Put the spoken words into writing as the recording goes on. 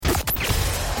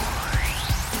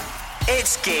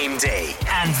It's game day,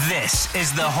 and this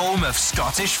is the home of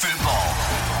Scottish football.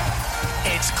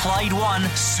 It's Clyde 1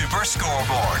 Super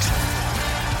Scoreboard.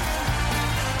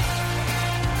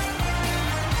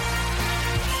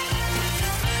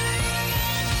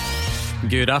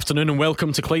 Good afternoon and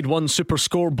welcome to Clyde 1 Super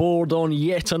Scoreboard on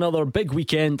yet another big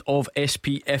weekend of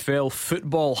SPFL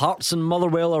football. Hearts and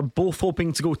Motherwell are both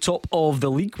hoping to go top of the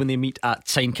league when they meet at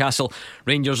Tynecastle.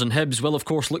 Rangers and Hibs will of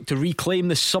course look to reclaim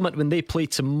the summit when they play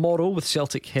tomorrow, with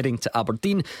Celtic heading to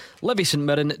Aberdeen. Livy St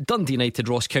Mirren, Dundee United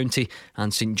Ross County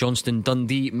and St Johnstone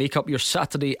Dundee make up your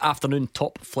Saturday afternoon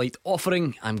top flight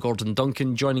offering. I'm Gordon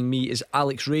Duncan. Joining me is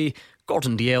Alex Rae,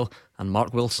 Gordon Dalziel and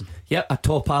Mark Wilson. Yep, a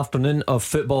top afternoon of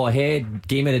football ahead.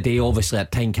 Game of the day obviously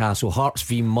at Tynecastle. Hearts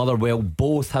v Motherwell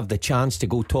both have the chance to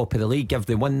go top of the league if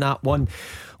they win that one.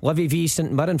 Livy v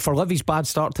St Mirren, for Livy's bad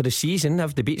start to the season,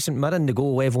 if they beat St Mirren they go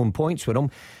level in points with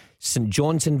them. St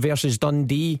Johnstone versus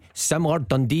Dundee, similar.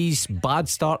 Dundee's bad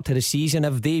start to the season,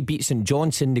 if they beat St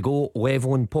Johnstone they go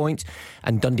level in points.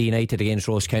 And Dundee United against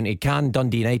Ross County. Can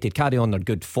Dundee United carry on their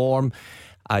good form?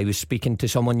 I was speaking to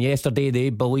someone yesterday. They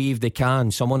believe they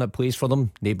can. Someone that plays for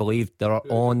them, they believe they're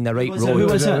on the right road.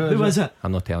 Who was it?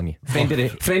 I'm not telling you. Friend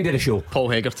of the show, Paul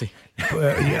Hegarty.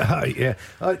 Yeah.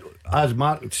 As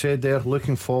Mark said there,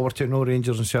 looking forward to it. No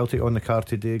Rangers and Celtic on the card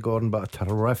today, Gordon, but a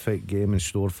terrific game in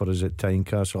store for us at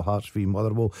Tynecastle. Hearts v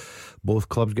Motherwell. Both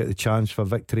clubs get the chance for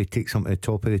victory, takes them to the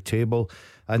top of the table,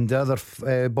 and the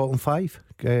other bottom five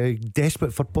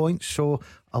desperate for points. So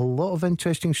a lot of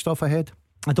interesting stuff ahead.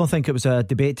 I don't think it was a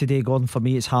debate today, Gordon. For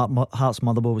me, it's Hearts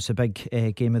Motherwell was the big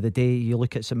game of the day. You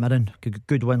look at St Mirren,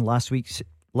 good win last week.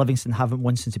 Livingston haven't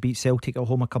won since they beat Celtic at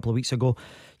home a couple of weeks ago.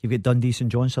 You've got Dundee,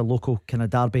 St Johnstone, a local kind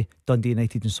of derby. Dundee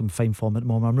United in some fine form at the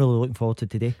moment. I'm really looking forward to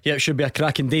today. Yeah, it should be a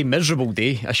cracking day, miserable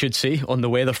day I should say, on the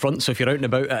weather front. So if you're out and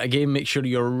about at a game, make sure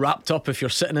you're wrapped up. If you're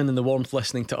sitting in the warmth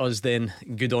listening to us, then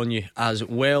good on you as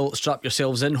well. Strap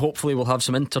yourselves in. Hopefully we'll have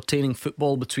some entertaining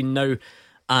football between now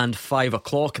and 5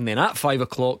 o'clock, and then at 5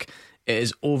 o'clock it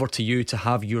is over to you to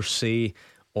have your say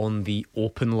on the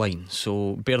open line.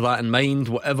 So bear that in mind.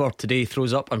 Whatever today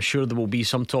throws up, I'm sure there will be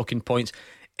some talking points.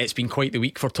 It's been quite the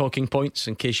week for talking points,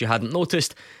 in case you hadn't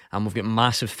noticed, and we've got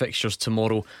massive fixtures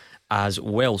tomorrow as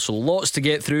well. So lots to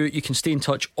get through. You can stay in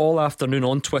touch all afternoon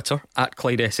on Twitter at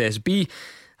ClydeSSB,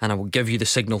 and I will give you the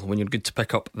signal when you're good to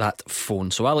pick up that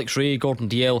phone. So Alex Rae, Gordon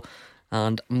Dalziel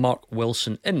and Mark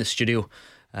Wilson in the studio.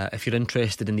 If you're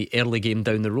interested in the early game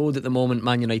down the road at the moment,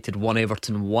 Man United 1,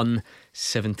 Everton 1,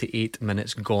 78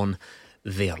 minutes gone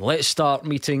there. Let's start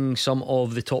meeting some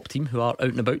of the top team who are out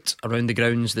and about around the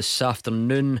grounds this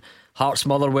afternoon. Hearts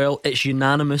Motherwell, it's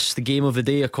unanimous, the game of the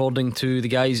day according to the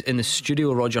guys in the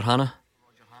studio. Roger Hannah.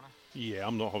 Yeah,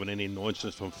 I'm not having any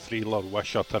nonsense from Freeler,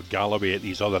 Wishart or Galloway at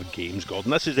these other games,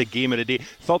 Gordon. This is the game of the day.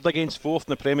 Third against fourth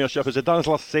in the Premiership. As the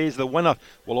Dazzler says, the winner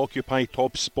will occupy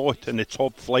top spot in the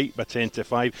top flight by 10 to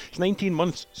 5. It's 19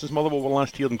 months since Motherwell were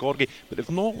last here in Gorgie, but they've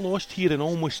not lost here in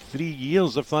almost 3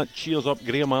 years, if that cheers up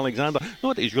Graham Alexander.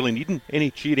 Not that he's really needing any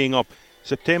cheering up.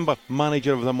 September,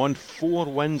 manager of the month, 4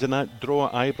 wins, and that draw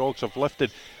at Ibrox have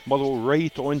lifted Motherwell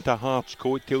right onto Hearts'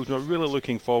 coattails. We're really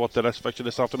looking forward to this fixture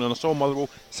this afternoon. I saw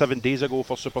Motherwell 7 days ago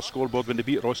for Super Scoreboard when they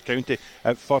beat Ross County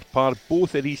at Fir Park.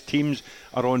 Both of these teams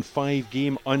are on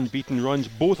 5-game unbeaten runs.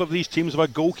 Both of these teams have a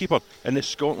goalkeeper in the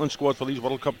Scotland squad for these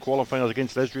World Cup qualifiers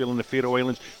against Israel and the Faroe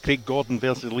Islands. Craig Gordon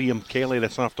versus Liam Kelly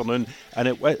this afternoon, and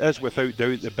it is without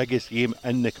doubt the biggest game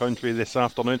in the country this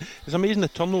afternoon. It's amazing the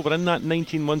turnover in that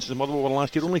 19 months since Motherwell were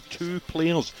last year. Only 2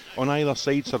 players on either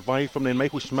side survived from then.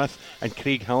 Michael Smith and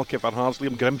Craig Halkett for Hearts,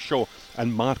 Liam Grimshaw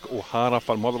and Mark O'Hara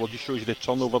for Motherwell. Just shows you the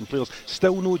turnover in players.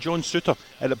 Still no John Suter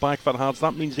at the back for Hearts.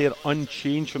 That means they're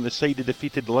unchanged from the side that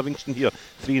defeated Livingston here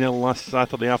 3-0 last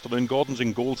Saturday afternoon. Gordon's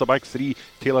in goals, a back 3,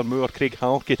 Taylor Moore, Craig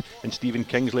Halkett and Stephen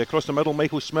Kingsley. Across the middle,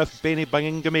 Michael Smith, Benny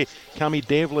Bingame, Cammy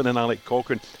Devlin and Alec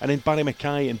Cochrane, and then Barry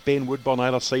Mackay and Ben Woodburn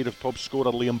either side of top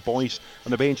scorer Liam Boyce.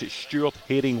 On the bench it's Stewart,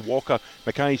 Herring, Walker,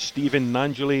 Mackay, Stephen,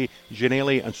 Nangeli,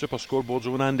 Janelli and Super Scoreboard's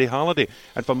own Andy Halliday.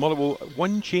 And for Motherwell,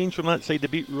 one change from that side to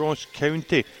beat Ross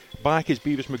County. Back is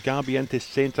Beavis Mugabe into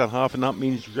centre half, and that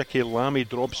means Ricky Lamy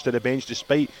drops to the bench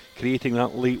despite creating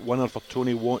that late winner for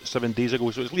Tony Watt 7 days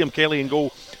ago. So it's Liam Kelly in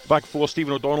goal, back 4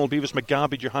 Stephen O'Donnell, Beavis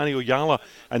Mugabe, Johanny Oyala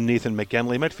and Nathan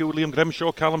McGinley. Midfield Liam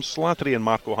Grimshaw, Callum Slattery and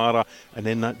Mark O'Hara, and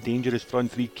then that dangerous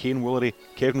front 3, Kane Woolery,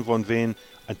 Kevin Von Ven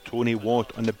and Tony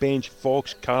Watt. On the bench,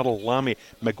 Fox, Carroll, Lammy,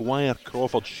 Maguire,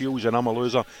 Crawford, Shields and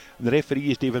Amaluza. And the referee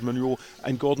is David Munro.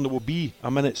 And Gordon, there will be a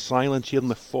minute's silence here in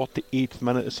the 48th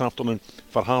minute this afternoon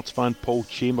for Hearts fan Paul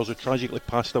Chambers, who tragically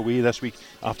passed away this week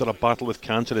after a battle with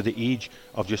cancer at the age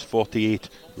of just 48.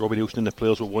 Robbie Nielsen and the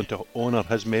players will want to honour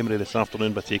his memory this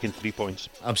afternoon by taking 3 points.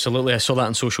 Absolutely, I saw that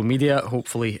on social media.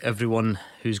 Hopefully everyone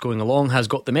who's going along has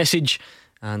got the message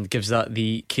and gives that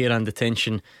the care and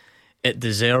attention it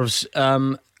deserves.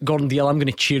 Gordon Dalziel, I'm going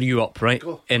to cheer you up, right?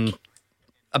 Go. In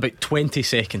about 20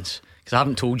 seconds, because I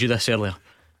haven't told you this earlier.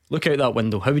 Look out that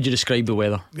window. How would you describe the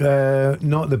weather?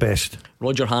 Not the best.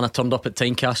 Roger Hanna turned up at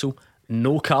Tynecastle.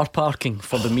 No car parking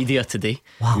for the media today.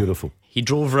 Wow. Beautiful. He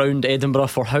drove round Edinburgh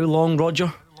for how long,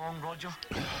 Roger?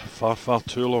 Far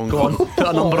too long. Go on, put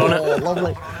a number on it.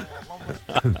 Lovely.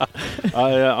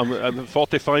 I'm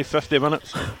 45, 50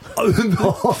 minutes.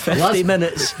 50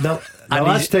 minutes. No, the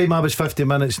last time I was 50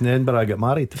 minutes in Edinburgh, I got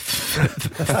married.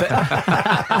 50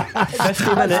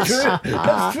 minutes.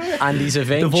 That's true. And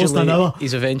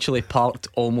he's eventually parked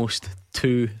almost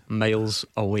 2 miles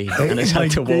away and has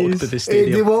had to walk to the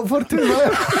stadium. He walked for 2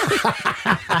 miles.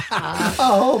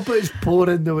 I hope it's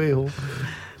pouring the way home.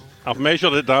 I've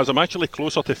measured it, Daz. I'm actually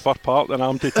closer to Fir Park than I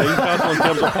am to Tynecastle in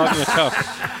terms of parking a car.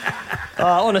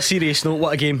 On a serious note,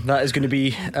 what a game that is going to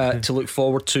be to look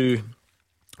forward to,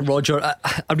 Roger.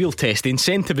 A real test. The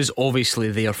incentive is obviously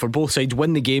there for both sides.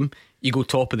 Win the game, you go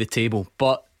top of the table,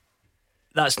 but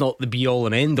that's not the be all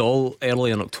and end all. Early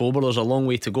in October, there's a long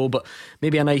way to go, but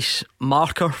maybe a nice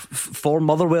marker for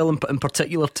Motherwell in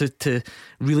particular to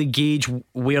really gauge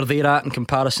where they're at in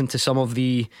comparison to some of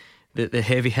the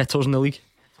heavy hitters in the league.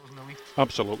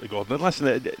 Absolutely, Gordon. And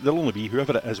listen, there'll only be,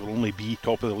 whoever it is will only be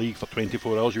top of the league for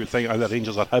 24 hours. You would think either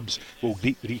Rangers or Hibs will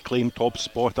reclaim top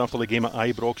spot after the game at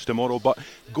Ibrox tomorrow. But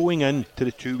going into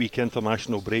the 2-week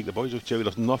international break, the boys will tell you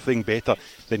there's nothing better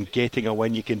than getting a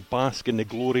win. You can bask in the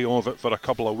glory of it for a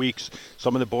couple of weeks.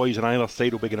 Some of the boys on either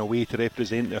side will be going away to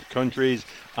represent their countries,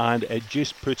 and it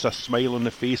just puts a smile on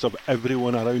the face of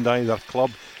everyone around either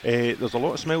club. There's a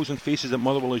lot of smiles on faces at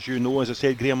Motherwell, as you know. As I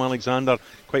said, Graham Alexander,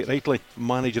 quite rightly,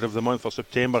 manager of the month for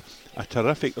September. A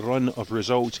terrific run of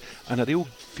results and a real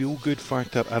feel-good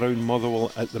factor around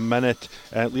Motherwell at the minute.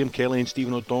 Liam Kelly and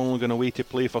Stephen O'Donnell going away to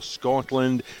play for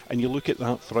Scotland, and you look at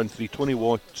that front three. Tony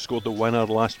Watt scored the winner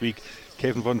last week.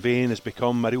 Kevin Van Veen has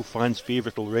become a real fan's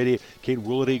favourite already. Kane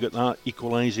Woolery got that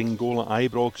equalising goal at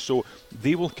Ibrox, so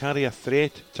they will carry a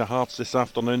threat to Hearts this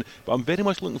afternoon. But I'm very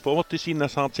much looking forward to seeing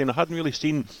this Hearts team. I hadn't really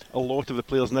seen a lot of the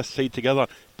players on this side together.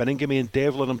 Bingham and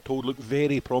Devlin, I'm told, look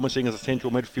very promising as a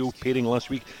central midfield pairing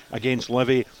last week against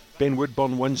Livy. Ben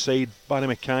Woodburn one side, Barry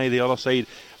Mackay the other side.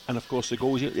 And of course the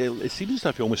goals, it seems as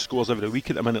if he almost scores every week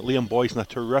at the minute. Liam Boyce in a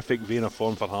terrific vein of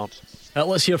form for Hearts.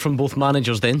 Let's hear from both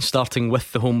managers then, starting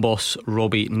with the home boss,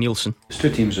 Robbie Nielsen. It's two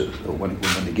teams that want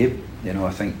to win the game. You know,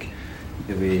 I think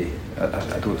the way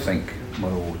I don't think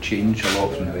Motherwell will change a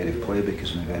lot from the way they play,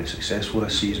 because they've been very successful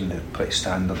this season. They're pretty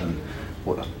standard in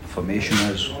what their formation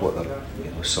is, what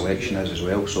their selection is as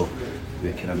well. So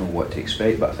we kind of know what to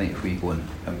expect. But I think if we go and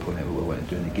implement what we want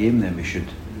to do in the game, then we should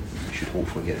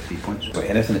hopefully get the 3 points. But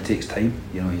anything that takes time,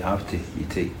 you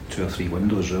take 2 or 3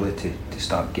 windows really to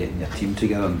start getting your team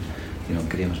together, and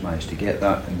Graham's managed to get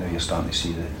that, and now you're starting to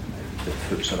see the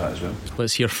fruits of that as well.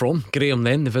 Let's hear from Graham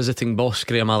then, the visiting boss,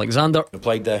 Graham Alexander. I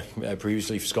played there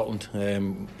previously for Scotland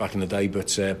back in the day,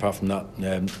 but apart from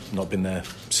that, not been there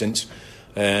since.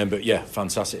 But yeah,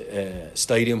 fantastic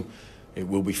stadium. It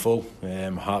will be full.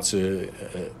 Hearts are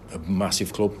a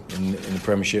massive club in the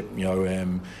Premiership.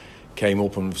 Came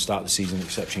up and started the season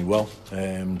exceptionally well.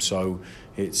 So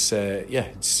it's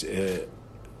a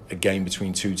game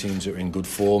between two teams that are in good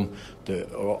form.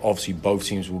 That obviously both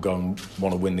teams will go and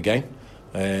want to win the game,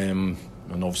 and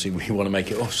obviously we want to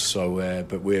make it us. So,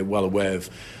 but we're well aware of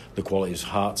the qualities of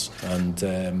Hearts,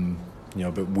 and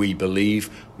but we believe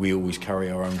we always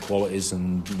carry our own qualities,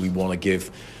 and we want to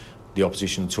give the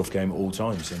opposition a tough game at all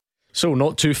times. So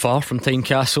not too far from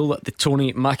Tynecastle at the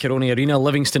Tony Macaroni Arena,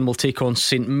 Livingston will take on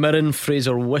St Mirren.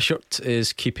 Fraser Wishart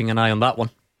is keeping an eye on that one.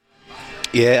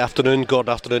 Yeah, afternoon,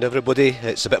 Gordon, afternoon everybody.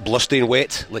 It's a bit blustery and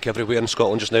wet like everywhere in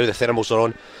Scotland just now. The thermals are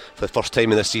on for the first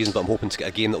time in this season, but I'm hoping to get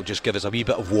a game that will just give us a wee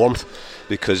bit of warmth,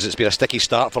 because it's been a sticky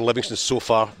start for Livingston so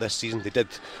far this season. They did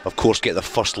of course get their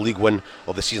first league win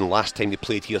of the season last time they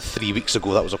played here 3 weeks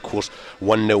ago. That was of course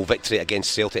 1-0 victory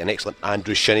against Celtic, an excellent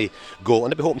Andrew Shinnie goal,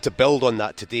 and they'll be hoping to build on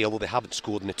that today, although they haven't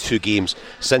scored in the 2 games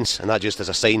since, and that just is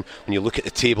a sign when you look at the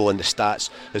table and the stats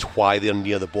is why they're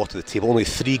near the bottom of the table. Only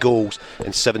 3 goals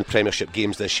in 7 Premiership games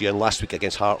games this year, and last week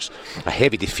against Hearts, a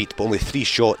heavy defeat, but only 3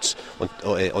 shots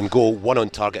on goal, 1 on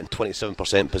target and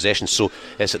 27% possession. So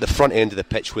it's at the front end of the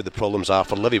pitch where the problems are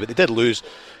for Livy. But they did lose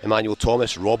Emmanuel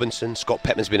Thomas, Robinson, Scott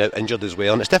Pittman's been out injured as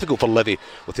well, and it's difficult for Livy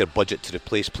with their budget to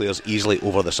replace players easily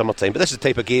over the summertime. But this is the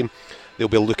type of game they'll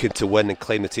be looking to win and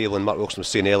climb the table, and Mark Wilson was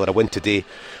saying earlier, a win today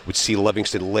would see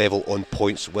Livingston level on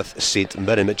points with St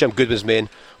Mirren. But Jim Goodwin's men,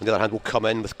 on the other hand, will come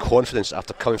in with confidence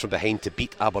after coming from behind to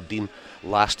beat Aberdeen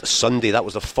last Sunday. That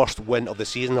was the first win of the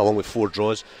season, along with 4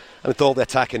 draws. And with all the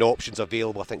attacking options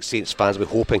available, I think Saints fans will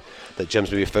be hoping that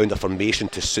Jim's maybe found a formation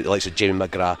to suit the likes of Jamie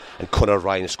McGrath and Conor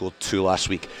Ryan, who scored 2 last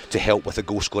week, to help with the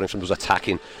goal scoring from those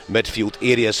attacking midfield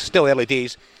areas. Still early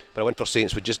days, but a win for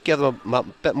Saints would just give them a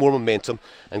bit more momentum,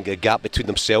 and the gap between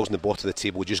themselves and the bottom of the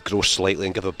table would just grow slightly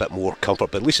and give them a bit more comfort.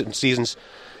 But at least in seasons,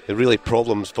 the really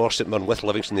problems for St Mirren with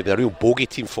Livingston, they've been a real bogey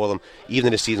team for them, even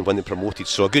in the season when they promoted.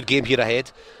 So a good game here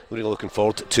ahead. We're really looking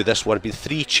forward to this one. Been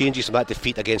 3 changes from that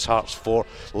defeat against Hearts for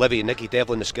Livy. Nicky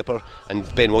Devlin, the skipper,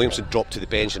 and Ben Williamson dropped to the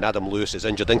bench, and Adam Lewis is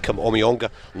injured. In come Omiyonga,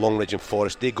 Longridge and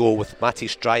Forrest. They go with Matty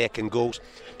Strajek in goals,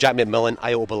 Jack McMillan,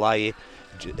 Ayo Obalaye,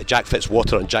 Jack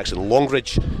Fitzwater and Jackson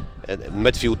Longridge. In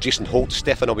midfield, Jason Holt,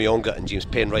 Stefan Omiyonga and James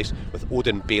Penrice, with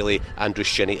Odin Bailey, Andrew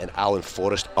Shinney and Alan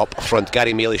Forrest up front.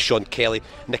 Gary Maley, Sean Kelly,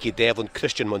 Nicky Devlin,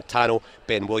 Christian Montano,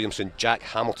 Ben Williamson, Jack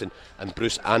Hamilton and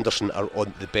Bruce Anderson are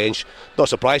on the bench. Not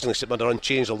surprisingly, St Mirren are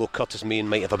unchanged, although Curtis Main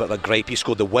might have a bit of a gripe. He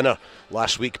scored the winner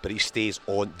last week, but he stays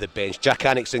on the bench. Jack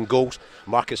Annick's in goals,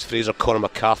 Marcus Fraser, Conor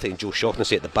McCarthy and Joe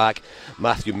Shaughnessy at the back.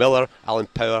 Matthew Miller, Alan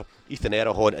Power, Ethan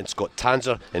Erahon and Scott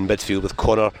Tanzer in midfield, with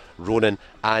Conor, Ronan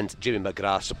and Jamie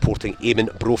McGrath supporting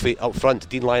Eamon Brophy up front.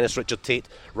 Dean Linus, Richard Tate,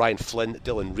 Ryan Flynn,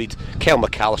 Dylan Reid, Kel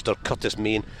McAllister, Curtis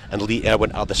Main and Lee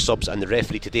Irwin are the subs, and the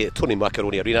referee today at Tony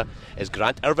Macaroni Arena is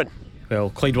Grant Irvin. Well,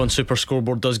 Clyde One Super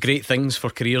Scoreboard does great things for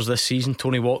careers this season.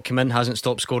 Tony Watt came in, hasn't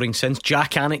stopped scoring since.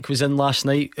 Jack Annick was in last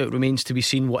night. It remains to be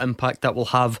seen what impact that will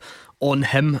have on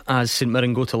him as St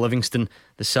Mirren go to Livingston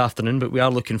this afternoon, but we are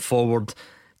looking forward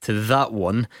to that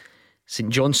one. St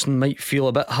Johnstone might feel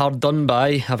a bit hard done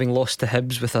by, having lost to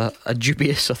Hibs with a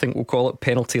dubious, I think we'll call it,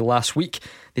 penalty last week.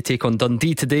 They take on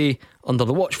Dundee today under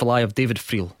the watchful eye of David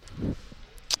Friel.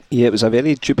 Yeah, it was a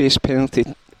very dubious penalty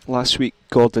last week,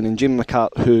 Gordon, and Jim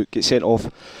McCart, who gets sent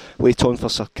off late on for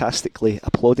sarcastically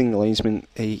applauding the linesman,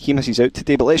 he misses out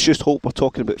today. But let's just hope we're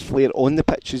talking about flair on the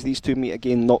pitch as these two meet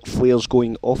again, not flares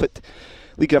going off it.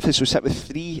 Lee Griffiths was hit with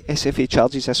 3 SFA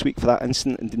charges this week for that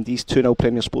incident in Dundee's 2-0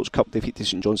 Premier Sports Cup defeat to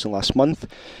St Johnstone last month.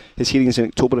 His hearing is in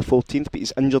October the 14th, but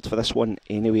he's injured for this one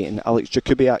anyway. And Alex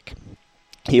Jakubiak,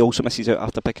 he also misses out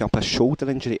after picking up a shoulder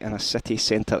injury in a city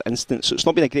centre incident. So it's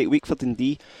not been a great week for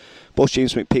Dundee. Boss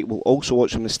James McPake will also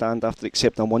watch from the stand after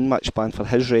accepting a 1-match ban for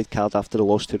his red card after the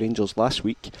loss to Rangers last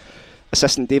week.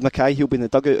 Assistant Dave Mackay, he'll be in the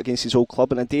dugout against his old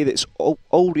club on a day that's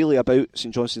all really about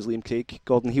St Johnstone's Liam Craig.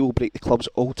 Gordon, he will break the club's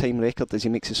all-time record as he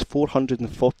makes his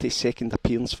 442nd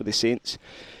appearance for the Saints.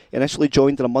 He initially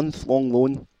joined on a month-long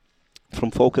loan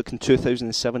from Falkirk in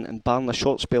 2007, and barring a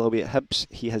short spell away at Hibs,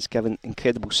 he has given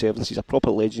incredible service. He's a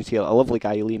proper legend here, a lovely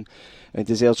guy, Liam, and he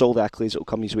deserves all the accolades that will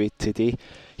come his way today.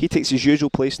 He takes his usual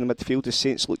place in the midfield as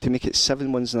Saints look to make it 7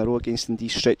 wins in a row against Dundee,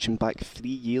 stretching back 3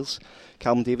 years.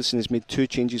 Callum Davison has made 2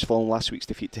 changes following last week's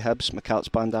defeat to Hibs. McCart's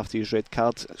banned after his red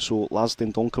card, so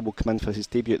Larsden Donker will come in for his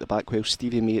debut at the back, while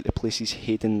Stevie May replaces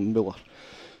Hayden Muller.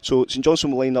 So St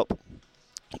Johnstone will line up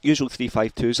usual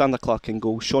 3-5-2, Xander Clark in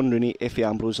goal, Sean Rooney, Effie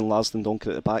Ambrose and Larsden Donker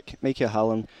at the back, Mikey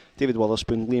O'Halloran, David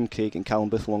Witherspoon, Liam Craig and Callum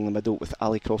Booth along the middle, with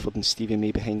Ali Crawford and Stevie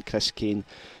May behind Chris Kane.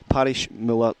 Parish,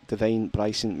 Muller, Devine,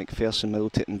 Bryson, McPherson,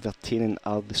 Middleton and Vertanen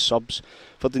are the subs.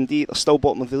 For Dundee, they're still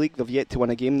bottom of the league. They've yet to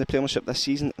win a game in the Premiership this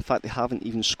season. In fact, they haven't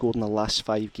even scored in the last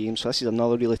 5 games, so this is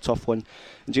another really tough one.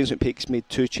 And James McPake's made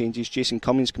 2 changes. Jason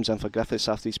Cummings comes in for Griffiths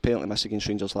after his penalty miss against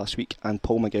Rangers last week, and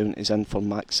Paul McGowan is in for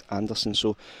Max Anderson.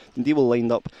 So Dundee will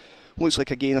line up, looks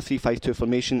like again a 3-5-2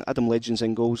 formation. Adam Legends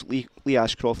in goals, Lee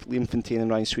Ashcroft, Liam Fontaine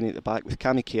and Ryan Sweeney at the back, with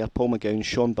Cammy Kerr, Paul McGowan,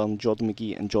 Sean Byrne, Jordan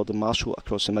McGee and Jordan Marshall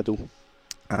across the middle,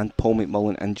 and Paul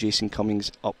McMullen and Jason Cummings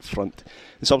up front.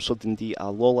 The subs for Dundee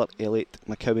are Lawler, Elliott,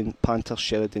 McCowan, Panther,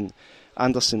 Sheridan,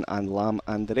 Anderson and Lamb,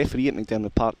 and the referee at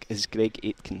McDermott Park is Greg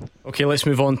Aitken. OK, let's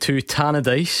move on to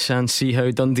Tannadice and see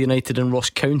how Dundee United and Ross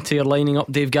County are lining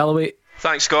up. Dave Galloway.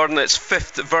 Thanks, Gordon. It's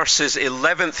 5th versus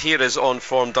 11th here as on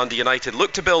form Dundee United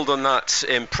look to build on that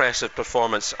impressive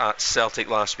performance at Celtic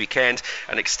last weekend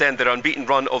and extend their unbeaten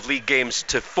run of league games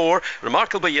to 4.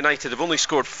 Remarkably, United have only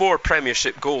scored 4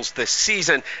 Premiership goals this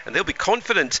season, and they'll be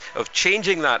confident of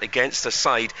changing that against a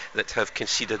side that have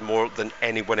conceded more than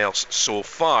anyone else so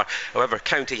far. However,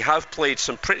 County have played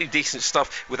some pretty decent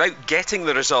stuff without getting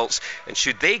the results, and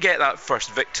should they get that first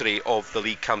victory of the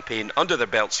league campaign under their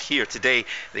belts here today,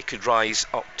 they could rise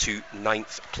up to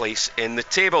 9th place in the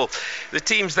table. The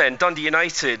teams then, Dundee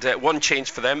United, one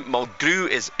change for them. Mulgrew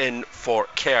is in for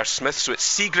Kerr Smith, so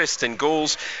it's Siegrist in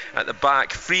goals. At the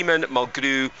back, Freeman,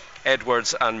 Mulgrew,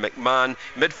 Edwards and McMahon.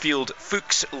 Midfield,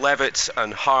 Fuchs, Levitt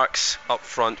and Harkes. Up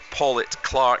front, Pollitt,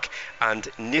 Clark and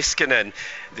Niskanen.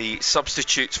 The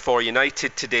substitutes for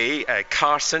United today,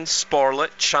 Carson,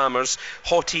 Sporlett, Chalmers,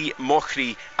 Hottie,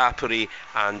 Mochrie, Appery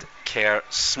and Kerr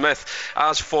Smith.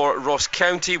 As for Ross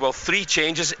County, well, 3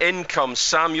 changes. In comes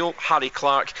Samuel, Harry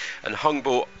Clark and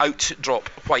Hungbo. Out drop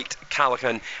White,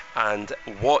 Callaghan and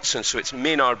Watson. So it's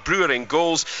Maynard, Brewer in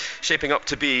goals, shaping up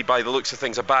to be, by the looks of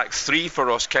things, a back 3 for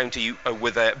Ross County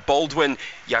with Baldwin,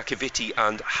 Iacovitti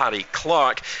and Harry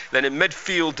Clark. Then in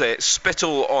midfield,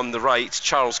 Spittle on the right,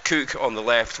 Charles Cook on the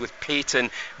left, with Payton,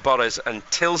 Burroughs and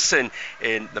Tilson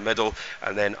in the middle,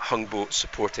 and then Hungbo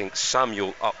supporting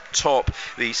Samuel up top.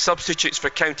 The substitutes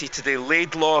for County today: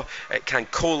 Laidlaw,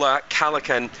 Cancola,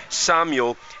 Callaghan,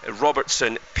 Samuel,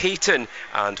 Robertson, Payton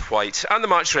and White. And the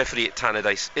match referee at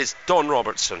Tannadice is Don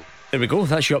Robertson. There we go,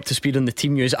 that's you up to speed on the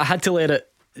team news. I had to let it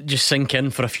just sink in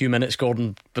for a few minutes,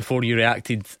 Gordon, before you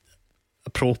reacted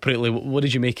appropriately. What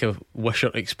did you make of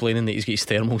Wishart explaining that he's got his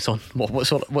thermals on? What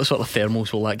sort of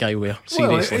thermals will that guy wear?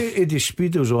 Seriously. Well, Eddie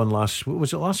Speedo's on last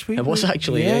week? It was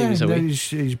actually, yeah, he was away. Now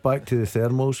he's back to the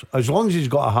thermals. As long as he's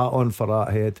got a hat on for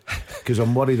that head, because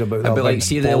I'm worried about that. But like,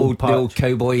 see the old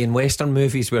cowboy and western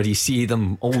movies where you see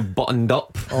them all buttoned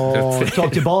up. Oh,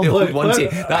 top to bottom.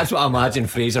 That's what I imagine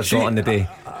Fraser got on the day.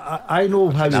 I know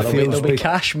how he feels. There'll be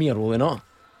cashmere, will they not?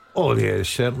 Oh yeah, it'll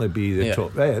certainly be the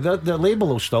top. The label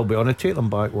will still be on it. Take them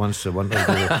back once the winter's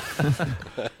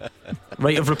over.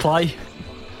 Right of reply,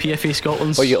 PFA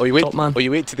Scotland's you top man.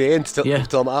 You wait to the end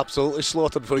till I'm absolutely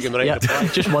slaughtered before you give me right reply.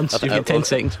 Just once. You've got 10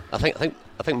 seconds. I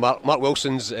think Mark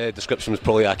Wilson's description was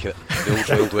probably accurate. The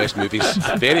old Wild West movies.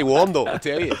 Very warm though, I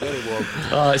tell you, very warm.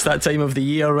 It's that time of the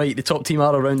year, right? The top team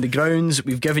are around the grounds.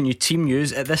 We've given you team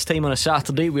news at this time on a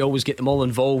Saturday. We always get them all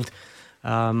involved.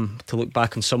 To look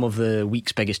back on some of the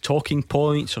week's biggest talking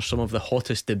points or some of the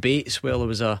hottest debates. Well, there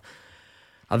was a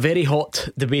very hot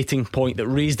debating point that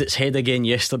raised its head again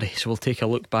yesterday, so we'll take a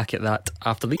look back at that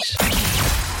after these.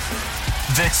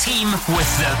 The team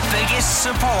with the biggest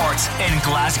support in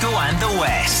Glasgow and the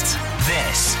West.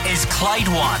 This is Clyde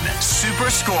One Super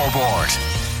Scoreboard.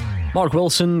 Mark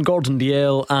Wilson, Gordon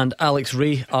Dalziel and Alex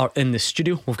Rae are in the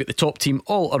studio. We've got the top team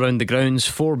all around the grounds.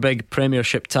 4 big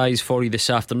Premiership ties for you this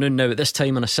afternoon. Now at this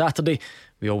time on a Saturday,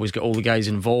 we always get all the guys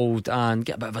involved and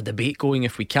get a bit of a debate going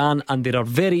if we can. And there are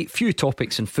very few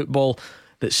topics in football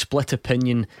that split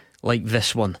opinion like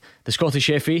this one. The Scottish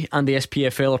FA and the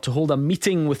SPFL are to hold a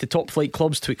meeting with the top flight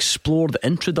clubs to explore the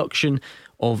introduction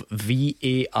of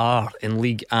VAR in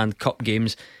league and cup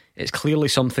games. It's clearly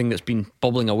something that's been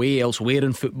bubbling away elsewhere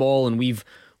in football, and we've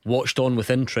watched on with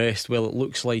interest. Well, it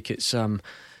looks like it's going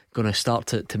to start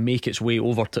to make its way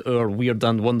over to our weird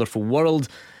and wonderful world.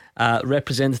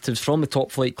 Representatives from the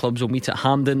top flight clubs will meet at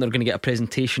Hampden. They're going to get a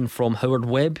presentation from Howard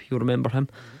Webb. You'll remember him,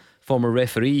 former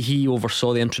referee. He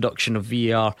oversaw the introduction of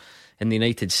VAR in the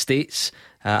United States,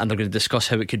 and they're going to discuss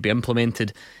how it could be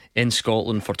implemented in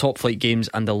Scotland for top flight games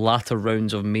and the latter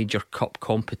rounds of major cup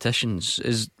competitions.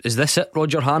 Is this it,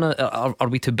 Roger Hanna? Are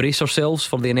we to brace ourselves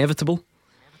for the inevitable?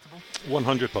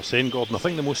 100%, Gordon. I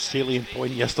think the most salient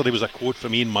point yesterday was a quote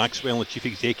from Ian Maxwell, the chief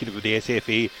executive of the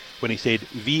SFA, when he said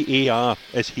VAR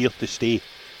is here to stay.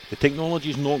 The technology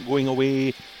is not going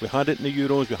away. We had it in the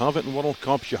Euros, we have it in World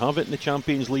Cups, you have it in the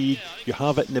Champions League, you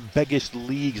have it in the biggest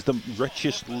leagues, the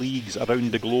richest leagues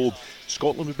around the globe.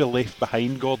 Scotland would be left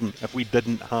behind, Gordon, if we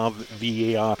didn't have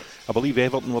VAR. I believe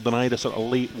Everton were denied a sort of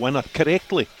late winner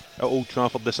correctly at Old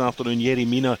Trafford this afternoon. Yerry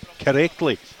Mina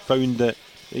correctly found that,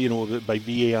 that by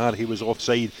VAR he was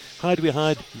offside. Had we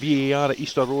had VAR at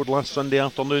Easter Road last Sunday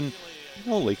afternoon,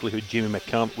 in all likelihood Jamie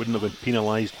McCart wouldn't have been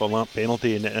penalised for that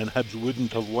penalty, and Hibs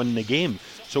wouldn't have won the game.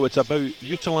 So it's about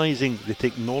utilising the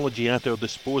technology at our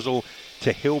disposal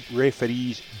to help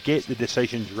referees get the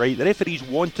decisions right. The referees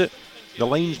want it, the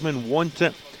linesmen want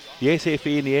it, The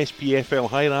SFA and the SPFL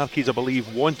hierarchies, I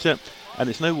believe, want it, and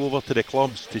it's now over to the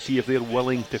clubs to see if they're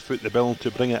willing to foot the bill to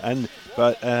bring it in.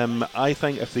 But I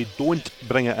think if they don't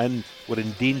bring it in, we're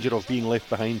in danger of being left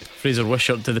behind. Fraser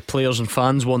Wishart, do the players and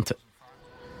fans want it?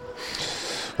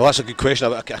 Well, that's a good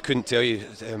question. I couldn't tell you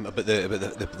about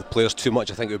the players too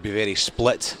much. I think it would be very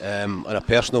split. On a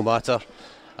personal matter,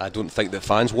 I don't think that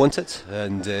fans want it,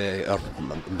 and our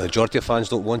majority of fans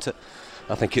don't want it.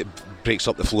 I think it breaks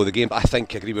up the flow of the game. But I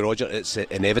think I agree with Roger, it's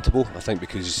inevitable. I think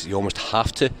because you almost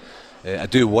have to. I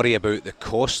do worry about the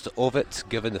cost of it,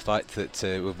 given the fact that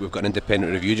we've got an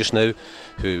independent review just now,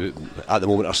 who at the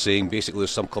moment are saying basically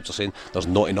some clubs are saying there's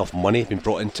not enough money being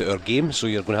brought into our game, so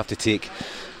you're going to have to take.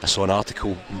 I saw an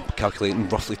article calculating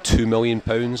roughly £2 million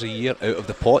a year out of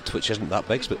the pot, which isn't that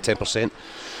big, it's about 10%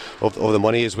 of the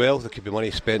money as well. There could be money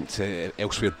spent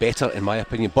elsewhere better, in my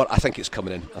opinion, but I think it's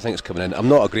coming in. I'm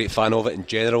not a great fan of it in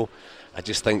general. I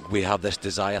just think we have this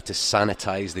desire to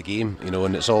sanitise the game,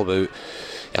 and it's all about.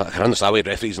 I can understand why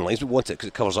referees and linesmen want it, because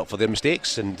it covers up for their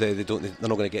mistakes, and they're not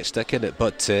going to get stuck in it.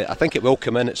 But I think it will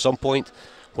come in at some point.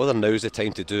 Whether now's the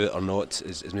time to do it or not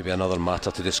is maybe another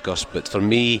matter to discuss. But for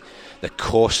me, the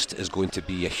cost is going to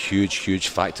be a huge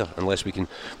factor, unless we can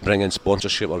bring in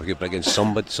sponsorship or we can bring in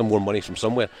some more money from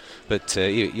somewhere. But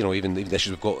even the issues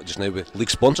we've got just now with league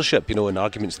sponsorship, and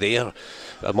arguments there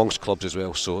amongst clubs as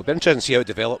well. So it'll be interesting to see how it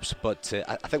develops. But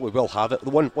I think we will have it. The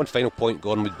one final point,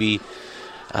 Gordon, would be.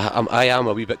 I am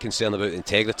a wee bit concerned about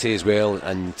integrity as well,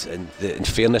 and in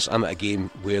fairness, I'm at a game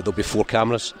where there'll be 4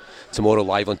 cameras tomorrow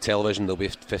live on television. There'll be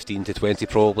 15 to 20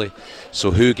 probably. So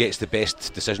who gets the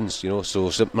best decisions? So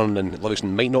St Mirren and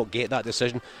Livingston might not get that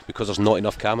decision because there's not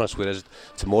enough cameras, whereas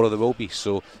tomorrow there will be.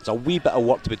 So there's a wee bit of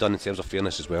work to be done in terms of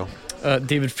fairness as well.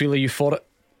 David Freely, you for it?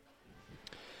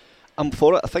 I'm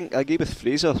for it. I think I agree with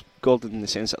Fraser, Gordon, in the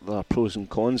sense that there are pros and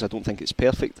cons. I don't think it's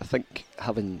perfect. I think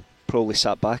having probably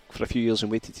sat back for a few years and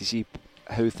waited to see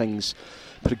how things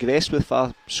progress with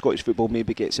VAR, Scottish football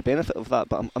maybe gets the benefit of that.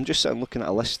 But I'm just sitting looking at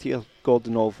a list here,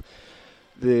 Gordon, of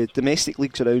the domestic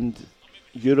leagues around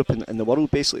Europe and the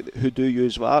world basically who do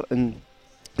use VAR, and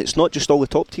it's not just all the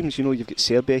top teams. You've got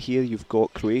Serbia here, you've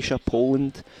got Croatia,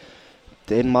 Poland,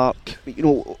 Denmark,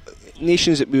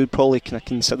 nations that we would probably kind of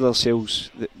consider ourselves,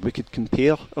 that we could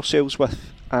compare ourselves with.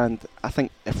 And I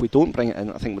think if we don't bring it in,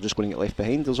 I think we're just going to get left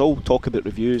behind. There's all talk about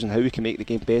reviews and how we can make the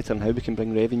game better and how we can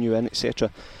bring revenue in, etc.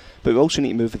 But we also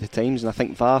need to move with the times, and I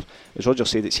think VAR, as Roger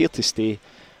said, it's here to stay,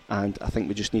 and I think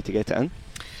we just need to get it in.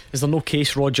 Is there no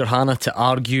case, Roger Hannah, to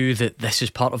argue that this is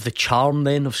part of the charm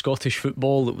then of Scottish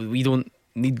football, that we don't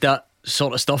need that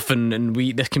sort of stuff, and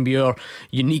this can be our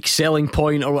unique selling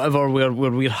point or whatever, where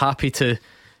we're happy to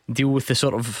deal with the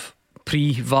sort of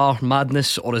pre-VAR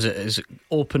madness? Or is it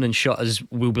open and shut as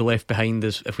we'll be left behind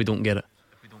as if we don't get it?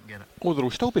 Oh, there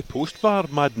will still be post-VAR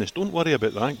madness. Don't worry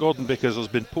about that, Gordon, because there's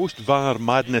been post-VAR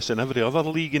madness in every other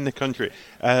league in the country.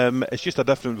 It's just a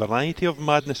different variety of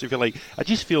madness, if you like. I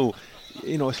just feel,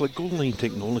 it's like goal line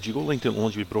technology. Goal line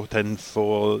technology was brought in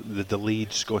for the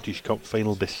delayed Scottish Cup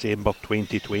final December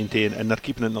 2020, and they're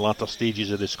keeping it in the latter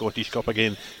stages of the Scottish Cup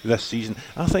again this season.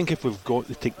 I think if we've got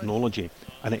the technology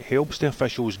and it helps the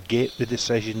officials get the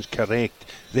decisions correct,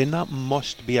 then that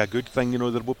must be a good thing. There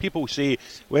will people say,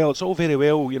 well, it's all very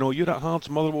well, you're at Hearts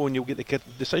Motherwell and you'll get the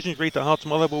decisions right at Hearts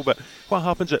Motherwell, but what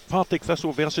happens at Partick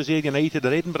Thistle versus Ayr United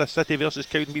or Edinburgh City versus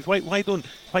Cowdenbeath?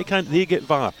 Why can't they get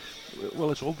VAR? Well,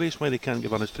 it's obvious why they can't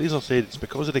get VAR. As Fraser said, it's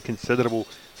because of the considerable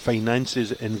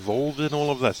finances involved in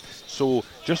all of this. So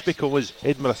just because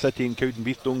Edinburgh City and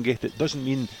Cowdenbeath don't get it doesn't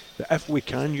mean that if we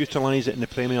can utilise it in the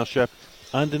Premiership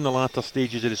and in the latter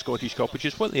stages of the Scottish Cup, which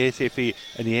is what the SFA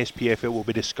and the SPFL will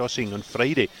be discussing on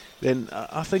Friday, then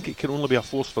I think it can only be a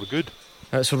force for good.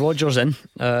 So Roger's in.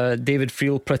 David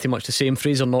Friel pretty much the same.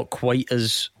 Fraser not quite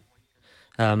as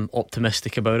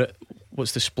optimistic about it.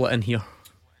 What's the split in here?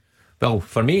 Well,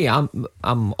 for me, I'm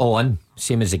all in,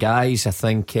 same as the guys. I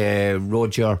think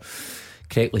Roger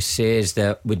correctly says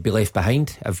that we'd be left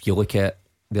behind if you look at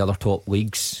the other top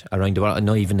leagues around the world, and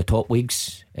not even the top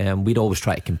leagues. We'd always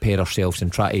try to compare ourselves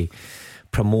and try to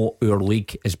promote our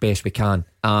league as best we can.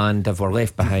 And if we're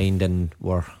left behind and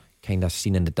we're kind of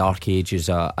seen in the dark ages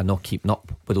of not keeping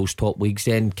up with those top leagues,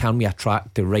 then can we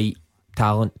attract the right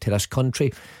talent to this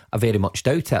country? I very much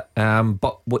doubt it.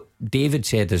 But what David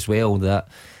said as well, that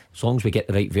as long as we get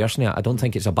the right version of it, I don't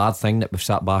think it's a bad thing that we've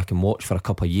sat back and watched for a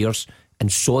couple of years and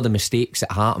saw the mistakes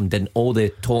that happened and all the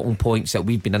talking points that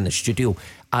we've been in the studio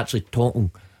actually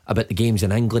talking about the games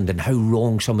in England and how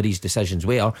wrong some of these decisions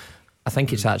were. I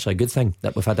think it's actually a good thing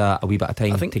that we've had a wee bit of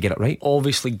time to get it right.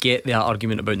 Obviously get that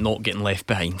argument about not getting left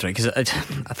behind, right? Because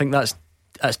I think that's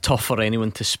that's tough for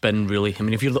anyone to spin, really. I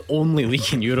mean, if you're the only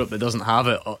league in Europe that doesn't have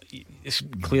it, it's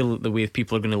clear the way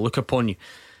people are going to look upon you.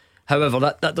 However,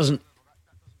 that doesn't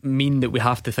mean that we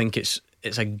have to think it's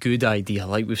a good idea.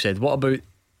 Like we've said, what about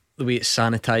the way it's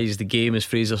sanitised the game, as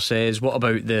Fraser says? What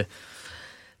about the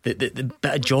bit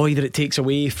of joy that it takes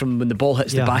away from when the ball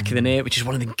hits the back of the net, which is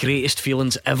one of the greatest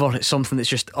feelings ever? It's something that's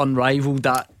just unrivaled,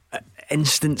 that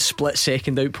instant split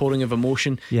second outpouring of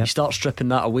emotion. You start stripping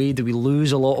that away, do we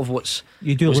lose a lot of what's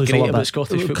great about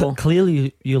Scottish football?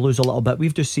 Clearly you lose a little bit.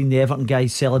 We've just seen the Everton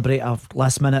guys celebrate a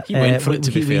last minute. He went for it,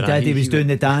 to be fair. He was doing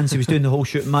the dance, he was doing the whole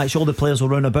shooting match, all the players were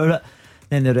round about it.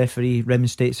 Then the referee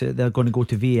remonstrates that they're going to go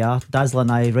to VAR. Dalziel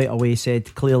and I right away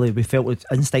said clearly we felt with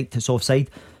instinct it's offside.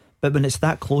 But when it's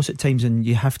that close at times and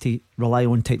you have to rely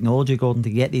on technology, Gordon, to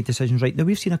get the decisions right. Now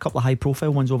we've seen a couple of high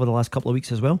profile ones over the last couple of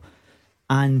weeks as well,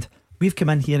 and we've come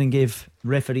in here and gave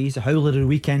referees a howler of the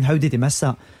weekend. How did they miss that?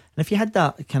 And if you had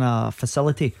that kind of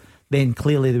facility, then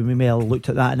clearly we may have looked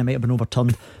at that and it might have been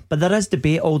overturned. But there is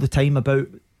debate all the time about,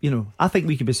 I think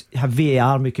we could have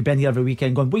VAR and we could be in here every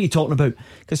weekend going, what are you talking about?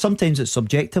 Because sometimes it's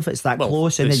subjective, it's that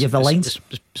close, and then you have the lines.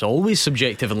 It's always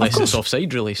subjective unless it's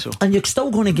offside, really. So, and you're still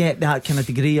going to get that kind of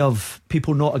degree of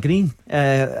people not agreeing,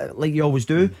 like you always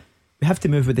do. We have to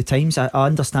move with the times. I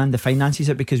understand the finances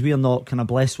of it because we are not kind of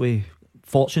blessed with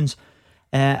fortunes.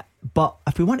 But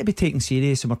if we want to be taken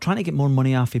serious and we're trying to get more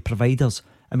money off of providers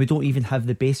and we don't even have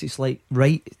the basics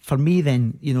right for me,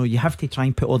 then you have to try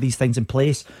and put all these things in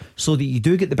place so that you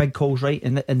do get the big calls right,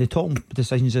 and the talking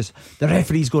decisions is the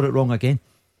referees got it wrong again.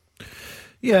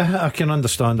 Yeah, I can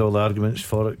understand all the arguments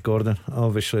for it, Gordon.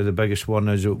 Obviously the biggest one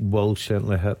is it will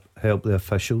certainly help the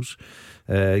officials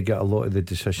get a lot of the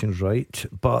decisions right.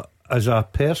 But as a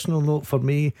personal note for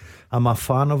me, I'm a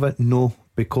fan of it. No,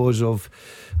 because of,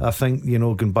 I think,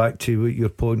 going back to what your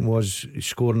point was,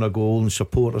 scoring a goal and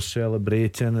supporters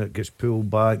celebrating, it gets pulled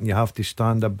back and you have to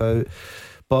stand about.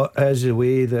 But as the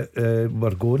way that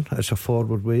we're going, it's a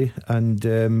forward way,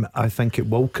 and I think it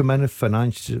will come in if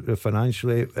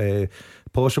financially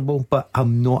possible. But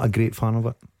I'm not a great fan of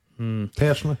it,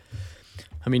 personally.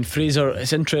 I mean, Fraser,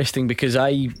 it's interesting because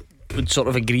I would sort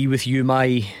of agree with you.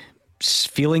 My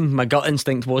feeling, my gut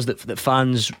instinct was that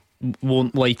fans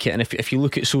won't like it, and if you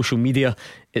look at social media,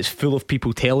 it's full of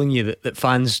people telling you that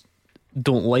fans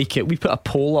don't like it. We put a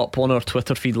poll up on our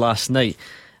Twitter feed last night,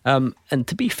 and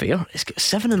to be fair, it's got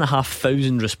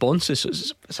 7,500 responses,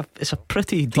 so it's a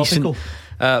pretty decent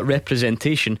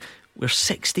representation, where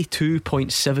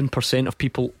 62.7% of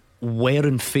people were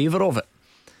in favour of it.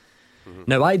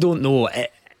 Now I don't know,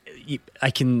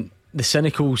 the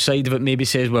cynical side of it maybe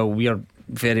says, well, we are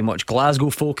very much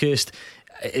Glasgow focused.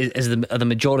 Are the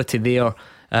majority there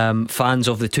fans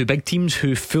of the two big teams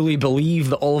who fully believe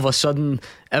that all of a sudden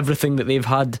everything that they've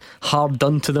had hard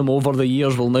done to them over the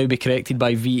years will now be corrected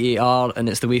by VAR and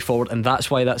it's the way forward, and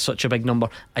that's why that's such a big number?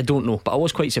 I don't know, but I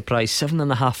was quite surprised.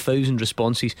 7,500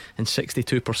 responses and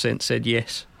 62% said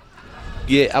yes.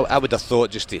 Yeah, I would have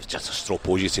thought just to throw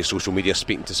apologies to social media,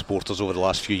 speaking to supporters over the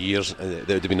last few years, there would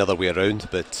have been another way around.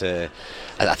 But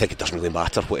I think it doesn't really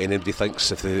matter what anybody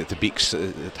thinks. If the Beaks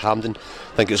at Hampden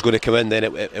think it's going to come in, then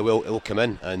it will come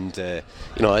in. And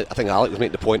I think Alex was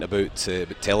making the point about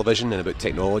television and about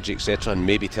technology, etc. And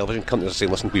maybe television companies are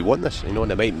saying, listen, we want this, and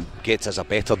it might get us a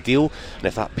better deal. And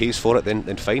if that pays for it, then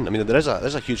fine. I mean, there's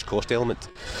a huge cost element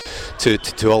to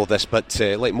all of this. But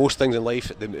like most things in life,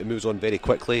 it moves on very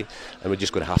quickly, and we're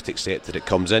just going to have to accept that it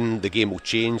comes in. The game will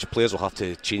change. Players will have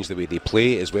to change the way they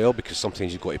play as well, because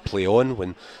sometimes you've got to play on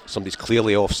when somebody's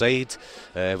clearly offside.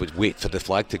 Would wait for the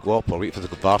flag to go up or wait for the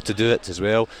VAR to do it as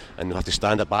well, and you'll have to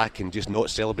stand it back and just not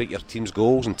celebrate your team's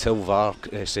goals until VAR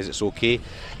says it's okay.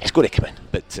 It's going to come in.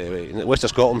 But in Western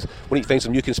Scotland, we need to find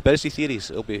some new conspiracy theories.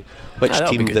 It'll be which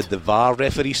team did the VAR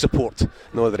referee support,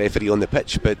 not the referee on the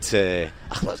pitch. But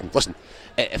listen,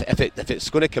 if it's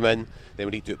going to come in, then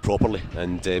we need to do it properly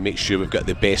and make sure we've got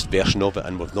the best version of it,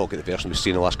 and we've not got the version we've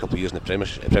seen in the last couple of years in the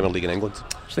Premier League in England.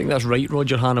 I think that's right,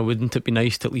 Roger Hanna. Wouldn't it be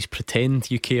nice to at least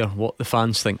pretend you care what the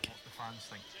fans think?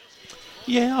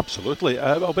 Yeah, absolutely.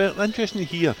 It'll be interesting to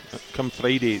hear come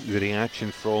Friday the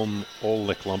reaction from all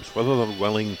the clubs, whether they're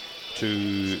willing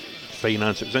to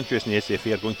finance. It was interesting the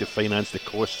SFA are going to finance the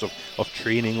costs of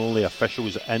training all the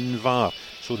officials in VAR,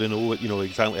 so they know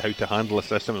exactly how to handle the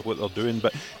system and what they're doing.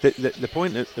 But the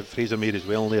point that Fraser made as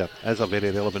well there is a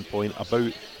very relevant point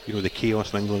about the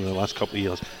chaos in England in the last couple of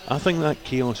years. I think that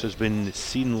chaos has been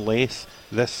seen less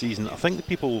this season. I think the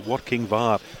people working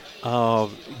VAR are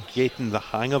getting the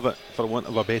hang of it, for want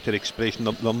of a better expression.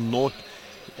 They're not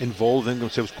involving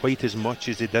themselves quite as much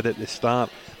as they did at the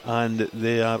start. and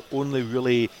they are only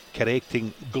really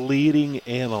correcting glaring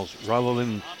errors rather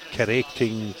than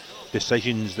correcting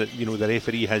decisions that the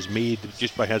referee has made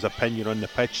just by his opinion on the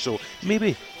pitch. So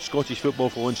maybe Scottish football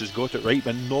for once has got it right,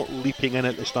 but not leaping in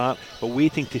at the start, but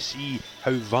waiting to see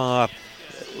how VAR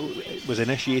was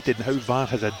initiated and how VAR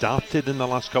has adapted in the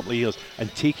last couple of years,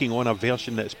 and taking on a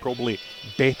version that's probably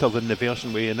better than the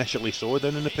version we initially saw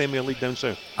down in the Premier League down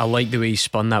south. I like the way he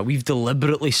spun that. We've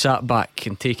deliberately sat back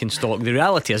and taken stock. The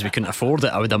reality is we couldn't afford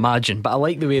it, I would imagine, but I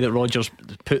like the way that Rogers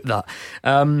put that.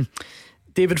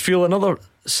 David Friel, another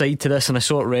side to this, and I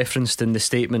saw it referenced in the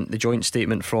statement, the joint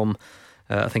statement from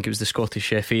I think it was the Scottish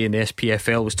FA and the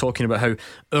SPFL, was talking about how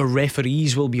our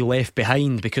referees will be left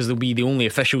behind because they'll be the only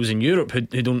officials in Europe who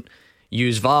don't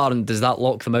use VAR, and does that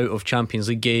lock them out of Champions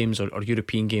League games or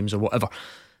European games or whatever?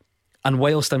 And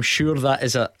whilst I'm sure that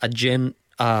is a genuine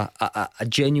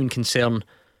concern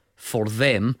for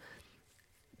them,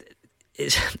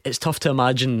 it's tough to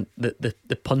imagine that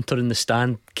the punter in the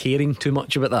stand caring too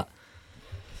much about that.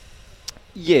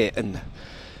 Yeah, and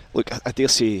look, I dare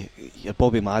say your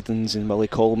Bobby Maddens and Willie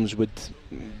Collins would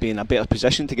be in a better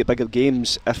position to get bigger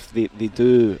games if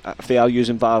they are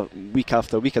using VAR week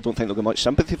after week. I don't think they'll get much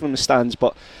sympathy from the stands,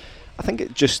 but I think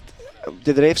it just,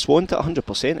 do the refs want it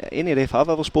 100%? Any ref I've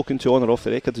ever spoken to on or off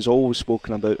the record has always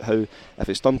spoken about how if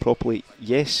it's done properly,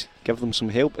 yes, give them some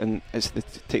help, and it's the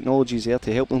technology's there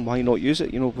to help them, why not use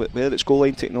it? Whether it's goal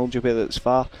line technology, whether it's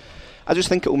VAR, I just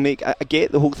think it will make. I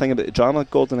get the whole thing about the drama,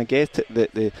 Gordon. I get it,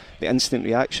 the instant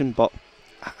reaction, but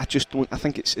I just don't. I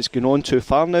think it's gone on too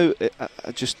far now.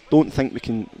 I just don't think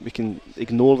we can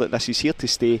ignore that this is here to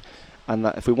stay, and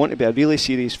that if we want to be a really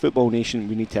serious football nation,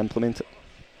 we need to implement it.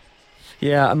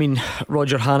 Yeah, I mean,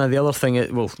 Roger Hanna, the other thing,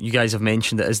 you guys have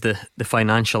mentioned it, is the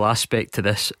financial aspect to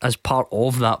this. As part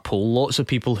of that poll, lots of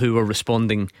people who were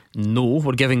responding no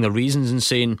were giving their reasons and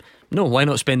saying, no, why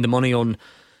not spend the money on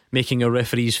making our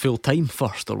referees full time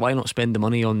first, or why not spend the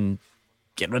money on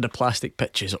getting rid of plastic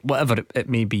pitches, or whatever it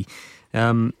may be.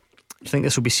 I think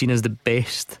this will be seen as the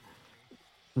best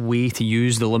way to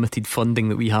use the limited funding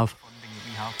that we have.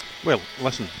 Well,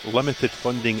 listen, limited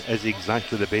funding is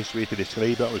exactly the best way to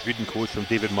describe it. I was reading quotes from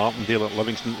David Martindale at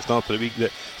Livingston at the start of the week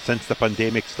that since the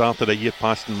pandemic started a year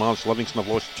past in March, Livingston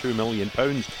have lost £2 million.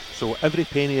 So every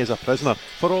penny is a prisoner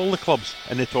for all the clubs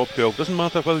in the top 12. Doesn't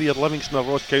matter whether you're Livingston or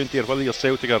Ross County or whether you're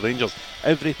Celtic or Rangers,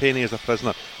 every penny is a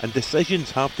prisoner, and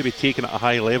decisions have to be taken at a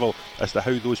high level as to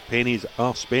how those pennies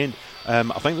are spent. I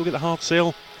think they'll get a hard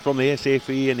sell from the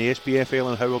SFA and the SPFL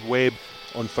and Howard Webb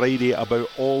on Friday about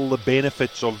all the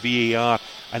benefits of VAR,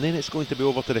 and then it's going to be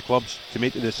over to the clubs to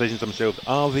make the decisions themselves.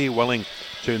 Are they willing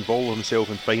to involve themselves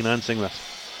in financing this?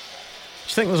 Do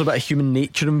you think there's a bit of human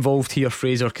nature involved here,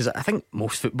 Fraser? Because I think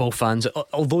most football fans,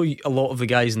 although a lot of the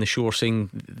guys in the show are saying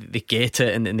they get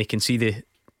it and they can see the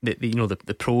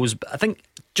pros, but I think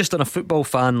just on a football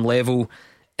fan level,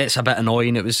 it's a bit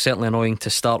annoying. It was certainly annoying to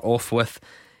start off with.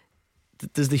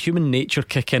 Does the human nature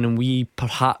kick in and we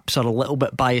perhaps are a little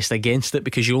bit biased against it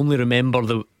because you only remember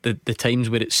the times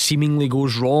where it seemingly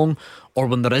goes wrong, or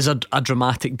when there is a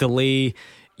dramatic delay,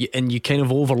 and you kind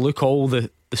of overlook all the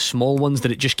small ones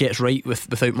that it just gets right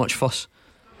without much fuss?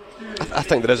 I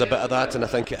think there is a bit of that, and I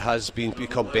think it has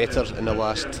become better in the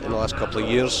last couple of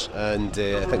years, and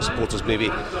I think supporters maybe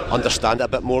understand it a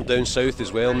bit more down south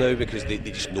as well now, because they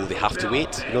just know they have to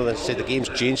wait. They say the game's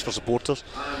changed for supporters,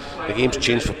 the game's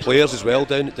changed for players as well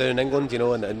down in England.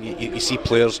 And you see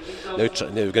players now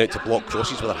going out to block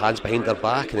crosses with their hands behind their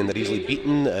back, and then they're easily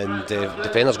beaten, and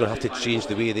defenders are going to have to change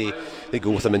the way they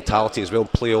go with the mentality as well,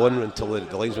 and play on until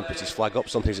the linesman puts his flag up.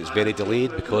 Sometimes it's very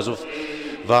delayed because of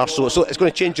VAR, so it's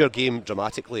going to change your game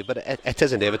dramatically, but it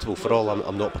is inevitable. For all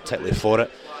I'm not particularly for it,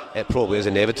 it probably is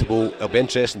inevitable. It'll be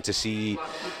interesting to see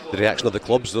the reaction of the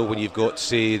clubs though, when you've got,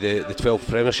 say, the 12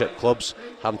 Premiership clubs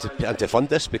having to fund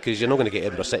this, because you're not going to get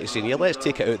Edinburgh City saying, yeah, let's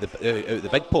take it out the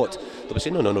big pot. They'll be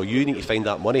saying, no, you need to find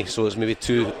that money. So it's maybe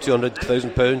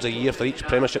 £200,000 a year for each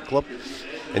Premiership club,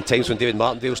 in times when David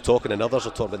Martindale's talking and others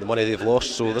are talking about the money they've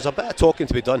lost. So there's a bit of talking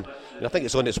to be done, and I think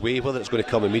it's on its way. Whether it's going to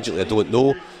come immediately, I don't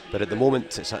know, but at the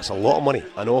moment it's a lot of money,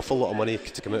 an awful lot of money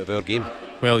to come out of our game.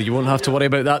 Well, you won't have to worry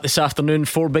about that this afternoon.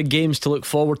 4 big games to look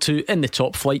forward to in the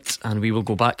top flight, and we will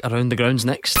go back around the grounds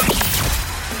next. The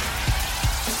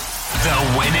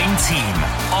winning team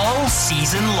all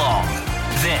season long.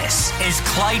 This is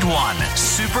Clyde One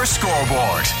Super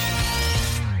Scoreboard.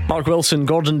 Mark Wilson,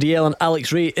 Gordon Dalziel and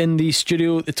Alex Rae in the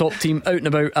studio. The top team out and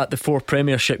about at the 4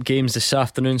 Premiership games this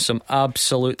afternoon. Some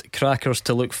absolute crackers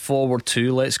to look forward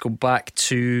to. Let's go back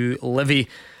to Livy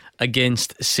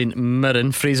against St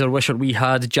Mirren. Fraser Wishart, we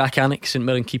had Jack Annick, St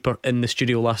Mirren keeper, in the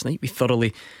studio last night. We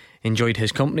thoroughly enjoyed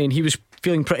his company, and he was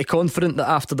feeling pretty confident that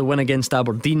after the win against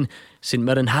Aberdeen, St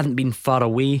Mirren hadn't been far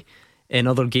away in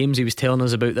other games. He was telling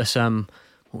us about this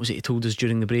what was it he told us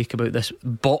during the break about this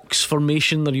box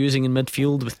formation they're using in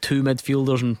midfield with 2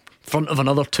 midfielders in front of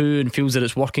another 2, and feels that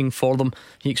it's working for them.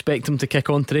 You expect him to kick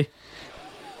on today?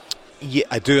 Yeah,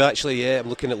 I do actually. Yeah, I'm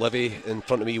looking at Livy in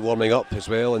front of me warming up as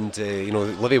well, and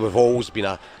Livy have always been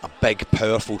a big,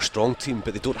 powerful, strong team,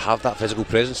 but they don't have that physical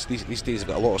presence these days. They've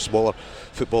got a lot of smaller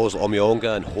footballers like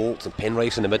Omyonga and Holt and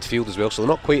Penrice in the midfield as well, so they're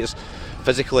not quite as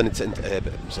physical and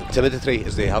intimidatory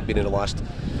as they have been in the last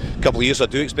couple of years. So I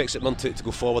do expect St Mirren to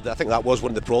go forward. I think that was one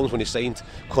of the problems when he signed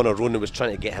Conor Ronan, was trying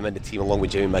to get him in the team along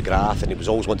with Jimmy McGrath, and he was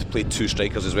always wanting to play 2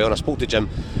 strikers as well. And I spoke to Jim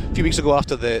a few weeks ago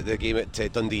after the game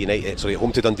at Dundee United,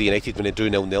 home to Dundee United, when they drew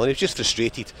 0-0, and he was just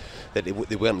frustrated that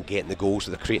they weren't getting the goals,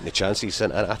 that they're creating the chances.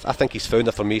 And I think he's found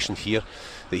a formation here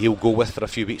that he'll go with for a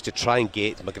few weeks to try and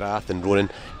get McGrath and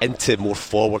Ronan into more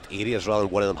forward areas rather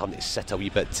than one of them having to sit a wee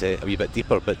bit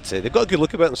deeper. But they've got a good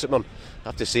look about them, St Mirren. I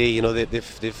have to say,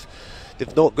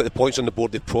 they've not got the points on the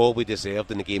board they probably deserved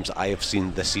in the games that I have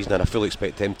seen this season, and I fully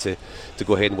expect them to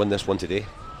go ahead and win this one today.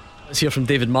 Let's hear from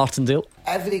David Martindale.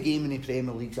 Every game in the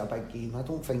Premier League's a big game. I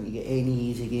don't think you get any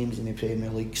easy games in the Premier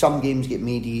League. Some games get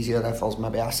made easier if there's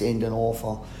maybe a sending off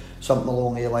or something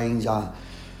along the lines,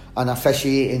 an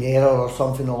officiating error or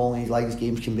something along these lines.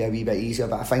 Games can be a wee bit easier,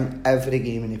 but I think every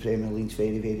game in the Premier League's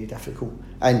very, very difficult,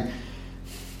 and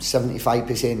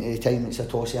 75% of the time it's a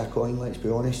toss of a coin. Let's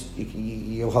be honest,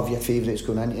 you'll have your favourites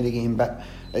going into the game, but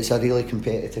it's a really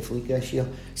competitive league this year.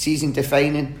 Season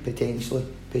defining, potentially,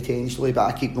 but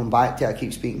I keep going back to it. I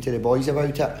keep speaking to the boys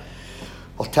about it.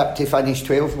 We're tipped to finish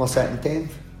 12th, we're sitting 10th,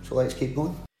 so let's keep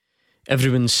going.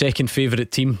 Everyone's second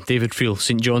favourite team, David Friel,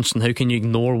 St Johnstone. How can you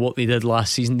ignore what they did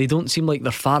last season? They don't seem like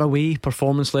they're far away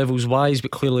performance levels wise,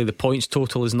 but clearly the points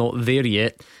total is not there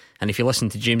yet. And if you listen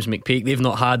to James McPake, they've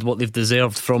not had what they've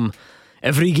deserved from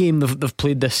every game they've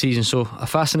played this season. So a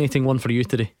fascinating one for you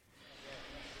today.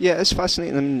 Yeah, it's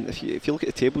fascinating. I mean, if you look at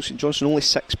the table, St Johnstone only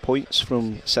 6 points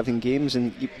from 7 games,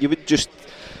 and you would just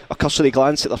a cursory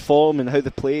glance at their form and how they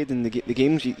played in the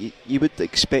games, you would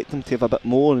expect them to have a bit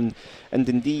more. And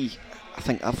indeed, I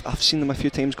think I've seen them a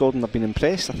few times, Gordon. I've been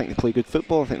impressed. I think they play good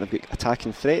football. I think they've got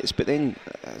attacking threats. But then,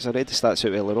 as I read the stats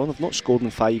out earlier on, they've not scored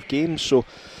in 5 games. So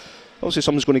obviously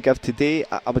someone's going to give today.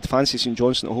 I would fancy St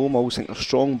Johnstone at home. I always think they're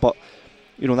strong, but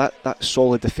that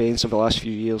solid defence of the last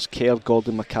few years, Kerr,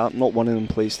 Gordon, McCart, not one of them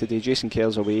plays today. Jason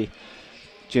Kerr's away,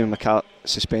 Jamie McCart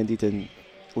suspended, and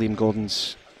Liam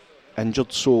Gordon's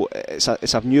injured. So it's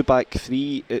a new back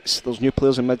 3. There's new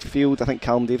players in midfield. I think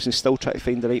Callum Davison's still trying to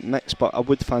find the right mix, but I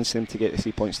would fancy them to get the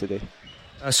 3 points today.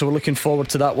 So we're looking forward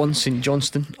to that one. St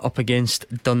Johnstone up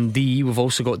against Dundee. We've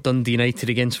also got Dundee United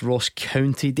against Ross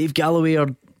County. Dave Galloway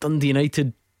or Dundee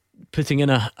United putting in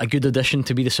a good addition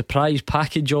to be the surprise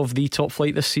package of the top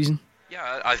flight this season?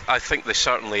 Yeah, I think they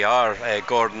certainly are,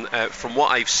 Gordon. From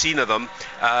what I've seen of them,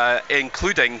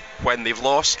 including when they've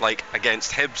lost, like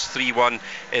against Hibs 3-1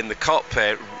 in the Cup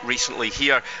recently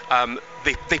here,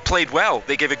 they played well.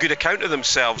 They gave a good account of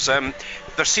themselves.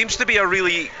 There seems to be a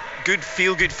really good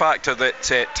feel-good factor that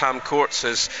Tam Courts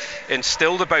has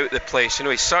instilled about the place.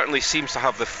 He certainly seems to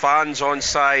have the fans on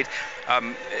side.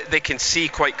 They can see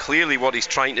quite clearly what he's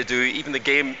trying to do. Even the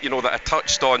game, that I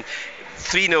touched on,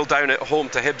 3-0 down at home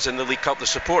to Hibs in the League Cup, the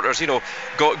supporters,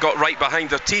 got right behind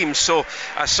their team. So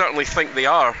I certainly think they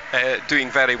are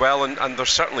doing very well, and they're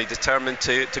certainly determined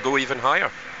to go even higher.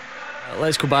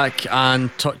 Let's go back and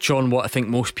touch on what I think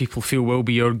most people feel will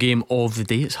be your game of the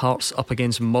day. It's Hearts up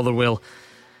against Motherwell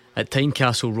at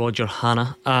Tynecastle, Roger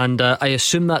Hannah, and I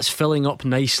assume that's filling up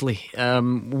nicely.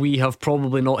 We have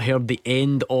probably not heard the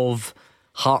end of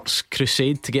Hearts'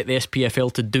 crusade to get the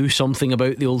SPFL to do something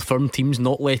about the Old Firm teams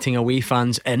not letting away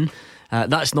fans in.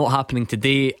 That's not happening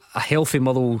today. A healthy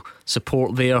Motherwell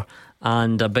support there,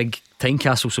 and a big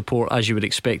Tynecastle support, as you would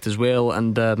expect as well,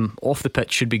 and off the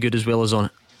pitch should be good as well as on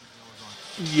it.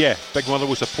 Yeah, big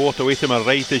Motherwell support away to my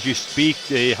right as you speak.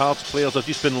 The Hearts players have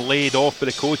just been laid off by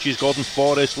the coaches, Gordon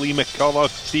Forrest, Lee McCullough,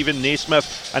 Stephen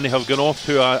Naismith, and they have gone off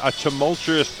to a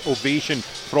tumultuous ovation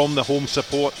from the home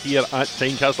support here at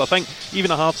Tynecastle. I think even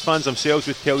the Hearts fans themselves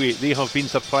would tell you they have been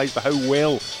surprised by how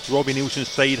well Robbie Nielsen's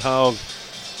side have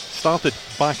started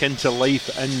back into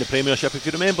life in the Premiership. If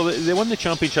you remember, they won the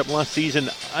Championship last season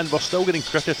and were still getting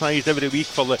criticised every week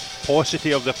for the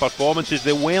paucity of the performances.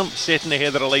 They weren't setting the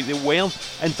header alight, they weren't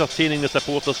entertaining the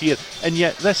supporters here, and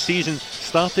yet this season,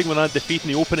 starting with that defeat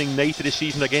in the opening night of the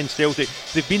season against Celtic,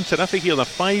 they've been terrific here. They're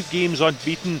 5 games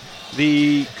unbeaten.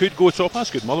 They could go top, that's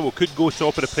good, Motherwell could go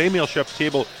top of the Premiership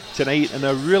table tonight, and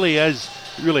there really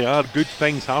are good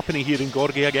things happening here in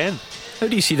Gorgie again. How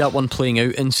do you see that one playing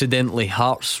out? Incidentally,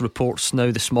 Hearts reports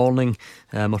now this morning,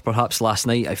 or perhaps last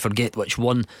night, I forget which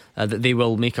one, that they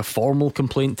will make a formal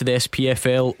complaint to the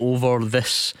SPFL over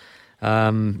this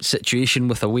situation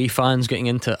with away fans getting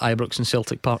into Ibrox and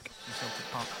Celtic Park.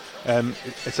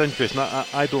 It's interesting.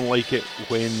 I don't like it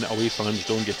when away fans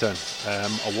don't get in.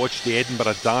 I watched the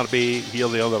Edinburgh derby here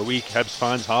the other week. Hibs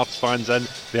fans, Hearts fans in.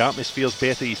 The atmosphere's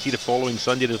better. You see the following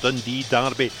Sunday the Dundee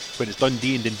derby, when it's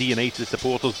Dundee and Dundee United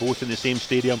supporters both in the same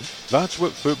stadium. That's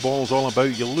what football's all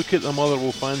about. You look at the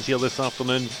Motherwell fans here this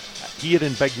afternoon, here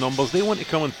in big numbers. They want to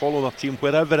come and follow their team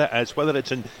wherever it is, whether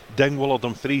it's in Dingwall or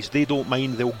Dumfries. They don't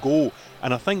mind, they'll go.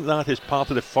 And I think that is part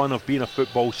of the fun of being a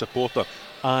football supporter.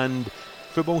 And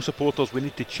football supporters, we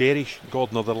need to cherish,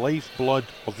 Gordon, are the lifeblood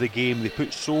of the game. They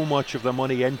put so much of the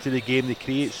money into the game, they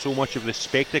create so much of the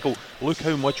spectacle. Look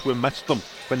how much we missed them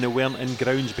when they weren't in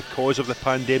grounds because of the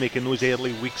pandemic in those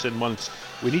early weeks and months.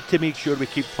 We need to make sure we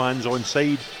keep fans on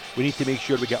side. We need to make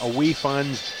sure we get away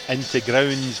fans into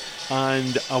grounds.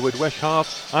 And I would wish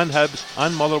Hearts and Hibs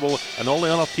and Motherwell and all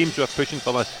the other teams who are pushing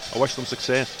for this, I wish them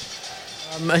success.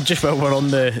 Just while we're on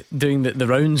doing the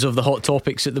rounds of the hot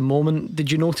topics at the moment,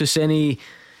 did you notice anything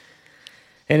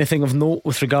of note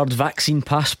with regards vaccine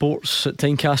passports at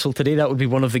Tynecastle today? That would be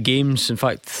one of the games, in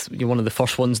fact, one of the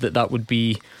first ones that would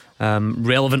be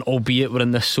relevant, albeit we're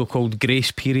in this so-called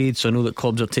grace period. So I know that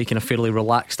clubs are taking a fairly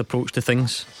relaxed approach to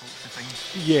things.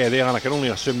 Yeah, they are. I can only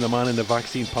assume the man in the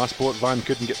vaccine passport van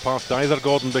couldn't get parked either,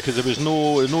 Gordon, because there was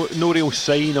no real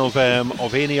sign of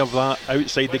any of that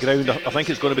outside the ground. I think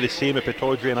it's going to be the same at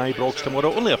Pittodrie and Ibrox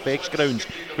tomorrow. It only affects grounds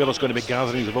where there's going to be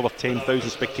gatherings of over 10,000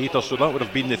 spectators, so that would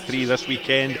have been the 3 this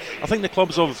weekend. I think the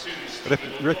clubs have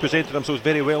represented themselves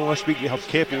very well this week. They have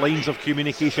kept lines of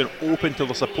communication open to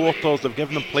the supporters. They've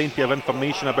given them plenty of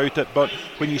information about it. But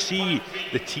when you see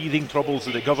the teething troubles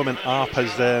that the government app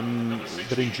has been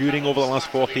enduring over the last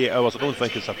 48 hours, I don't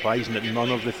think it's surprising that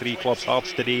none of the 3 clubs,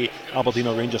 Hearts today, Aberdeen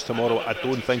or Rangers tomorrow, I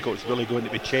don't think it's really going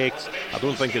to be checked. I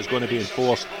don't think it's going to be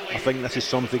enforced. I think this is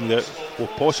something that will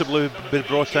possibly be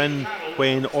brought in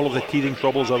when all of the teething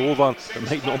troubles are over. It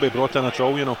might not be brought in at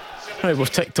all, you know. Right,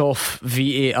 we've ticked off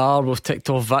VAR, we've ticked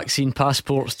off vaccine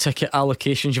passports, ticket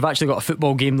allocations. You've actually got a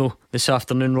football game though this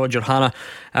afternoon, Roger Hannah.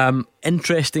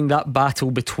 Interesting, that battle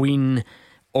between,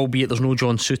 albeit there's no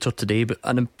John Souttar today, but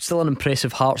still an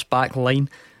impressive Hearts back line,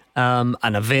 and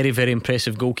a very, very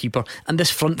impressive goalkeeper. And this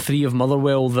front 3 of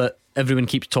Motherwell that everyone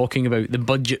keeps talking about, the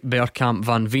budget Bergkamp,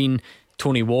 Van Veen,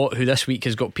 Tony Watt, who this week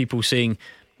has got people saying,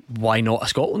 why not a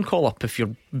Scotland call-up if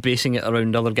you're basing it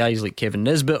around other guys like Kevin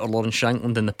Nisbet or Lawrence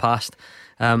Shankland in the past.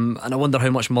 And I wonder how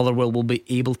much Motherwell will be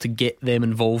able to get them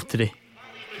involved today.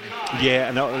 Yeah,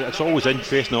 and it's always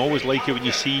interesting. I always like it when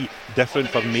you see different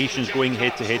formations going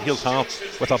head to head. Here's Hearts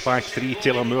with a back 3,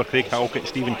 Taylor Moore, Craig Halkett,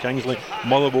 Stephen Kingsley.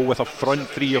 Motherwell with a front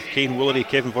 3 of Kane Woolery,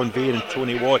 Kevin Von Veen and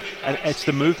Tony Watt. And it's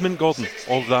the movement, Gordon,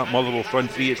 of that Motherwell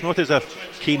front 3. It's not as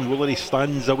if Kane Woolery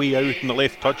stands away out in the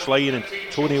left touchline and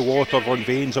Tony Watt or Von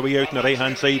Veen's away out on the right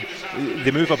hand side.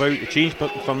 They move about, they change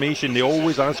formation, they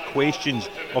always ask questions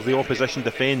of the opposition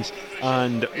defence.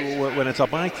 And when it's a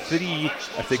back 3,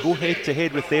 if they go head to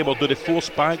head with them, or do they force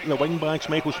back the wing backs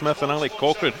Michael Smith and Alec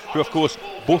Cochrane, who of course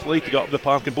both like to get up the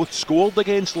park and both scored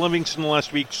against Livingston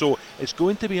last week. So it's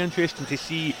going to be interesting to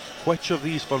see which of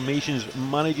these formations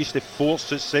manages to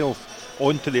force itself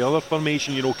onto the other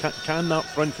formation. You know, can that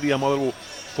front 3 of Motherwell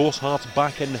force Hearts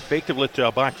back in effectively to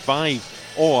a back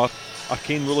 5, or are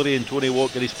Kane Woolery and Tony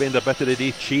Watt going to spend a bit of the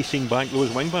day chasing back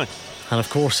those wing backs? And of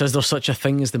course, is there such a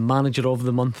thing as the manager of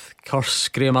the month? Curse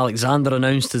Graham Alexander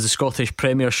announced as the Scottish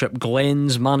Premiership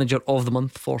Glens manager of the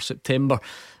month for September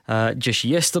just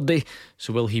yesterday.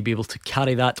 So will he be able to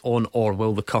carry that on, or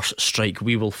will the curse strike?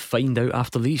 We will find out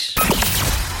after these.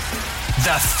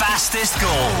 The fastest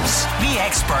goals, the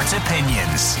expert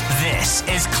opinions. This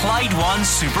is Clyde One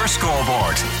Super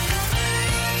Scoreboard.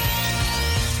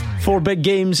 4 big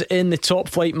games in the top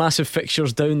flight, massive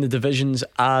fixtures down the divisions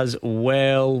as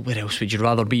well. Where else would you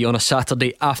rather be on a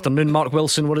Saturday afternoon? Mark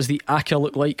Wilson, what does the ACCA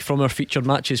look like from our featured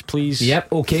matches, please?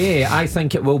 Yep, okay. I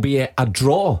think it will be a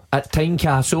draw at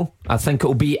Tynecastle. I think it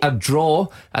will be a draw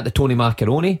at the Tony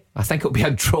Macaroni. I think it will be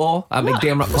a draw at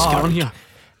McDermott Park. Here?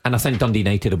 And I think Dundee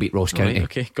United will beat Ross County. Right,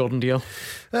 okay, Gordon Dalziel.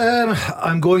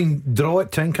 I'm going draw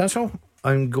at Tynecastle.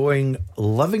 I'm going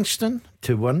Livingston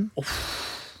to win.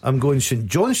 I'm going St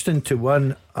Johnstone to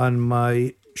win. And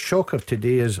my shocker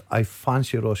today is I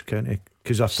fancy Ross County,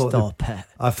 because I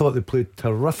thought they played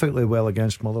terrifically well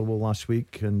against Motherwell last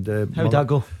week. And how'd that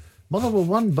go? Motherwell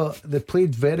won, but they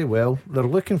played very well. They're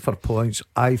looking for points.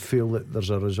 I feel that there's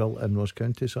a result in Ross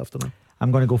County this afternoon.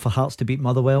 I'm going to go for Hearts to beat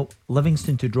Motherwell,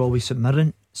 Livingston to draw with St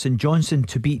Mirren, St Johnstone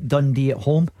to beat Dundee at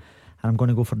home, and I'm going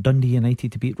to go for Dundee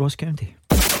United to beat Ross County.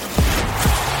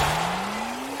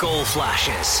 Goal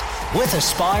flashes with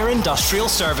Aspire Industrial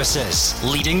Services,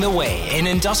 leading the way in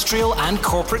industrial and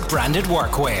corporate branded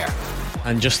workwear.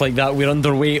 And just like that, we're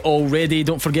underway already.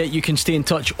 Don't forget, you can stay in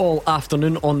touch all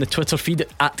afternoon on the Twitter feed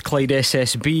at Clyde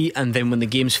SSB, and then when the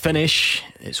games finish,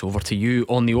 it's over to you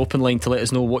on the open line to let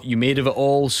us know what you made of it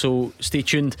all. So stay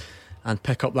tuned and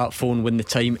pick up that phone when the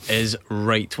time is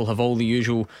right. We'll have all the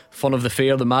usual fun of the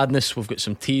fair, the madness. We've got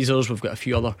some teasers, we've got a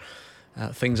few other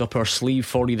things up our sleeve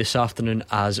for you this afternoon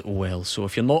as well. So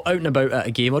if you're not out and about at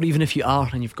a game, or even if you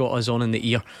are and you've got us on in the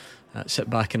ear, sit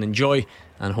back and enjoy,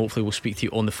 and hopefully we'll speak to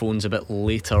you on the phones a bit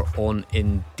later on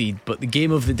indeed. But the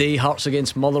game of the day, Hearts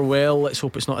against Motherwell. Let's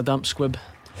hope it's not a damp squib.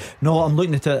 No, I'm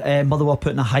looking at it. Motherwell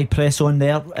putting a high press on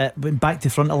there, went back to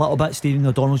front a little bit. Stephen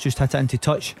O'Donnell's just hit it into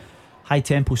touch. High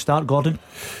tempo start, Gordon.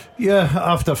 Yeah,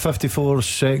 after 54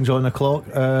 seconds on the clock,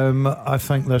 I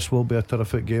think this will be a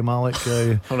terrific game, Alex.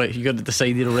 Alright, you got it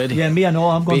decided already? Yeah, me I know,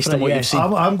 I'm going based for on it, what yes. you've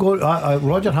seen. I'm going.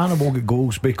 Roger Hannah will get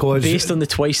goals because based on the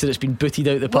twice that it's been booted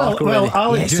out the park well,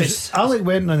 already. Alex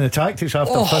went on the tactics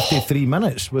after 53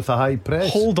 minutes with a high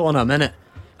press. Hold on a minute.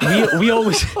 We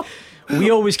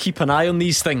always keep an eye on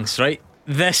these things, right?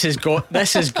 This has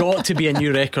got to be a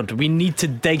new record. We need to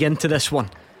dig into this one.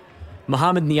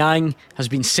 Mohamed Niang has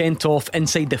been sent off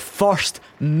inside the first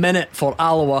minute for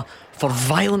Alloa for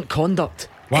violent conduct.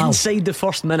 Wow. Inside the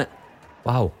first minute.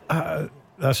 Wow.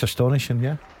 That's astonishing,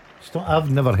 yeah. I've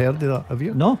never heard of that, have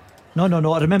you? No. I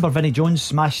remember Vinnie Jones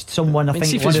smashed someone, I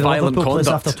think, if it's violent conduct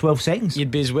after 12 seconds.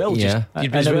 You'd be as well, yeah.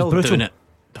 You'd be as well doing it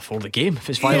before the game. If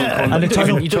it's violent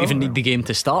conduct, you don't even need the game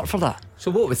to start for that.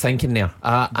 So what are we thinking there?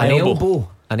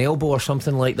 An elbow or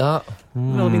something like that?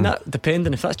 Well, I mean, that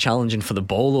depending, if that's challenging for the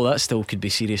ball, though, that still could be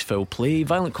serious foul play.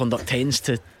 Violent conduct tends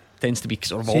to be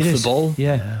sort of serious. Off the ball.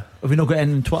 Yeah. Have we not got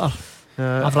in on Twitter?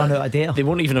 I've run out of data. They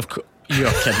won't even have.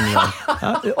 You're kidding me, on.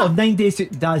 On 9 days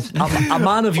it does. A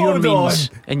man of your means,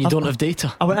 and you don't have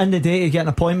data. I went in the day to get an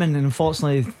appointment, and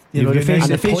unfortunately,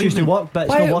 the face used to work, but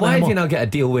it's not working. Why have you not got a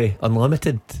deal with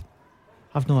Unlimited?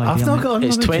 I've no idea.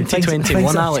 It's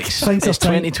 2021, Alex. It's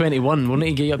 2021. We'll need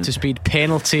to get you up to speed.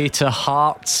 Penalty to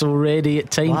Hearts already at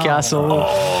Tynecastle.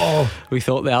 Wow. We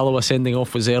thought the Alloa sending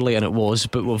off was early, and it was,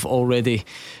 but we've already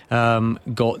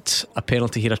got a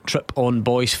penalty here. A trip on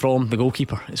Boyce from the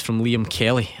goalkeeper. It's from Liam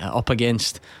Kelly up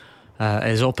against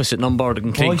his opposite number,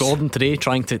 and Craig Gordon today,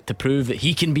 trying to prove that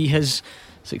he can be his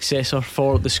successor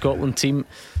for the Scotland team.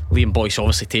 Liam Boyce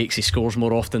obviously takes, he scores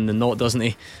more often than not, doesn't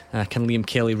he? Can Liam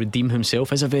Kelly redeem himself?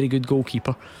 He's a very good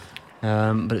goalkeeper,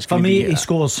 but it's for me he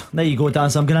scores. There you go,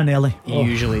 Daz, I'm going in early. He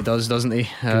usually does, doesn't he?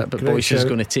 But Boyce is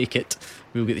going to take it.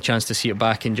 We'll get the chance to see it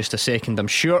back in just a second, I'm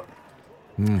sure.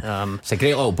 It's a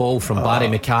great little ball from Barry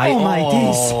Mackay. Oh my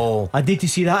days, I need to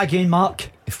see that again, Mark.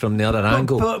 From the other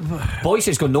angle. Boyce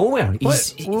has gone nowhere.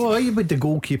 Why would the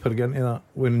goalkeeper get into that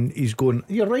when he's going?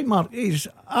 You're right, Mark, he's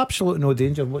absolutely no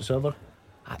danger whatsoever.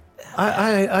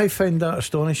 I find that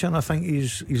astonishing. I think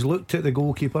he's looked at the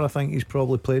goalkeeper. I think he's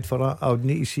probably played for that. I would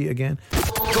need to see it again.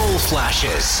 Goal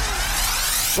flashes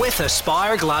with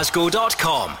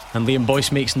AspireGlasgow.com. And Liam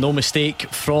Boyce makes no mistake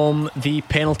from the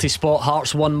penalty spot.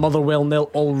 Hearts 1, Motherwell 0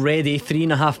 already.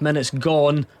 3.5 minutes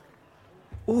gone.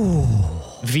 Ooh.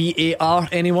 VAR,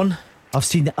 anyone? I've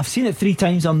seen it 3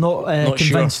 times. I'm not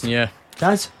convinced. Sure. Yeah.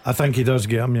 Does? I think he does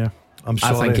get him. Yeah. I'm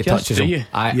sorry. I think he touches him.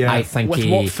 I think with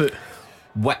what foot?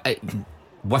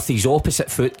 With his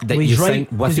opposite foot that well, you right.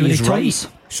 think with his right.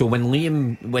 So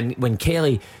when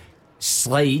Kelly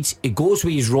slides, he goes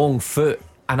with his wrong foot,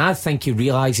 and I think he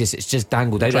realises it's just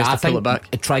dangled out. I think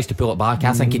it tries to pull it back.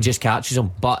 I think he just catches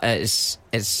him, but it's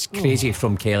crazy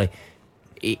from Kelly.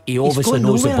 He obviously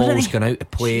knows the ball's going out to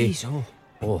play.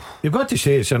 You've got to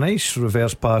say it's a nice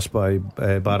reverse pass by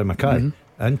Barry Mackay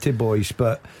into Boyce,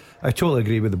 but I totally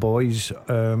agree with the boys.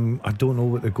 I don't know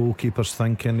what the goalkeeper's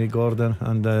thinking, Gordon,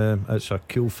 and it's a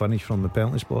cool finish from the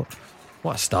penalty spot.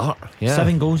 What a start!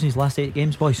 7 goals in his last 8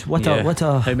 games, boys. What a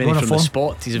how many from the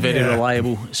spot? He's a very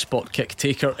reliable spot kick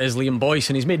taker, is Liam Boyce,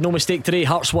 and he's made no mistake today.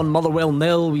 Hearts 1, Motherwell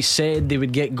 0. We said they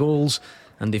would get goals,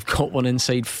 and they've got one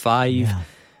inside 5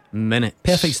 minutes.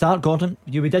 Perfect start, Gordon.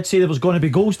 We did say there was going to be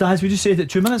goals, Daz. We just said it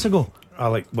 2 minutes ago.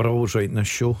 We're always right in this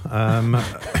show.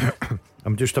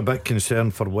 I'm just a bit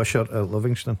concerned for Wishart at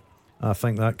Livingston. I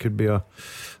think that could be a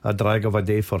drag of a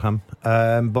day for him.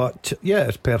 But yeah,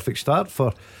 it's a perfect start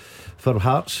for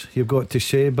Hearts, you've got to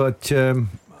say. But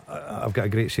I've got a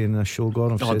great saying in this show,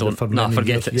 Gordon. Forget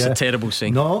years. It's a terrible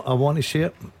saying. No, I want to say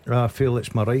it. I feel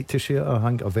it's my right to say it. I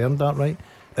think I've earned that right.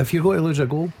 If you're going to lose a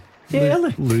goal,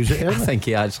 lose it early. I think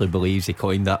he actually believes he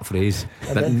coined that phrase.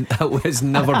 That has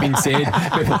never been said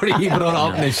before he brought it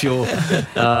up in the show.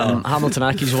 Hamilton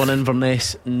Accies 1,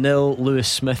 Inverness 0. Lewis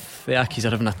Smith, the Accies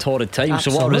are having a torrid time.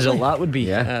 Absolutely. So what a result that would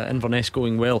be. Inverness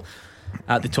going well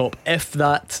at the top. If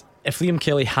Liam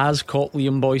Kelly has caught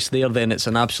Liam Boyce there, then it's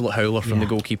an absolute howler from the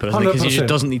goalkeeper, isn't it? Because he just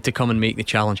doesn't need to come and make the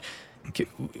challenge.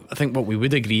 I think what we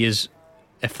would agree is,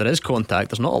 if there is contact,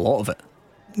 there's not a lot of it.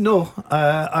 No,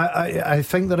 I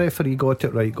think the referee got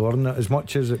it right, Gordon. As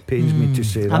much as it pains me to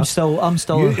say that, I'm still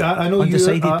I know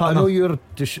undecided. I know you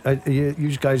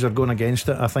guys are going against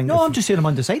it. I think. No, I'm just saying I'm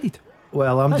undecided.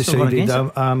 Well, I'm decided.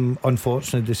 I'm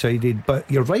unfortunately decided.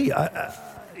 But you're right.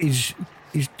 He's.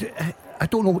 I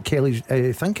don't know what Kelly's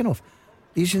thinking of.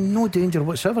 He's in no danger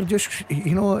whatsoever. Just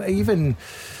even.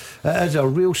 It is a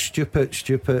real stupid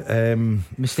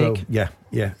mistake. foul.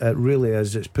 Yeah, it really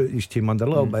is. It's put his team under a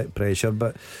little bit of pressure,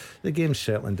 but the game's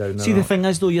settling down now. See, the thing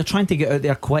is, though, you're trying to get out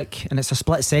there quick, and it's a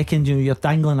split second. You're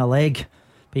dangling a leg,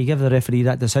 but you give the referee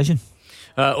that decision.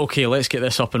 Okay, let's get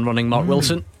this up and running. Mark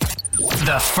Wilson.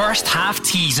 The first half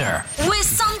teaser with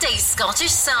Sunday's Scottish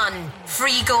Sun.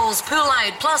 Free goals pull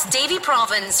out plus Davy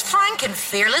Province, Frank and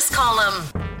Fearless column.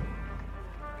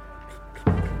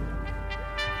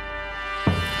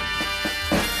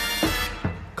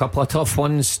 Couple of tough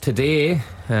ones today.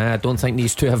 I don't think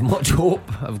these two have much hope,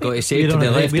 I've got to say, to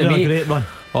the left of me. Great run.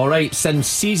 Alright, since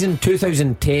season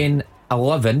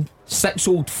 2010-11, 6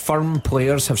 Old Firm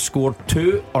players have scored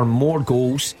 2 or more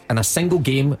goals in a single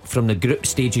game from the group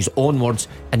stages onwards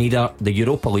in either the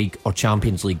Europa League or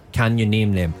Champions League. Can you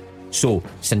name them? So,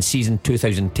 since season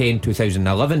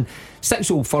 2010-2011,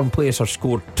 6 Old Firm players have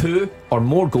scored 2 or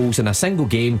more goals in a single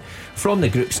game from the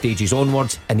group stages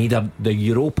onwards in either the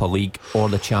Europa League or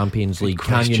the Champions League.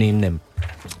 Can you name them?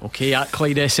 Okay, at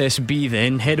Clyde SSB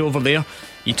then, head over there.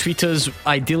 You tweet us.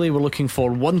 Ideally, we're looking for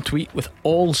one tweet with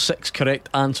all 6 correct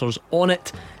answers on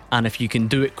it, and if you can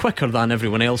do it quicker than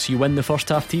everyone else, you win the first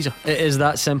half teaser. It is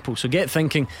that simple. So get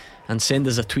thinking and send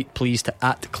us a tweet, please, to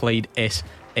at Clyde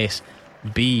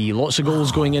SSB. Lots of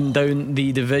goals going in down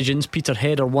the divisions.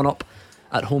 Peterhead are 1 up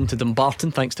at home to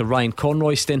Dumbarton thanks to Ryan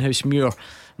Conroy. Stenhousemuir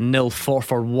 0,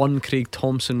 Forfar 1. Craig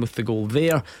Thompson with the goal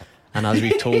there. And as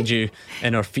we told you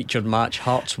in our featured match,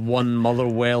 Hearts 1,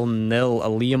 Motherwell 0. A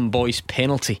Liam Boyce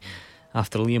penalty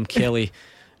after Liam Kelly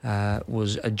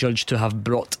was adjudged to have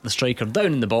brought the striker down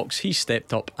in the box. He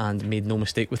stepped up and made no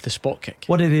mistake with the spot kick.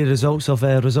 What are the results of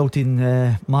resulting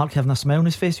Mark having a smile on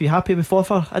his face? Are you happy with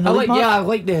Forfar in the league, Mark? Yeah, I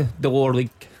like the lower league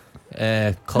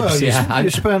clubs. You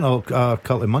spent a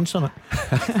couple of months on it.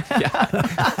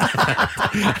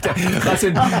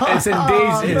 Listen, it's in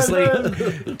days. It's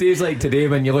like days like today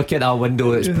when you look at that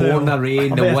window. It's pouring the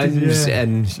rain, the winds,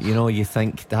 and you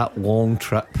think that long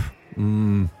trip.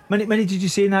 Many did you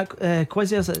say in that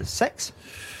quiz? Is it 6?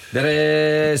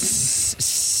 There is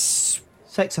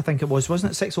 6, I think it was,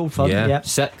 wasn't it? 6 Old Firm. Yeah,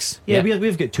 6. Yeah,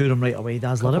 we've got 2 of them right away,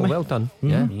 Dazzler, haven't we? Well done.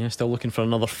 Yeah, still looking for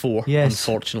another 4. Yes.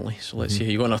 Unfortunately. So let's see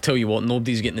how you go. And I'll tell you what,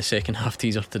 nobody's getting the second half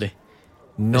teaser today.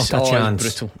 Not a chance.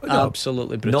 Brutal.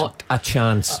 Absolutely brutal. Not a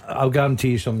chance. I'll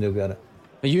guarantee you somebody will get it.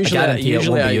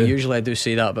 Usually I do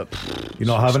say that, but you're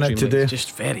not having it today.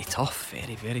 Just very tough,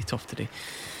 very, very tough today.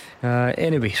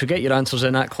 Anyway, so get your answers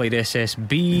in at Clyde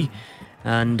SSB,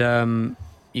 and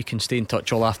you can stay in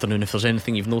touch all afternoon if there's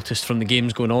anything you've noticed from the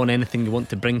games going on, anything you want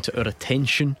to bring to our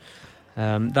attention.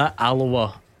 That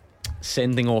Alloa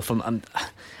sending off him, and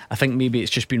I think maybe it's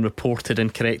just been reported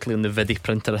incorrectly on the video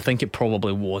printer. I think it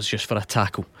probably was just for a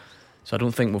tackle, so I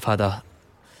don't think we've had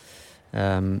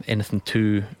anything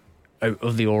too out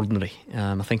of the ordinary.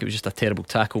 I think it was just a terrible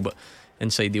tackle, but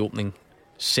inside the opening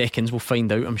seconds we'll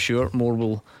find out. I'm sure more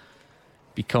will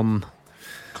become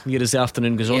clear as the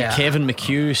afternoon goes on. Kevin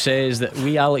McHugh says that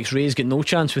Alex Rae's got no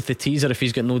chance with the teaser if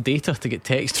he's got no data to get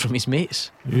text from his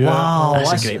mates. Wow,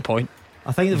 that's a great point.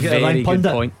 I think they've got the wrong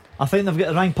pundit. Point. I think they've got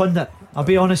the wrong pundit, I'll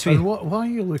be honest with you. Why are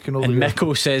you looking over? And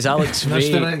Miko says Alex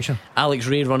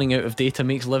Rae running out of data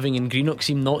makes living in Greenock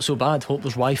seem not so bad. Hope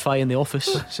there's Wi-Fi in the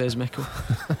office, says Miko.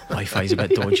 Wi-Fi's a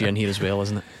bit dodgy in here as well,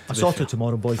 isn't it? I'll sort it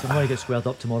tomorrow, boys. I'm going to get squared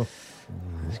up tomorrow.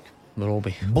 We'll all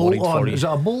be bolt worried on. for you. Is it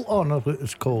a bolt on or what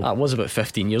it's called? That was about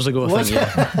 15 years ago, I think.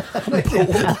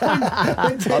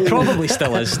 It probably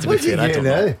still is, to be fair. I don't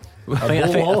know.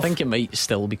 I think it might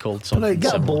still be called something. Right,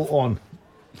 get similar. a bolt on.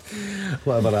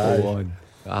 Whatever.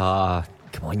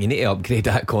 Come on, you need to upgrade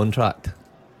that contract.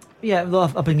 Yeah,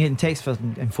 well, I've been getting texts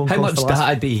and phone calls. How much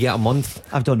data do you get a month?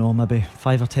 I don't know, maybe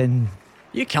 5 or 10.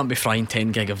 You can't be frying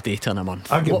 10 gig of data in a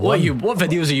month. What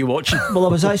videos are you watching? Well, I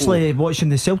was actually watching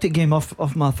the Celtic game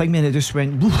off my thing, and it just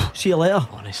went, see you later.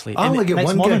 Honestly, I only get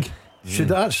 1 gig. Should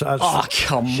that's Oh,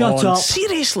 come Shut on. up.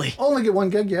 Seriously? only get one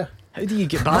gig, yeah. How do you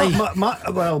get by?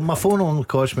 My phone only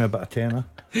cost me about a tenner.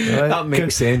 Right? That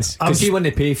makes sense. Because see, when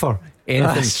they pay for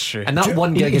anything, That's true. and that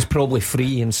one gig is probably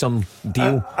free in some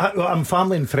deal. I'm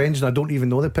family and friends, and I don't even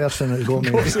know the person that got me.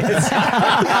 Of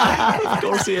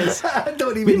course he is. I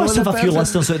don't even We know must the have a few person.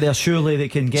 listeners out there surely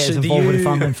that can get us So involved with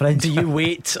family and friends. do you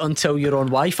wait until you're on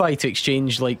Wi-Fi to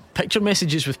exchange like picture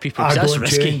messages with people? 'Cause I that's don't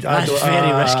risky. change. I That's don't-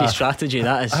 very risky strategy.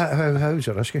 That is. How's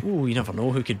it risky? Oh, you never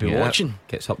know who could be Yeah, watching.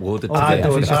 gets uploaded. Oh, to I the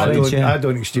don't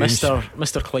official exchange.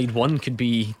 Mr. Clyde 1 could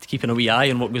be keeping a wee eye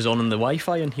on what goes on in the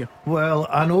Wi-Fi in here. Well,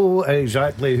 I know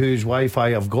exactly whose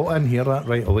Wi-Fi I've got in here. That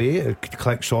right away, it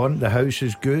clicks on. The house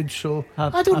is good, so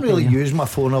I don't really use my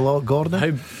phone a lot, Gordon.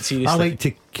 How seriously? I like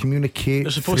to communicate.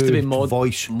 They're supposed to be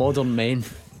voice. modern men.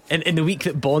 In the week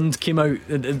that Bond came out,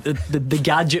 the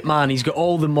gadget man, he's got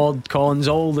all the mod cons,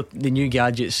 all the new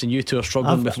gadgets, and you two are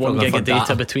struggling with 1 gig of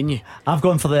data between you. I've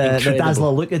gone for the Incredible. Dazzler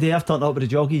look today. I've turned up with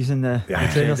the joggies and the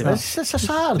trainers. It's a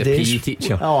sad The day. PE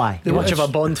teacher. Oh, aye. Much of a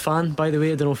Bond fan, by the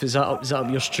way. I don't know if is that up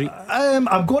your street.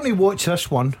 I'm going to watch this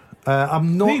one.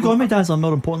 I'm not. Where you going with Dazzler,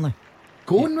 more importantly?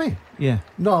 Going with? Yeah.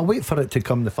 No, I'll wait for it to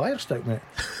come the fire stick, mate.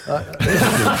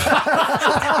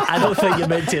 I don't think you're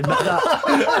meant to admit that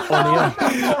on air.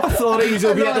 Authorities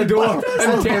will be at the door in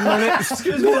 10 minutes.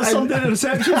 Excuse me, there's something in the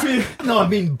reception for you. No, I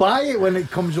mean buy it when it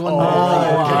comes on.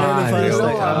 aye, You know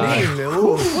what aye. I mean?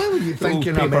 Oh, what were you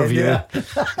thinking of me pay-per-view. there?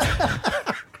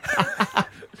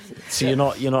 So you're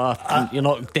not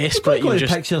desperate. You're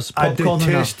just pictures, I popcorn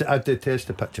and that. detest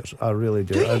the pictures. I really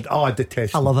do. I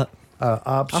detest I love it. I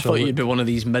thought absolutely. you'd be one of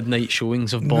these midnight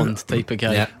showings of Bond type of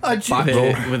guy. Yeah.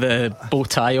 With a bow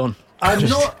tie on.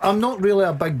 I'm not really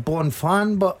a big Bond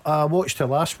fan, but I watched the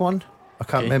last one. I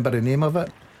can't remember the name of it.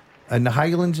 In the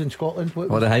Highlands in Scotland.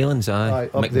 Oh, the Highlands, aye.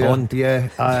 Up there, McBond.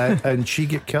 yeah. and she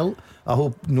get killed. I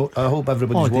hope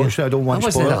everybody's dear. watched it. I don't want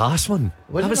That to wasn't spoil the it. last one.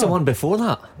 Was That it was the not? one before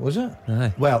that. Was it?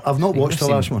 Aye. Well, I've not watched the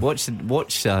last one. Watch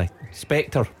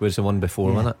Spectre was the one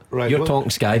before, wasn't it? Right, You're well- talking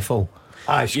Skyfall.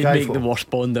 Aye, You'd make Skyfall. the worst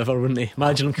Bond ever, wouldn't he?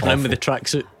 Imagine him coming in with the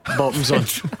tracksuit bottoms on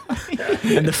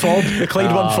and the fob, the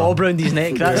Clyde 1 fob round his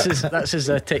neck. That's as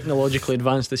technologically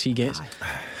advanced as he gets.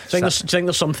 Do you think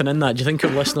there's something in that? Do you think our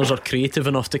listeners are creative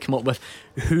enough to come up with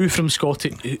who from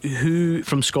Scottish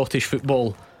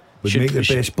football Would make the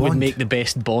best Bond? would make the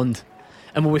best Bond?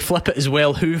 And will we flip it as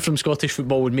well? Who from Scottish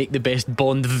football would make the best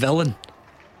Bond villain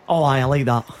Oh, aye, I like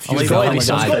that. There's got to be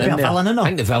something There's got to be in a there villain in I there.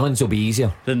 think the villains will be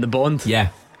easier. than the Bond? Yeah.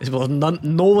 Well,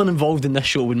 no one involved in this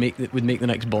show would make the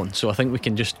next Bond, so I think we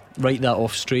can just write that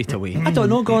off straight away. I don't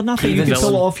know, Gordon. I think you Even can pull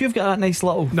it villain. off. You've got that nice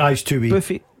little No, he's too wee.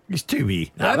 buffy. He's too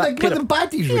wee. Nah, I that think pair the of-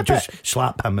 baddies would just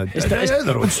slap him out. Is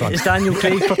Their own son. Is Daniel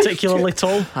Craig particularly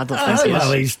tall? I don't think he is.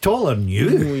 Well, he's taller than you.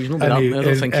 No, he's not that- I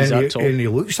don't think he's that tall. And he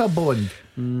looks a Bond.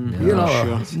 You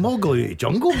know, Mowgli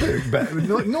Jungle Book, but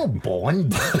no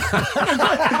Bond.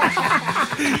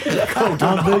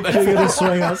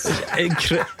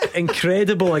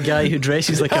 Incredible, a guy who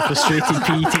dresses like a frustrated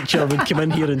PE teacher would come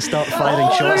in here and start firing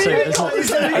shots out.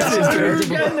 It's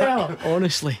incredible,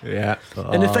 honestly. Yeah.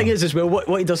 And the thing is, as well, what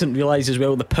he doesn't realise as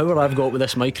well, the power I've got with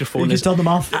this microphone You is can turn them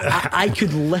off. I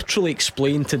could literally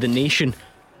explain to the nation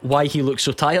why he looks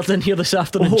so tired in here this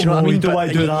afternoon. Do you know what I no, mean? you don't But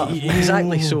want to do that.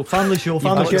 Exactly. So Family show, You've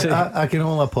family got show. to- I can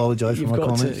only apologise for you've my got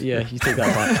comments. to, yeah, you take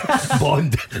that back.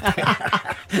 Bond.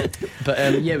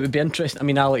 But yeah, it would be interesting. I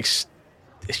mean, Alex,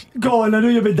 Go on, I know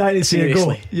you've been dying to say it. Go.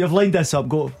 Seriously. You've lined this up.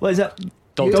 Go. What is it?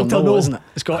 Dr. No, No. isn't it?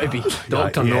 It's got to be.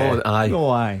 Dr. Yeah. No, aye. No,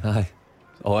 aye. Aye.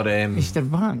 Or Mr.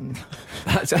 Van.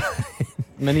 that's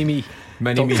Mini me.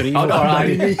 Mini Dr. me. Evil. Oh, no,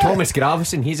 aye. Thomas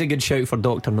Gravison, he's a good shout for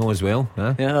Dr. No as well.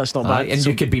 Huh? Yeah, that's not Aye, bad. and So-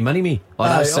 you could be Mini Me. Oh,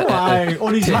 that's Aye, aye.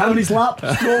 On his lap.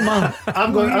 No, man.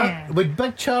 I'm going. Would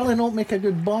Big Charlie not make a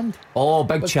good Bond? Oh,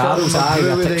 Big Charles, Charlie aye, McGrew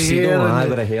with with a the tuxedo, hair and aye, the-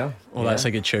 with a hair. Oh, that's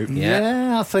a good shout.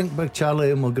 Yeah, I think Big Charlie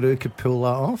McGrew could pull that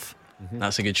off.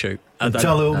 That's a good shout.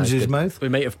 Until he opens his good. mouth. We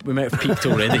might have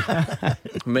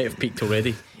peaked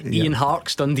already. Ian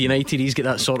Harkes, Dundee United. He's got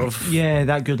that sort of. Yeah,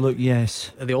 that good look, yes.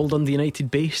 Are they all Dundee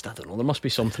United based? I don't know. There must be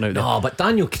something out there. No, but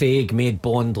Daniel Craig made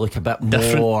Bond look a bit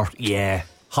Different. more,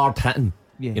 hard hitting.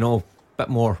 Yeah. You know, a bit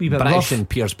more Wee bit British rough. than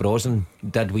Pierce Brosnan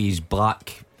did with his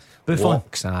black Buffon.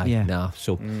 locks. Aye, Yeah. nah.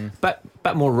 So,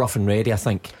 bit more rough and ready, I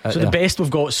think. So the best we've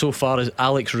got so far is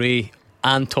Alex Rae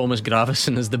and Thomas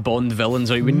Gravison as the Bond villains.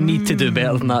 Right, we need to do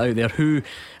better than that out there. Who?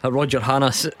 Roger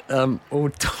Hannas. Oh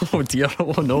dear.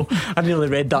 Oh no, I nearly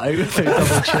read that out without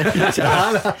double checking.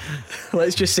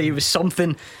 Let's just say it was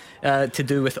something to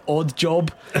do with Odd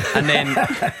Job, and then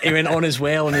he went on as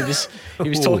well, and he was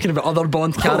talking about other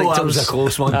Bond characters. that was a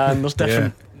close one. And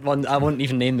there's one. I won't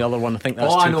even name the other one. I think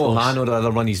that's I too know. close. I know the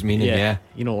other one he's meaning. Yeah.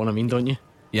 You know what I mean, don't you?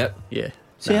 Yep. Yeah.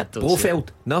 See it? don't say it.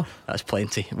 Blofeld. No. That's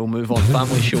plenty. We'll move on.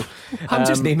 Family show. I'm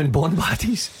just naming Bond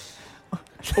baddies.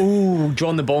 Oh,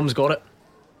 John the Bomb's got it.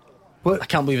 What? I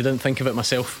can't believe I didn't think of it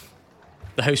myself.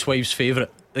 The housewife's favourite.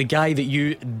 The guy that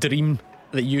you dream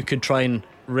that you could try and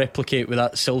replicate with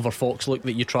that silver fox look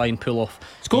that you try and pull off.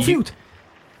 Schofield.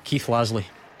 Keith Lasley.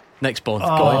 Next Bond.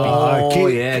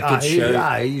 Yeah, good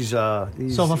shout. He's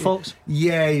Silver Fox.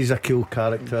 Yeah, he's a cool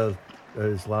character.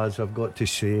 As lads, I've got to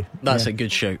say. That's a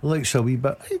good shout. Looks a wee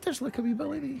bit. He does look a wee bit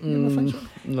like me.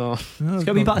 No, He's got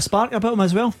a wee bit of spark about him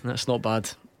as well. that's not bad.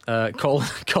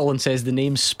 Colin says the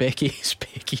name's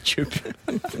Specky Tube.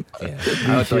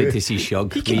 I would like to see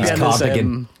Shug with his And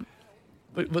cardigan.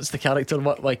 what's the character?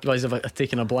 What, like, why is it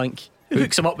taking a blank? Who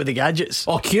hooks him up with the gadgets?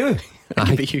 Oh, Q. That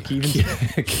could be Hugh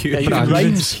Keevins. Q.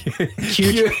 Rhymes.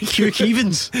 Hugh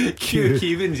Keevins. Q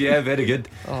Keevins, yeah, very good.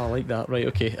 Oh, I like that. Right,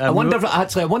 okay. I wonder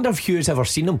if Hugh's ever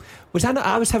seen him.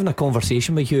 I was having a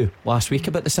conversation with Hugh last week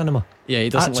about the cinema. Yeah, he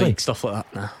doesn't like stuff like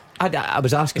that. Nah. I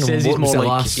was asking He him says what was the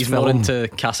last he's film. more into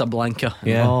Casablanca.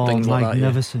 Yeah. and things like that. Yeah.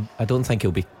 Magnificent. I don't think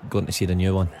he'll be going to see the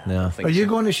new one. No. Are you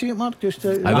going to see it, Mark? Just I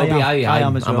will be. I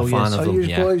am as well. I'm a fan of Are them. you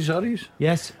Yeah. boys? Are you?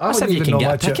 Yes. I That's if wouldn't you even can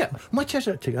know get a ticket. How much is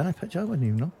it to get a picture? I wouldn't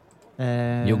even know.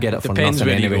 You'll get it for Depends nothing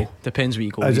where anyway. you go. Depends where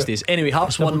you go Is these it? days. Anyway,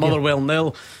 Hearts 1, Motherwell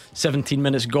 0. 17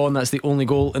 minutes gone. That's the only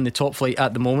goal in the top flight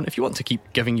at the moment. If you want to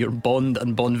keep giving your Bond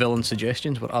and Bond villain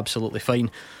suggestions, we're absolutely fine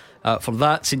for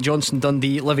that. St Johnstone,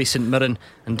 Dundee, Livy, St Mirren,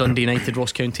 and Dundee United,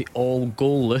 Ross County all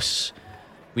goalless.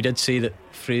 We did say that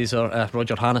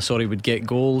Roger Hanna would get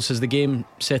goals. As the game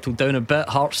settled down a bit,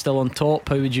 Hearts still on top.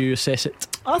 How would you assess it?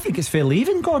 I think it's fairly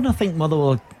even, Gordon. I think Motherwell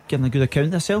are giving a good account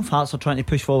of themselves. Hearts are trying to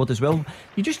push forward as well.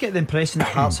 You just get the impression that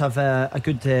Hearts have a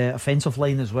good offensive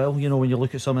line as well. You know, when you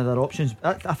look at some of their options,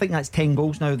 I think that's 10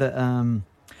 goals now that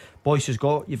Boyce has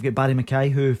got. You've got Barry Mackay,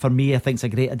 who for me I think is a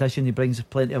great addition. He brings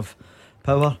plenty of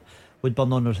power.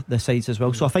 Woodburn on the sides as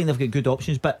well. So I think they've got good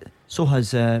options, but so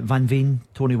has Van Veen,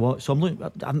 Tony Watt. So I'm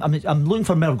looking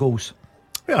for more goals.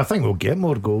 Yeah, I think we'll get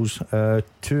more goals.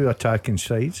 Two attacking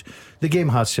sides. The game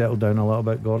has settled down a little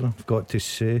bit, Gordon, I've got to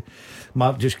say.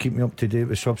 Mark, just keep me up to date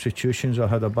with substitutions. I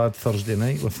had a bad Thursday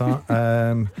night with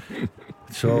that.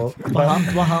 So what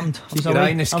happened? I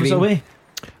was away.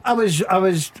 I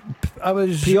was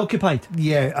preoccupied.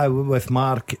 Yeah, with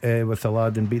Mark, with the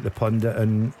lad, and Beat the Pundit,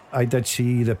 and I did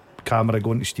see the camera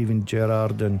going to Stephen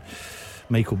Gerrard and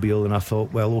Michael Beale, and I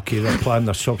thought, well, okay, they're planning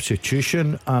their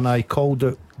substitution, and I called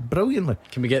it brilliantly.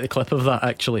 Can we get the clip of that?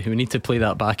 Actually, we need to play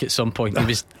that back at some point.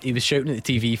 He was shouting at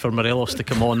the TV for Morelos to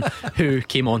come on, who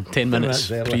came on 10 minutes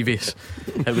previous.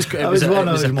 It was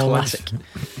a classic.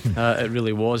 It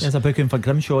really was. There's a booking for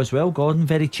Grimshaw as well, Gordon.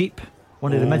 Very cheap.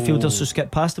 One of the midfielders just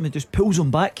skipped past him and just pulls him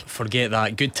back. Forget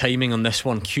that. Good timing on this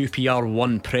one. QPR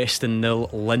 1, Preston 0,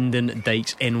 Lyndon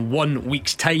Dykes. In 1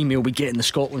 week's time he'll be getting the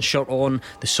Scotland shirt on,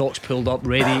 the socks pulled up,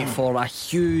 ready for a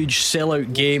huge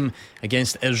sellout game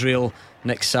against Israel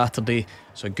next Saturday.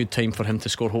 So a good time for him to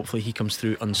score. Hopefully he comes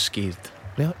through unscathed.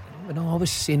 Well, I was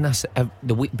saying this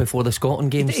the week before the Scotland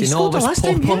game. He scored the last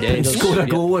time, pop up and does. score a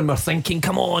goal, and we're thinking,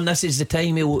 come on, this is the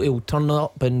time he'll turn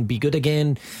up and be good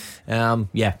again.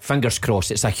 Fingers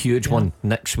crossed. It's a huge one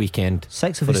next weekend.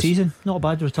 6th of the season, not a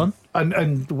bad return.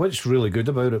 And what's really good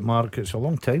about it, Mark, it's a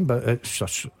long time, but it's a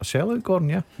sellout, Gordon.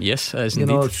 Yeah, yes, it is you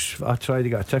indeed. know, I tried to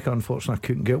get a ticket, unfortunately I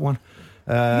couldn't get one.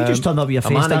 You just turned up with your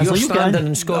face dance. You're standing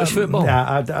in Scottish football.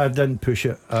 Nah, I didn't push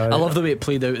it. I love the way it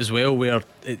played out as well, where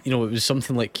it was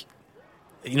something like,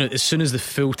 as soon as the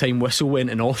full-time whistle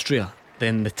went in Austria,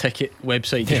 then the ticket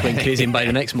website just went crazy, and by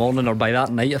the next morning or by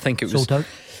that night I think it was sold out.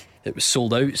 It was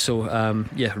sold out. So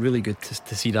really good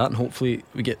to see that, and hopefully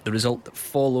we get the result that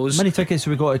follows. How many tickets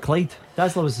have we got at Clyde?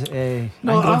 Dazzler was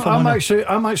I'm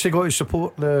actually going to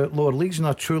support the lower leagues, and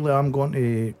I truly am going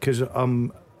to, because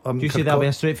I'm do you see that with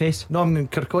a straight face? No, I'm in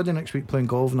Kirkcaldy next week playing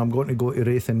golf, and I'm going to go to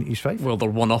Wraith in East 5. Well, they're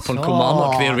 1 up on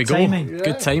Kilmarnock. There we go. Timing.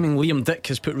 Good timing. Liam Dick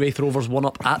has put Wraith Rovers 1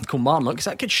 up at Kilmarnock, because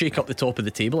that could shake up the top of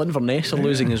the table. Inverness are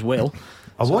losing as well.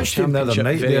 I watched him the other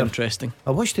night. Very interesting.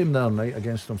 I watched him the other night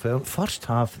against Dunfermline. First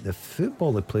half, the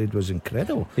football they played was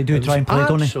incredible. They do try and play,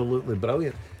 don't they? Absolutely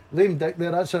brilliant. Liam Dick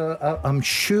there, I'm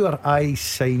sure I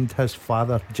signed his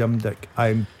father, Jim Dick.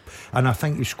 And I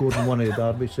think he scored in one of the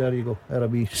derbies. There you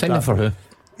go. Signed for who?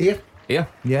 Here.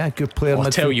 Yeah, good player. I'll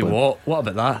tell you what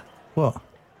about that?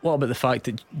 What about the fact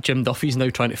that Jim Duffy's now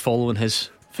trying to follow in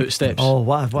his footsteps? Oh,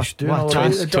 what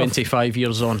 25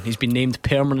 years on, he's been named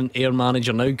permanent Ayr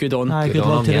manager now. Good on to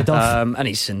the Duff. and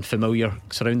he's in familiar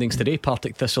surroundings today.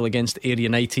 Partick Thistle against Ayr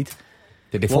United.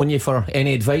 Did they phone you for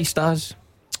any advice, Daz?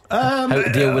 How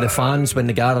to deal with the fans when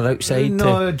the guard are outside?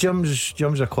 No,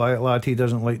 Jim's a quiet lad. He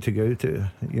doesn't like to go out to,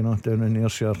 down in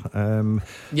Ayrshire. Yeah,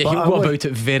 he'll go about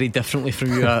it very differently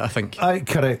from you, I think.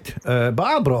 Correct. But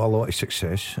I brought a lot of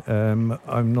success.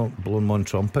 I'm not blowing one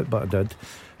trumpet, but I did.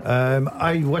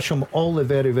 I wish him all the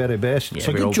very, very best. It's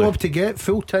a good job to get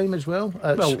full time as well.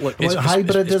 It's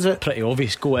hybrid, is it? Pretty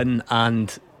obvious. Go in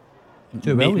and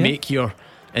make your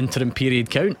interim period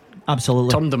count. Absolutely.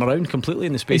 Turned him around completely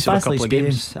in the space of a couple of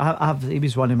games. He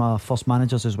was one of my first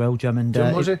managers as well, Jim. And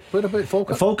was he? What about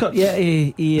Falkirk? Falkirk, yeah,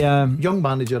 he young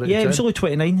manager. He was only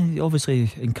 29. He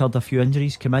obviously incurred a few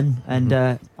injuries, came in, and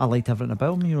I liked everything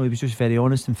about him. He was just very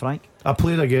honest and frank. I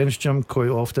played against Jim quite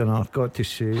often. I've got to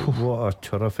say, what a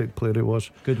terrific player he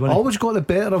was. Good one. I always got the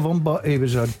better of him, but he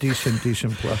was a decent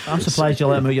player. I'm surprised you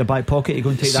let him out your back pocket to go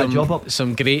and take that job up.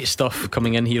 Some great stuff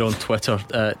coming in here on Twitter.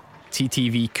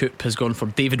 TTV Coop has gone for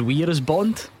David Weir as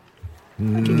Bond.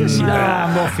 I can see that.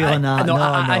 I'm not feeling that.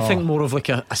 I think more of like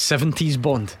a 70s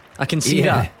Bond. I can see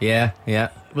that. Yeah.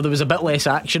 Well, there was a bit less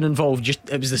action involved.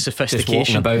 It was the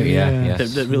sophistication about,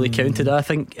 that really counted. I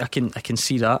think I can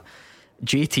see that.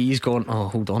 JT's gone. Oh,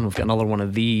 hold on, we've got another one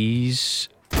of these.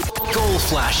 Goal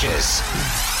flashes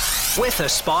with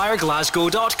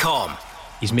AspireGlasgow.com.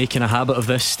 He's making a habit of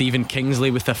this. Stephen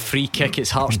Kingsley with a free kick. It's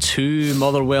Hearts 2,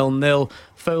 Motherwell 0.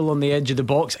 Foul on the edge of the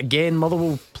box. Again,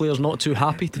 Motherwell players not too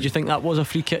happy. Did you think that was a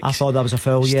free kick? I thought that was a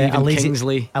foul. Stephen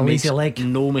Kingsley a lazy leg.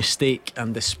 No mistake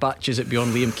and dispatches it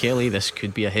beyond Liam Kelly. This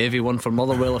could be a heavy one for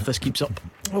Motherwell if this keeps up.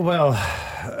 Well,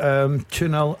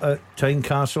 2-0 at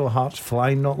Tynecastle. Hearts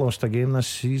flying, not lost a game this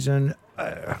season.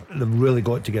 They've really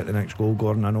got to get the next goal,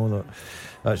 Gordon. I know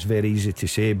that's very easy to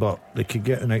say, but they could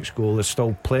get the next goal. There's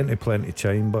still plenty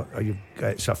time, but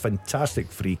it's a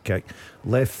fantastic free kick,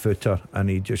 left footer, and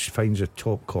he just finds a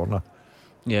top corner.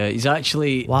 Yeah, he's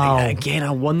actually. Wow. Again,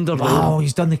 I wonder. Wow,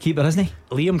 he's done the keeper, hasn't he?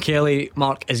 Liam Kelly,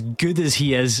 Mark, as good as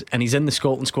he is, and he's in the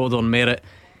Scotland squad on merit,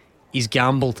 he's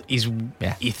gambled. He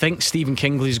thinks Stephen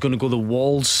Kingsley's going to go the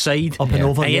Wolves side, up and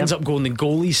over. He ends up going the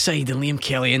goalie's side, and Liam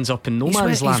Kelly ends up in no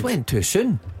man's land. He's went too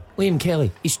soon. Liam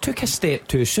Kelly, he's took a step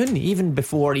too soon, even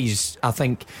before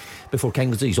before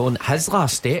Kingsley's on his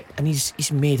last step, and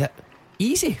he's made it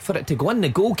easy for it to go in. The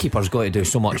goalkeeper's got to do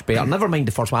so much better. Never mind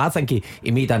the first one. I think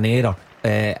he made an error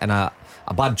and a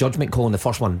bad judgment call in the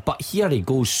first one, but here he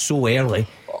goes so early,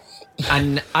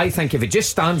 and I think if he just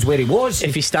stands where he was,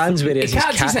 if he stands where he is, he's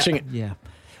catching it. Yeah.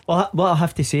 Well, what I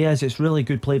have to say is it's really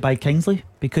good play by Kingsley,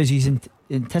 because he's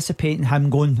anticipating him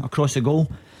going across the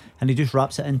goal, and he just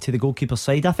wraps it into the goalkeeper's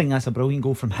side. I think that's a brilliant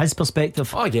goal from his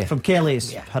perspective. Oh yeah. From Kelly,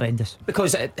 it's horrendous,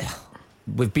 because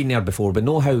we've been there before. We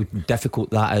know how difficult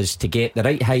that is to get the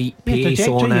right height, pace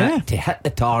on it, to hit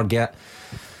the target.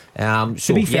 So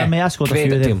to be fair, mate, I scored a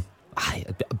few of them.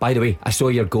 By the way, I saw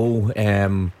your goal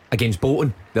against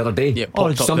Bolton the other day. Yeah,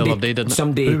 popped up the other day, didn't it?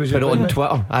 Somebody put it on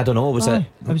Twitter. I don't know, was it?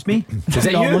 It was me. Was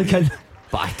it you?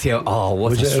 But I tell you,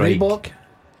 what was a strike.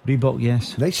 Reebok,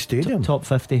 yes. Nice stadium. Top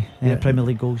 50 Premier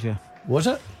League goals, yeah. Was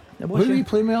it? It was. Who were you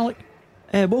playing with, Alec?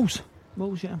 Wolves,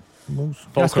 yeah.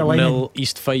 Falkirk 0,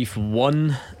 East Fife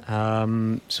 1.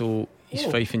 So East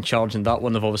Fife in charge in that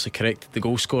one. They've obviously corrected the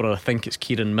goal scorer. I think it's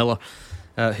Kieran Miller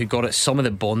who got it. Some of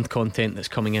the Bond content that's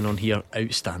coming in on here,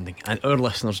 outstanding. And our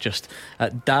listeners just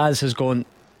Daz has gone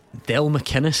Del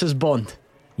McInnes as Bond.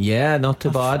 Yeah, not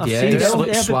too bad. He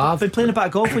looks suave. Been playing a bit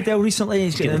of golf with Del recently.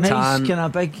 He's got a nice kind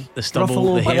of big the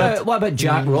stubble, the hair. What about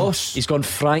Jack Ross? He's gone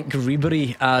Frank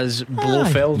Ribery as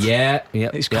Blofeld. Yeah.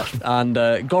 And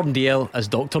Gordon Dalziel as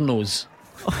Dr. Nose.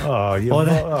 Come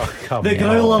the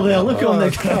growler there. Look on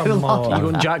the growler. You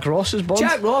going Jack Ross as Bond?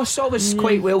 Jack Ross always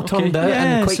quite well turned out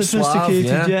and quite sophisticated.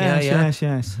 suave.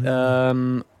 Yes.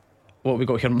 What have we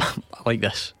got here? I like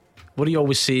this. What do you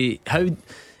always say?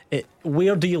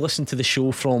 Where do you listen to the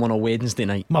show from on a Wednesday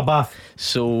night? My bath.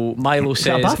 So Milo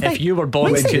says if you were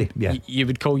Bond, you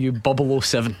would call you Bubble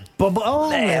 07. There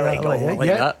we go. Like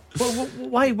that.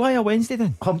 Why a Wednesday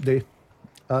then? Hump day.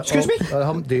 Excuse me?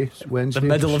 Hump day, Wednesday. The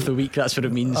middle of the week, that's what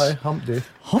it means. Hump day.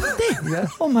 Hump day? Yeah.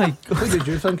 Oh my God. What did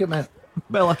you think it meant?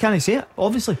 Well, I can't say it,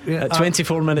 obviously. At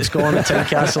 24 minutes gone at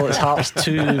Tynecastle, it's Hearts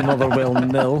 2, Motherwell 0.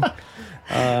 No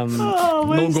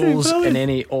goals in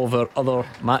any of our other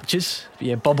matches. But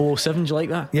yeah, Bubble 07, do you like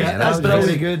that? Yeah, that's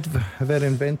very good. Very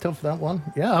inventive, that one.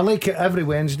 Yeah, I like it every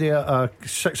Wednesday at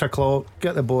 6 o'clock.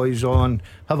 Get the boys on,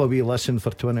 have a wee listen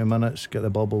for 20 minutes, get the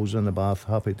bubbles in the bath.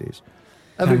 Happy days.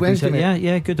 Every Wednesday,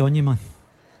 yeah, good on you, man.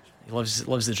 He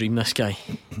loves the dream, this guy.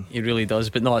 He really does.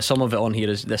 But no, some of it on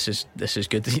here is this is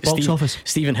good. Box office.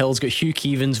 Stephen Hill's got Hugh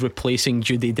Keevins replacing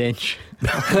Judi Dench.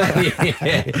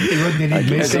 He wouldn't need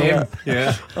me.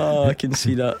 Yeah. Oh, I can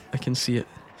see that. I can see it.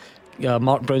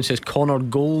 Mark Brown says Connor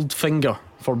Goldfinger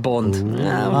for Bond.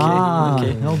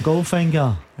 Okay. No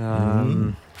Goldfinger.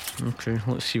 Okay,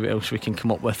 let's see what else we can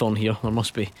come up with on here. We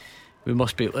must be.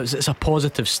 It's a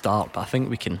positive start, but I think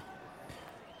we can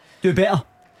do better.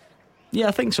 Yeah,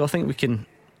 I think so. I think we can.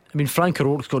 I mean, Frank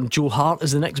O'Rourke's gone Joe Hart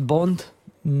is the next Bond.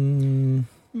 Daniel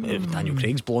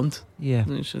Craig's blonde. Yeah.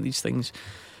 So these things.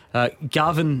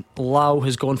 Gavin Lau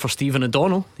has gone for Stephen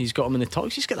O'Donnell. He's got him in the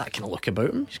talks. He's got that kind of look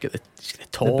about him. He's got the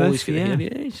tall. The he's got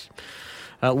the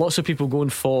hair. Lots of people going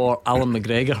for Alan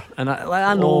McGregor, and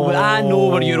I know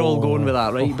where you're all going with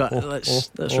that, right? But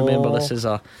let's remember this is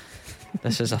a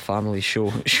family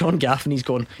show. Sean Gaffney's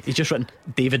gone. He's just written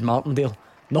David Martindale.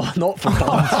 Not for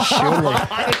Bond, surely.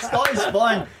 It's not his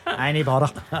fun. Any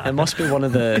bother. It must be one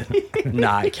of the.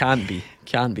 Nah, it can't be.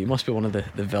 It must be one of the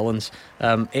villains.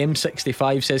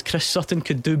 M65 says Chris Sutton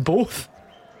could do both.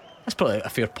 That's probably a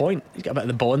fair point. He's got a bit of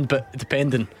the Bond, but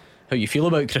depending how you feel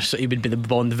about Chris, he would be the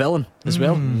Bond villain as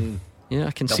well. Yeah,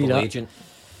 I can see that. Agent.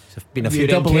 It's been a few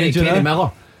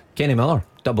Kenny Miller,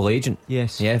 double agent.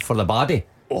 Yes. Yeah, for the baddie.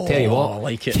 Tell you what, I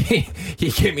like it.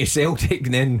 He came to Celtic,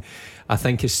 and then I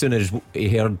think as soon as he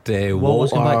heard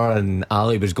Walter and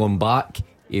Ali was going back,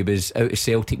 he was out of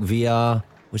Celtic via.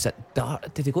 Was it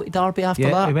did he go to Derby after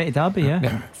that? He went to Derby,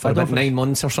 yeah. For about 9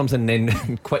 months or something,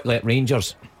 then quickly at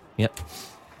Rangers. Yep.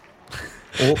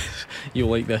 You'll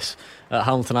like this.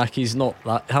 Hamilton Ackies, not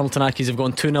that. Hamilton Ackies have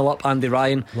gone 2-0 up. Andy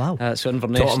Ryan. Wow. So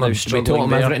Inverness now struggling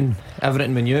there.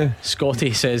 Everything we knew.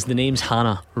 Scotty says the name's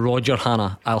Hannah, Roger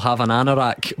Hannah. I'll have an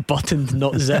anorak, buttoned,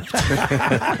 not zipped.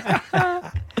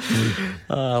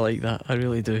 I like that. I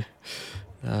really do.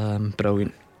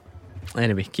 Brilliant.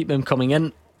 Anyway, keep them coming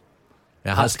in.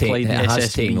 It has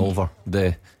taken over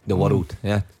the world.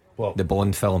 Yeah. What? The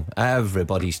Bond film.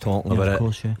 Everybody's talking about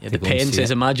course, it. The pen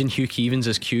says, imagine Hugh Keevins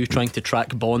as Q trying to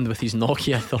track Bond with his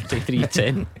Nokia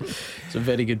 3310. It's a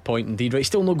very good point indeed. Right,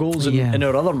 still no goals in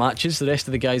our other matches. The rest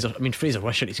of the guys are. I mean, Fraser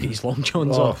Wisher, he's got his long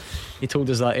johns on. He told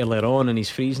us that earlier on, and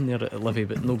he's freezing there at Livy,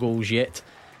 but no goals yet.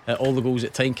 All the goals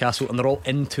at Tynecastle, and they're all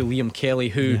into Liam Kelly,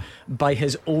 who, by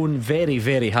his own very,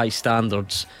 very high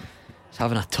standards, is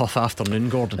having a tough afternoon,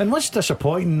 Gordon. And what's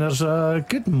disappointing, there's a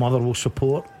good Motherwell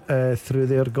support through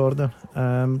there, Gordon.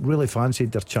 Really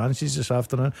fancied their chances this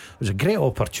afternoon. It was a great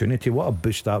opportunity. What a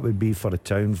boost that would be for the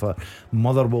town, for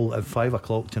Motherwell at 5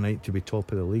 o'clock tonight to be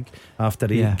top of the league after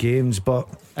 8 games. But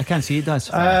I can't see it, does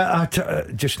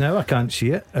just now I can't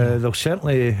see it. They'll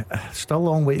certainly still a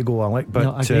long way to go, Alec, but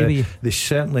I agree with you. They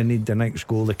certainly need the next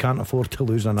goal. They can't afford to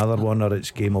lose another one or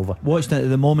it's game over. Watching it at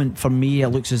the moment, for me it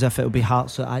looks as if it'll be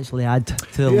Hearts that actually add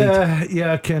to the lead.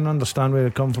 Yeah, I can understand where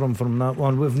it come from that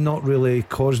one. We've not really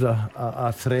caused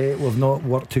a threat. We've not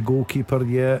worked to goalkeeper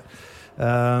yet,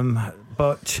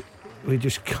 but we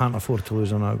just can't afford to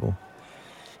lose on that goal.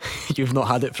 You've not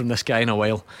had it from this guy in a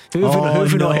while. Who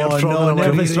have you not heard from?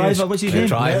 Nervous driver. What's his name?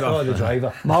 The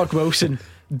driver. Mark Wilson,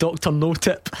 Dr. No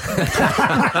Tip.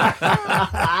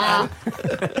 I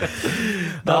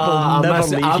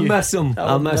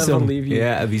miss him. Leave you.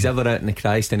 Yeah, if he's ever out in the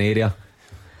Christen area,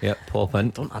 pop in.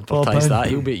 Don't advertise that.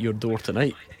 He'll be at your door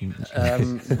tonight.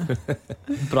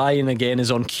 Brian again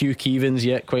is on Q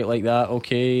Keevins. Quite like that.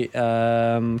 Okay.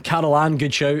 Carol Ann,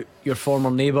 good shout. Your former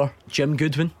neighbour Jim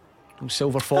Goodwin,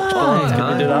 Silver Fox Bond.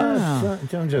 Can we do that?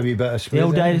 Sounds a wee bit of the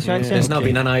old Irish accent. There's not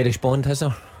been an Irish Bond, has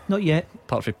there? Not yet.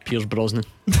 Apart from Pierce Brosnan.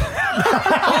 Not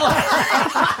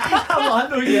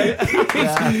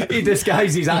yet. He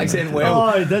disguised his accent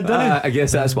well. He did, didn't he? I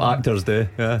guess that's what actors do.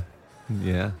 Yeah.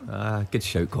 Good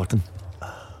shout, Gordon.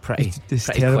 Pretty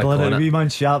terrible, isn't it? Wee man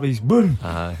Sharpie's boom,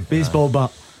 baseball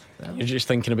bat. You're just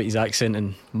thinking about his accent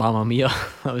in Mamma Mia.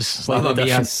 That was slightly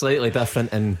different. Slightly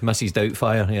different, and Mrs.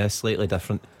 Doubtfire, slightly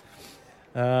different.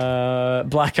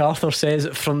 Black Arthur says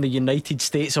from the United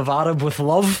States of Arab with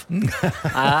love.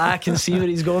 I can see where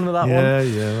he's going with that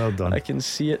one. Yeah, well done. I can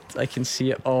see it.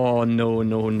 Oh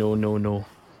no.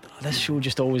 This show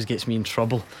just always gets me in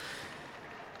trouble.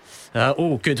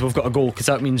 Good, we've got a goal, because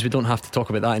that means we don't have to talk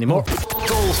about that anymore.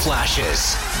 Goal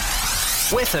flashes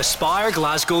with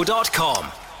AspireGlasgow.com.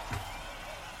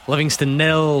 Livingston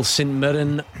 0, St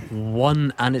Mirren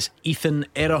 1, and it's Ethan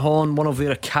Erahon, one of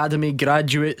their academy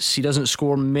graduates. He doesn't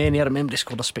score many. I remember he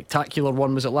scored a spectacular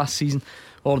one. Was it last season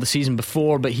or the season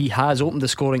before? But he has opened the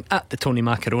scoring at the Tony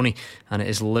Macaroni, and it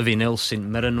is Livy 0, St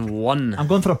Mirren 1. I'm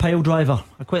going for a pile driver.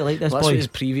 I quite like this boy. That's his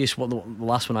previous. What the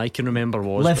last one I can remember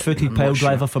was left-footed pile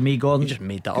driver for me, Gordon. You just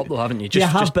made that up though, haven't you?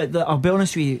 But I'll be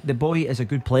honest with you, the boy is a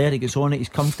good player. He gets on it, he's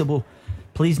comfortable,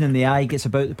 pleasing in the eye, gets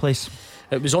about the place.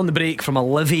 It was on the break from a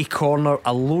Livy corner,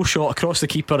 a low shot across the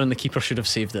keeper, and the keeper should have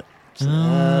saved it. So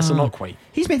not quite.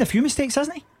 He's made a few mistakes,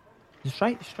 hasn't he? Just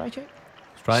try check.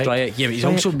 Strike. Yeah, but he's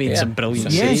also made some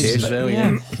brilliant saves saves as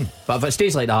well. But if it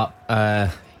stays like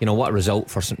that, what a result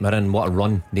for St Mirren, what a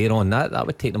run they're on. That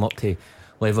would take them up to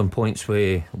 11 points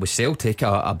with Celtic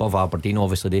above Aberdeen.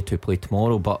 Obviously they two play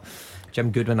tomorrow, but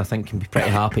Jim Goodwin I think can be pretty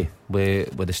happy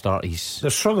with the start. They're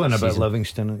struggling a bit,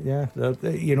 Livingston. Yeah,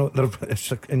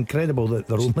 it's incredible that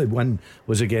their only win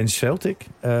was against Celtic,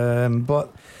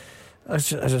 but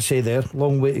as I say there,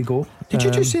 long way to go. Did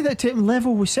you just say that take them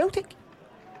level with Celtic?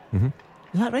 Mm-hmm.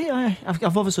 Is that right?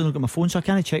 I've obviously not got my phone, so I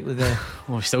can't check with the.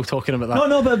 We're still talking about that.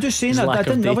 No, but I'm just saying that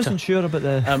I wasn't sure about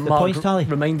the Mark, points tally.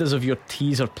 Remind us of your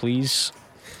teaser, please.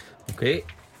 Okay,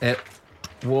 it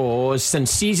was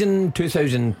since season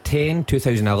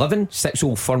 2010-2011, 6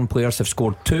 Old Firm players have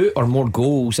scored 2 or more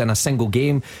goals in a single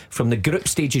game from the group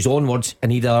stages onwards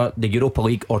in either the Europa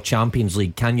League or Champions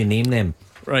League. Can you name them?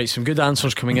 Right, some good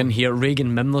answers coming in here.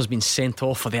 Regan Mimler's been sent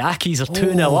off for the Ackies. Are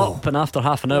 2-0 up, and after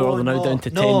half an hour they're now down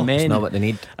to 10 men. It's not what they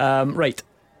need. Right,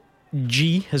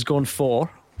 G has gone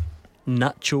for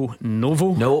Nacho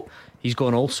Novo. No. He's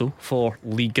gone also for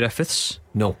Lee Griffiths.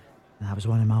 No. That was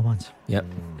one of my ones. Yep.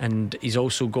 And he's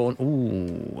also gone.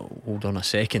 Hold on a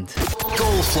second.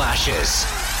 Goal flashes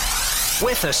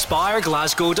with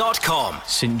AspireGlasgow.com.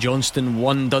 St Johnstone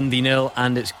 1, Dundee 0,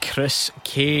 and it's Chris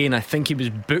Kane. I think he was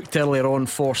booked earlier on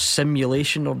for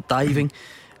simulation or diving,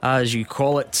 as you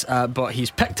call it, but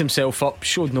he's picked himself up,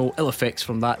 showed no ill effects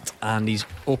from that, and he's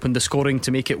opened the scoring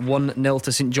to make it 1-0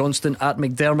 to St Johnstone at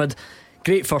McDermott.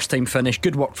 Great first time finish,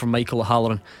 good work from Michael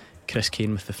O'Halloran. Chris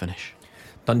Kane with the finish.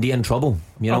 Dundee in trouble,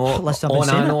 on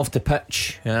and off the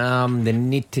pitch. They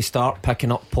need to start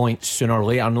picking up points sooner or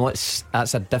later. I know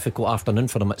that's a difficult afternoon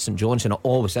for them at St Johnstone. It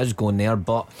always is going there,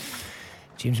 but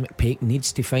James McPake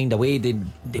needs to find a way. They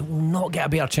will not get a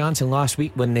better chance than last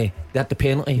week when they had the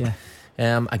penalty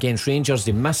against Rangers.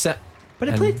 They miss it.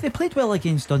 But they played well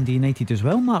against Dundee United as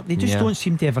well, Mark. They just don't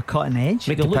seem to have a cutting edge.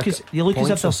 They look as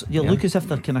if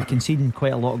they're kind of conceding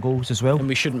quite a lot of goals as well. And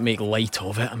we shouldn't make light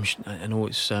of it. I know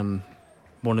it's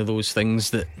one of those things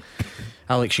that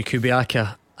Alex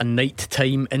Jakubiak, a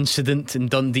night-time incident in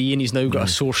Dundee, and he's now got a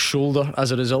sore shoulder as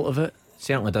a result of it.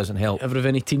 Certainly doesn't help. Ever have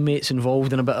any teammates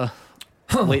involved in a bit of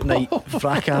late night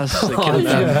fracas?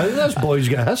 This boy's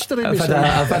got history. I've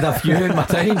had a few in my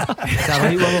time. Is that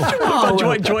right,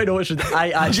 Willow? Do you know which I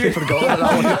actually forgot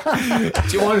about that one?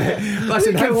 Do you want to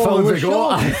listen? How long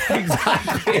forgot?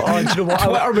 Exactly. Do you know what?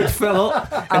 Twitter would fill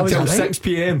up until 6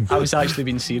 p.m. I was actually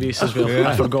being serious as well.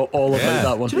 I forgot all about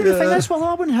that one. Do you know the thing is, well,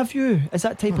 I wouldn't have you. Is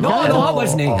that type of guy? No, I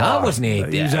wasn't. I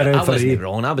wasn't. He was a referee. I wasn't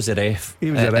wrong. I was a ref.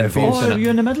 He was a ref. Were you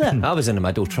in the middle? I was in the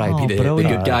middle. Trying to be the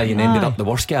good guy and ended up the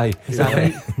worst guy. Is that right?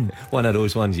 One of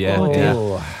those ones, yeah.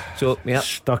 So,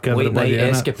 stuck late night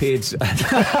escapades.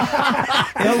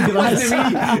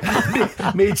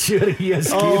 Made sure he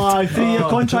escaped. 3-year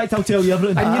contract, I'll tell you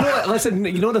everything. And you know what, listen,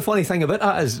 the funny thing about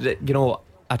that is that,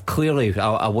 I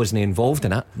wasn't involved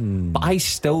in it, but I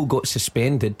still got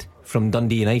suspended from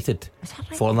Dundee United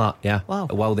for that, wow.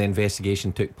 While the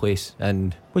investigation took place.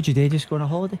 And what'd you do, just go on a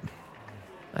holiday?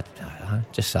 I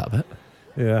just sat a bit.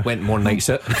 Yeah. Went more nights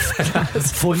out.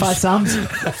 Phone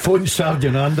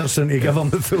Sergeant Anderson to give him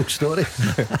the full story.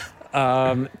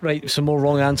 Right, some more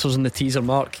wrong answers in the teaser,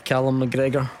 Mark. Callum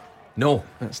McGregor. No,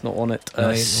 that's not on it. Only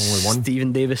one.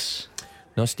 Stephen Davis.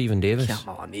 No, Stephen Davis.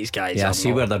 Come on, these guys. Yeah, I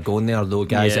see where they're going there, though.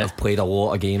 Guys that have played a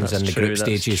lot of games in the group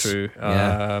stages. True.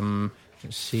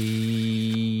 Let's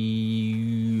see.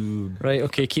 Right,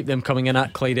 okay, keep them coming in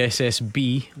at Clyde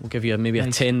SSB. We'll give you maybe a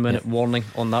 10-minute warning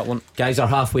on that one. Guys are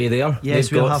halfway there.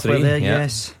 Yes, we're halfway there.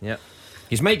 Yes. Yeah.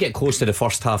 You might get close to the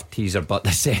first half teaser, but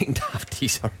the second half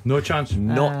teaser, no chance.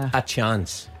 Not a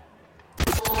chance.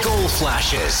 Goal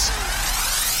flashes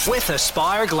with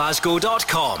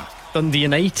AspireGlasgow.com. Dundee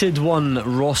United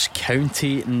 1, Ross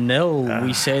County 0.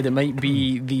 We said it might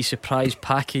be the surprise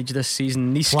package this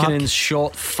season. Niskanen's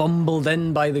shot fumbled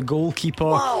in by the goalkeeper.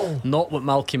 Wow. Not what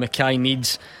Malky Mackay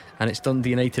needs. And it's Dundee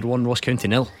United 1, Ross County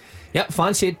 0. Yep,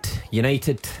 fancied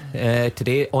United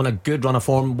today on a good run of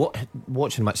form.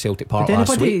 Watching them at Celtic Park Did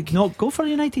last anybody week. not go for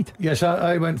United? Yes,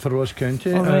 I went for Ross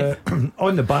County. Right.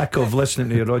 On the back of listening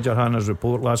to Roger Hanna's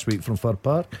report last week from Fir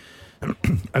Park.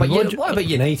 But what about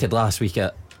United last week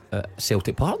at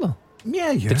Celtic Park though?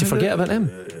 Yeah. Did you forget about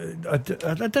them? I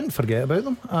didn't forget about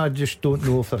them. I just don't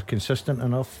know if they're consistent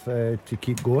enough to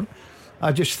keep going.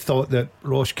 I just thought that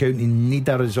Ross County need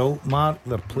a result, Mark.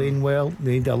 They're playing well,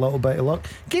 they need a little bit of luck.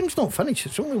 Game's not finished,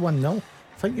 it's only 1-0. I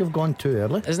think you've gone too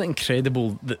early. Isn't it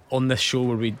incredible that on this show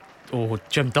where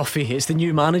Jim Duffy, it's the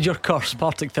new manager curse.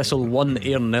 Partick Thistle 1,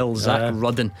 Ayr 0, Zach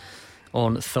Rudden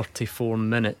on 34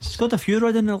 minutes. Scored a few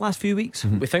Rod in the last few weeks.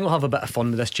 We think we'll have a bit of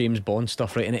fun with this James Bond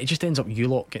stuff, right? And it just ends up you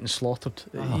lot getting slaughtered.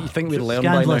 You think we'd learn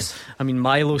by now? I mean,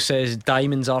 Milo says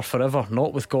diamonds are forever,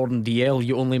 not with Gordon Dalziel.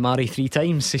 You only marry 3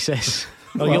 times, he says.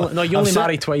 No, you only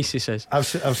marry twice, he says. I've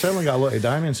certainly got a lot of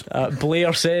diamonds.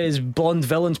 Blair says blonde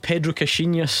villains Pedro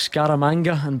Caixinha,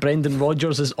 Scaramanga, and Brendan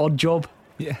Rodgers is Odd Job.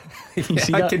 Yeah,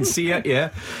 I can see it.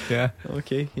 Yeah.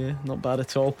 Okay, yeah, not bad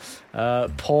at all.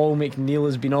 Paul McNeil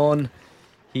has been on.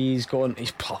 He's gone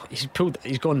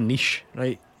niche,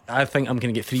 right? I think I'm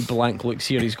going to get 3 blank looks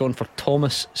here. He's gone for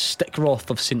Thomas Stickroth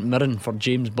of St Mirren for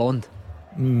James Bond.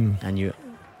 I knew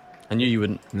you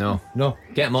wouldn't. No,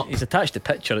 get him up. He's attached a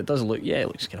picture. It does look, it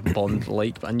looks kind of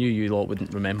Bond-like, but I knew you lot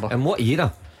wouldn't remember. And what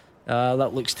era?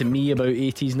 That looks to me about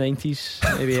 80s,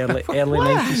 90s, maybe early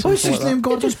 90s. What's his name?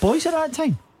 Gordon's boys at that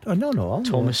time? Oh, no.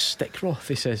 Thomas Stickroth,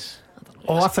 he says.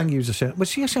 I think he was a centre.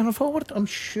 Was he a centre forward? I'm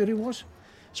sure he was.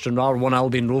 Stranraer 1,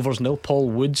 Albion Rovers 0. Paul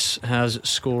Woods has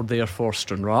scored there for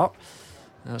Stranraer.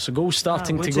 So goals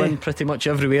starting to go in pretty much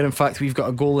everywhere. In fact, we've got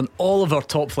a goal in all of our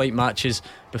top flight matches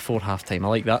before half time. I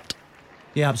like that.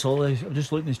 Yeah, absolutely. I'm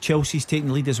just looking as Chelsea's taking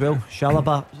the lead as well.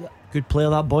 Shalaba, good player,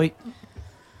 that boy.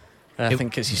 I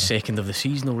think it's his second of the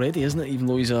season already, isn't it? Even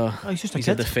though he's a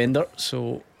defender.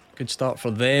 So good start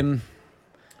for them.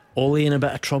 Ollie in a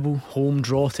bit of trouble. Home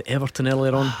draw to Everton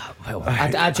earlier on. Well,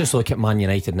 I just look at Man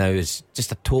United now as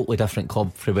just a totally different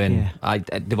club from when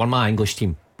they were my English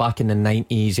team back in the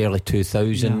 90s, early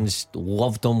 2000s.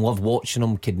 Loved them, loved watching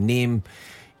them. Could name,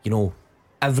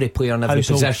 every player in every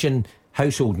position,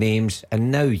 household names.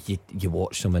 And now you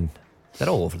watch them and they're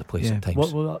all over the place at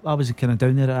times. I was kind of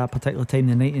down there at that particular time,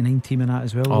 the 99 team and that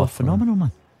as well. Phenomenal,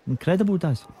 man. Incredible,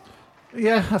 Daz.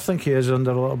 Yeah, I think he is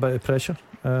under a little bit of pressure.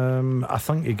 I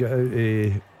think he got out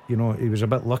he was a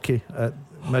bit lucky at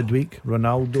midweek.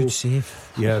 Ronaldo, good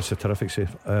save. Yeah, it's a terrific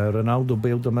save. Ronaldo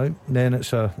bailed him out. Then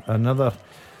it's another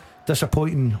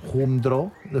disappointing home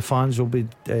draw. The fans will be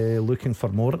looking for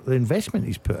more. The investment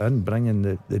he's put in, bringing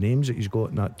the names that he's got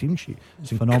in that team sheet,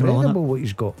 it's incredible what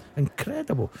he's got.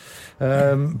 Incredible.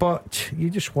 But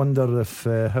you just wonder if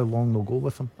how long they'll go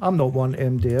with him. I'm not one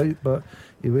MD out, but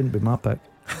he wouldn't be my pick.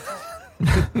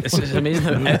 It's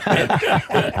amazing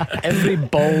how every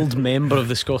bald member of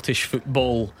the Scottish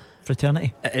football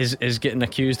fraternity is getting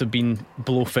accused of being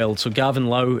Blofeld. So Gavin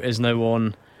Lau is now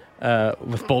on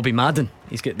with Bobby Madden.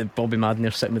 He's got the Bobby Madden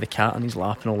there sitting with the cat on his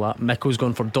lap and all that. Mikko's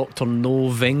gone for Dr. No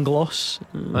Venglos.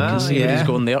 You can see where he's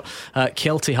going there.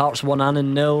 Kelty Hearts 1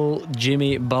 Annan 0.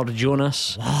 Jamie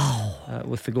Barjonas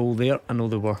with the goal there. I know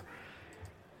they were.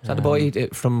 Is that the boy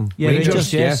from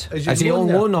Rangers? Yes. Is he on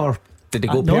loan or did they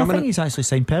go permanent? No, I think he's actually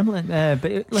signed permanent.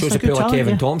 But shows a bit like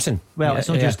Kevin Thompson. Well, it's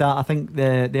not just that. I think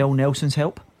the Al Nelsons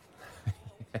help.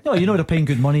 No, they're paying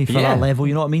good money for that level.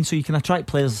 You know what I mean? So you can attract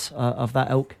players of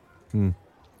that ilk.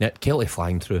 Yeah, Kelty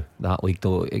flying through that league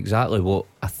though. Exactly what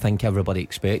I think everybody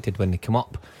expected when they come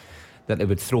up, that they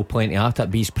would throw plenty at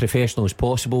it, be as professional as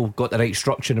possible. Got the right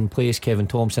structure in place. Kevin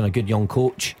Thompson, a good young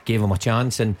coach, gave him a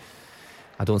chance, and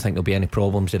I don't think there'll be any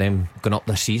problems with them going up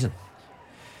this season.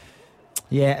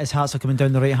 Yeah, his Hearts are coming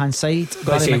down the right hand side.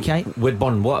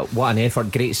 Woodburn, what an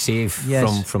effort, great save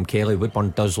from Kelly. Woodburn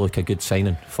does look a good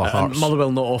signing for Hearts.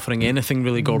 Motherwell not offering anything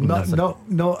really, Gordon. No.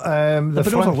 They've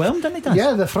been overwhelmed, didn't they?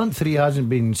 Yeah, the front three hasn't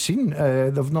been seen.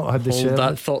 They've not had the Hold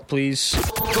that thought, please.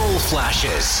 Goal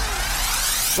flashes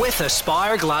with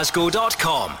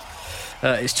AspireGlasgow.com.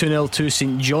 It's 2-0 to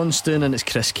St Johnstone, and it's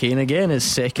Chris Kane again, his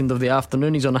second of the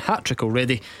afternoon. He's on a hat-trick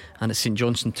already, and it's St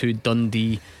Johnstone 2,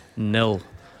 Dundee 0.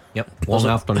 Yep, long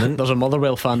afternoon. There's a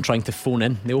Motherwell fan trying to phone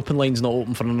in. The open line's not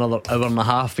open for another hour and a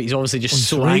half, but he's obviously just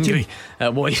so angry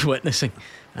at what he's witnessing.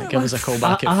 Give us a call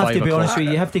back at 5 o'clock. I have to be honest with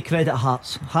you have to credit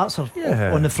Hearts. Hearts are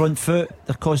on the front foot.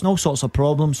 They're causing all sorts of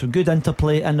problems. Some good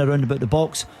interplay in and around about the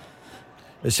box.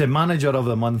 It's a manager of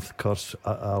the month curse,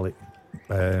 Alec.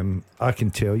 I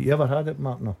can tell you. You ever had it,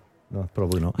 Mark? No,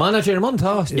 probably not. Manager of the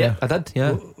month? Yeah, I did.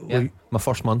 Yeah, my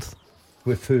first month.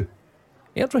 With who?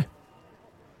 Airdrie.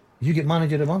 You get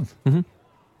manager of the month.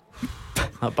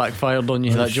 That backfired on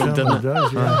you, that joke, didn't it?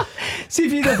 Does, yeah. See,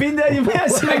 if you'd have been there, you might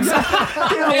have seen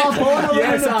exactly.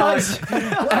 Yes,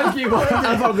 if you were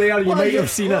ever there, you might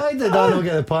have seen it. Why did I not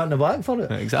get the pat in the back for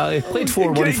it? Exactly. Played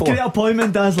 4-1-4. Great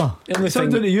appointment, Dazzler.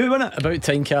 Something to you, wasn't it? About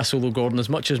Tynecastle though, Gordon, as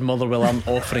much as Motherwell aren't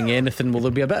offering anything, will there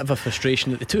be a bit of a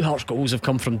frustration that the two Hearts goals have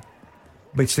come from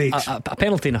mistakes, a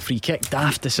penalty and a free kick,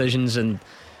 daft decisions, and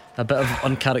a bit of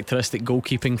uncharacteristic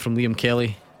goalkeeping from Liam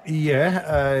Kelly?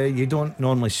 Yeah, you don't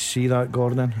normally see that,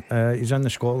 Gordon. He's in the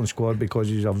Scotland squad because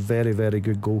he's a very, very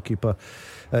good goalkeeper.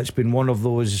 It's been one of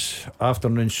those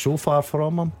afternoons so far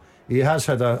from him. He has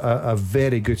had a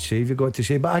very good save, you've got to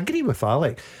say. But I agree with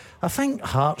Alec. I think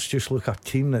Hearts just look a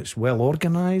team that's well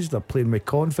organised. They're playing with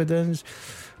confidence.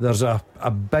 There's a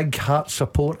big Heart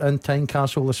support in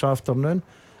Tynecastle this afternoon.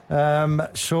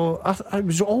 So it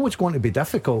was always going to be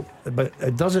difficult, but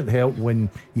it doesn't help when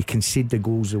you concede the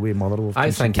goals the way Motherwell. I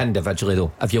think individually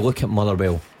though, if you look at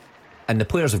Motherwell and the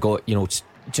players have got,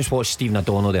 just watch Stephen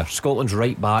O'Donnell there, Scotland's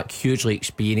right back, hugely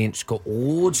experienced, got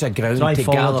loads of ground to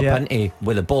gallop into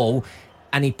with the ball,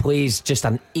 and he plays just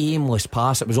an aimless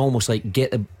pass. It was almost like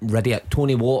get ready at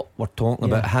Tony Watt. We're talking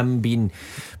about him being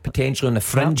potentially on the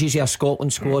fringes of a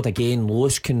Scotland squad again,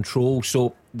 loose control.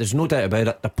 So there's no doubt about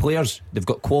it. The players, they've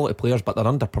got quality players, but they're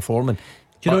underperforming.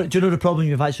 Do you know the problem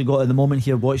you've actually got at the moment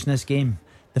here watching this game?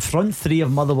 The front three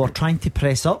of Motherwell are trying to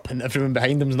press up, and everyone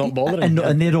behind them's not bothering,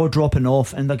 and they're all dropping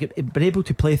off, and they're able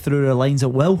to play through their lines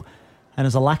at will. And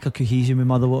there's a lack of cohesion with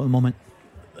Motherwell at the moment.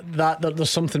 There's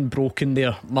something broken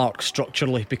there, Mark,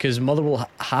 structurally, because Motherwell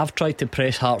have tried to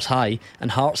press Hearts high, and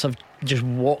Hearts have just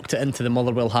walked it into the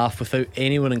Motherwell half without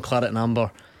anyone in claret and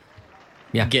amber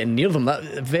getting near them. That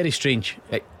very strange.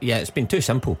 It's been too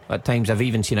simple at times. I've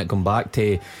even seen it come back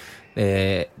to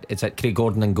it's at Craig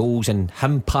Gordon and goals, and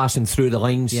him passing through the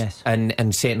lines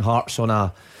and setting Hearts on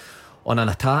an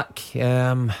attack.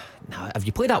 Now, if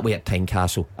you play that way at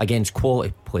Tynecastle against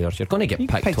quality players, you're going to get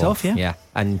picked off.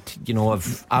 And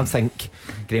I think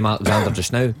Graham Alexander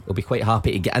just now will be quite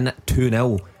happy to get in at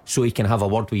 2-0 so he can have a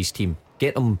word with his team,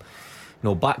 get them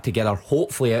back together,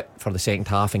 hopefully out for the second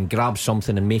half, and grab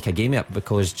something and make a game of it,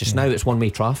 because just now it's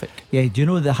one-way traffic. Do you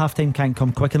know the half time can't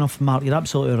come quick enough, Mark? You're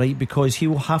absolutely right, because he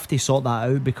will have to sort that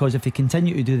out, because if they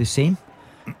continue to do the same,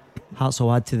 Hearts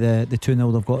will add to the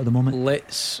 2-0 they've got at the moment.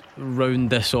 Let's round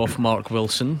this off, Mark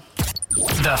Wilson.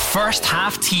 The first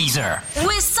half teaser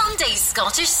with Sunday's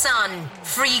Scottish Sun.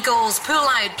 Free goals pull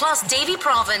out plus Davy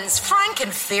Province, Frank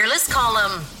and Fearless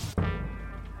column.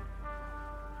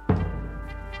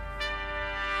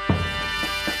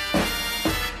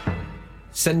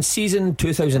 Since season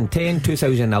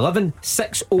 2010-2011,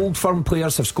 6 Old Firm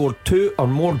players have scored 2 or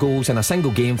more goals in a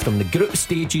single game from the group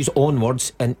stages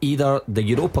onwards in either the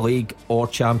Europa League or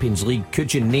Champions League.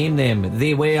 Could you name them?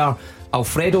 They were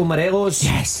Alfredo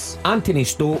Morelos, Anthony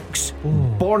Stokes,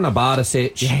 Borna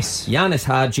Barisic, Yanis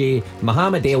Hadji,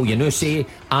 Mohamed El Younousi,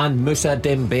 and Moussa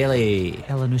Dembele.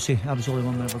 El Younousi, that was the only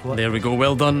one that ever got. There we go,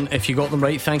 well done if you got them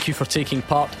right. Thank you for taking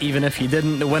part, even if you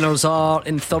didn't. The winners are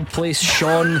in third place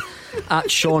Sean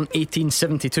at Sean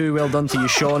 1872. Well done to you,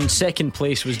 Sean. Second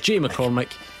place was Jay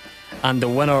McCormick, and the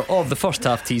winner of the first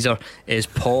half teaser is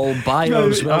Paul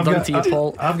Byers. Well done to you,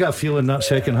 Paul. I've got a feeling that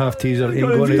second half teaser ain't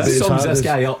going to be as hard this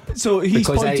guy up. So he's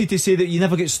pointed to say that you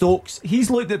never get Stokes. He's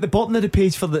looked at the bottom of the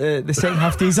page for the second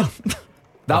half teaser.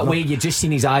 That way you just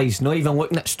seen his eyes, not even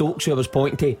looking at Stokes who I was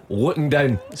pointing to, looking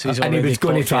down, and he was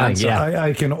going to try.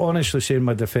 I can honestly say in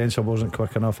my defence I wasn't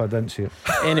quick enough. I didn't see it.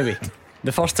 Anyway,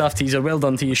 the first half teaser, well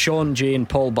done to you, Sean, Jay and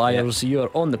Paul Byers. You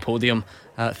are on the podium.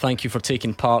 Thank you for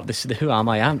taking part. This is the Who Am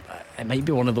I? It might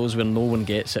be one of those where no one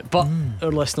gets it, but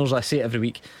our listeners, I say it every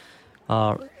week,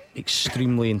 are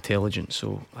extremely intelligent,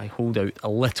 so I hold out a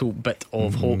little bit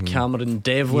of hope. Cameron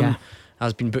Devlin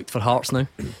has been booked for Hearts now.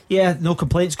 No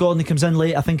complaints. Gordon, he comes in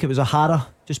late. I think it was O'Hara,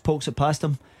 just pokes it past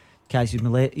him. Catches me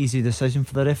late. Easy decision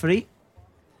for the referee.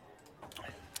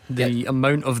 The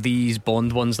amount of these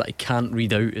Bond ones that I can't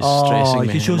read out is stressing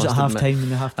me. He shows at half time in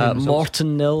the half time.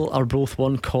 Morton nil, Arbroath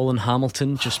 1, Colin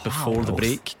Hamilton just before the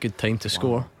break. Good time to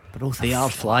score. They are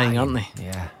flying, aren't they?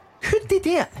 Yeah. Could they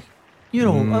do it?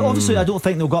 Obviously I don't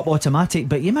think they'll go up automatic,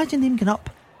 but you imagine them going up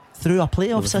through a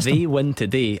playoff system. They win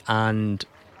today and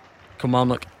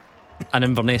Kilmarnock and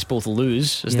Inverness both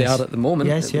lose as they are at the moment.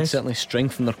 It would certainly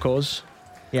strengthen their cause.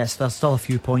 Yes, there's still a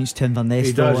few points to Inverness.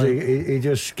 He does. He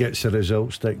just gets the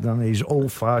result stick, doesn't he? He's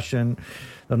old fashioned.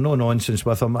 There's no nonsense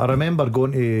with him. I remember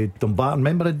going to Dumbarton.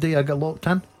 Remember the day I got locked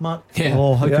in, Mark? Yeah.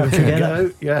 Oh, how could we forget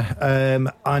it? Yeah.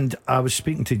 And I was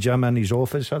speaking to Jim in his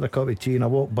office, had a cup of tea, and I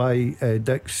walked by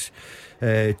Dick's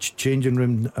changing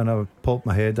room, and I popped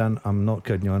my head in. I'm not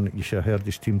kidding you on. You should have heard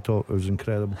his team talk. It was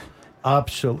incredible.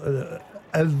 Absolutely,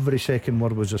 every second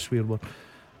word was a swear word.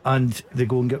 And they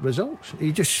go and get results.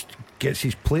 He just gets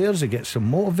his players, he gets them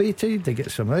motivated, he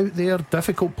gets them out there.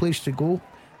 Difficult place to go,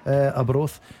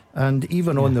 Arbroath. And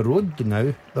even on the road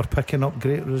now, they're picking up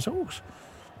great results.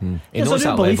 There's a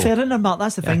new belief there, isn't there, Mark?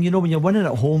 That's the thing. When you're winning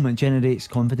at home, it generates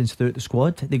confidence throughout the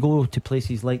squad. They go to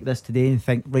places like this today and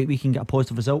think, right, we can get a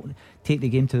positive result, take the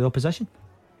game to the opposition.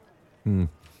 And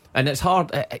it's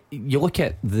hard. You look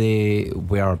at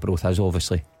where Arbroath is,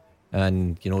 obviously.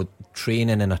 and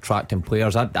training and attracting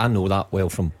players. I know that well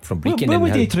from Brecon. Where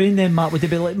would they train then, Mark? Would they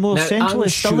be like more central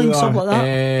as Stirling, something like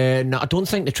that? No, I don't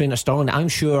think they train at Stirling. I'm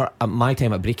sure at my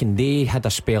time at Brecon they had a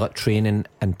spell at training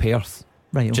in Perth,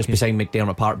 right, just beside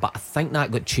McDermott Park, but I think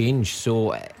that got changed,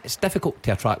 so it's difficult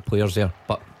to attract players there,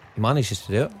 but he manages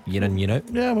to do it year in, year out.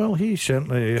 Yeah, well, he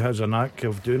certainly has a knack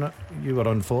of doing it. You were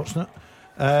unfortunate,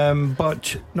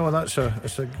 but no, it's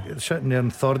sitting there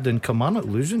in third in Kilmarnock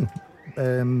losing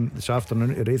this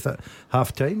afternoon to Wraith at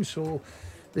half time, so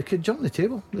they could jump the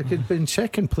table. They could be in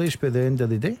second place by the end of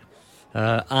the day.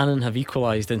 Annan have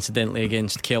equalised incidentally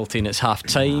against Kelty, and it's half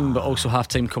time, but also half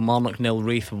time Kilmarnock 0,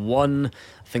 Wraith 1.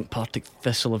 I think Partick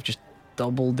Thistle have just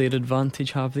doubled their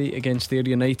advantage, have they, against Ayr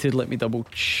United? Let me double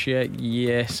check.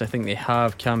 Yes, I think they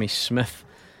have. Cammy Smith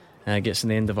gets in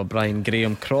the end of a Brian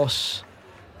Graham cross.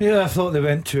 Yeah, I thought they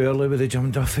went too early with the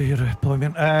Jim Duffy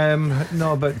appointment.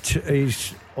 No, but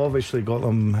he's obviously got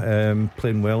them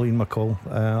playing well, Ian McCall.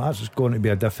 That's going to be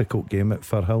a difficult game at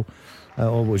Firhill. It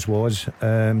always was.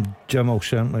 Jim will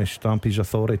certainly stamp his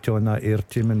authority on that Ayr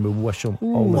team, and we wish him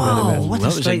all the very best.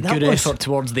 That was a good effort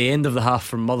towards the end of the half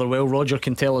from Motherwell. Roger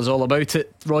can tell us all about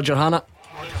it. Roger Hannah.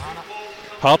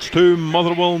 Hearts 2,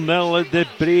 Motherwell 0 at the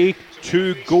break.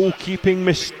 2 goalkeeping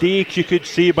mistakes, you could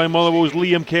say, by Motherwell's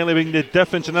Liam Kelly being the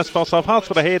difference in this first half. Hearts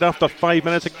were ahead after 5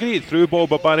 minutes. A great through ball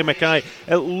by Barry Mackay.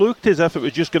 It looked as if it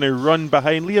was just going to run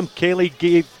behind.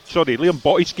 Liam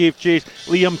Boyce gave chase.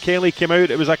 Liam Kelly came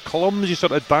out. It was a clumsy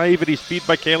sort of dive at his feet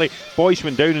by Kelly. Boyce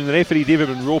went down, and the referee David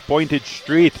Monroe pointed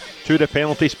straight to the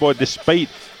penalty spot despite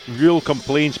real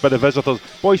complaints by the visitors.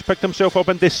 Boyce picked himself up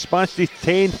and dispatched his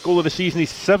 10th goal of the season,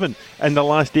 his 7th in the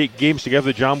last 8 games to give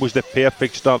the Jambos the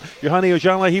perfect start. Yohane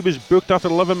Ojala, he was booked after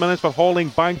 11 minutes for hauling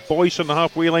back Boyce on the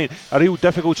halfway line. A real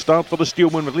difficult start for the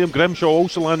Steelman, with Liam Grimshaw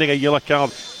also landing a yellow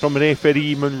card from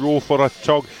referee Monroe for a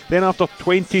tug. Then after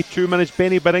 22 minutes,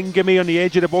 Benny Beringame on the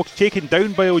edge of the box, taken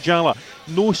down by Ojala.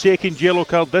 No second yellow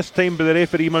card this time by the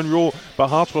referee Monroe, but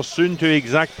Hearts were soon to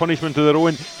exact punishment of their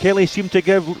own. Kelly seemed to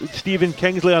give Stephen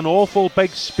Kingsley an awful big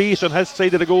space on his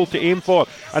side of the goal to aim for,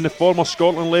 and the former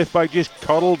Scotland left back just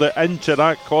curled it into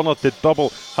that corner to double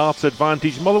Hearts'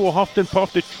 advantage. Motherwell huffed and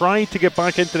puffed to try to get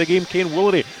back into the game. Kane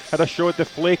Woolery had a shot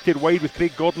deflected wide with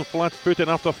Craig Gordon flat-footed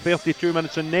after 32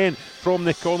 minutes, and then from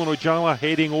the corner Ojala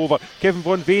heading over. Kevin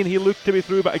Von Veen, he looked to be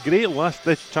through, but a great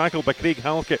last-ditch tackle by Craig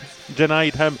Halkett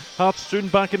denied him. Hearts soon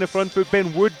back in the front foot.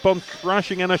 Ben Woodburn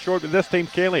crashing in a shot, but this time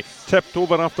Kelly tipped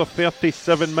over after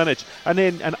 37 minutes. And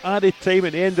then an added time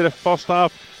at the end of the first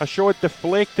half, a shot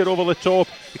deflected over the top.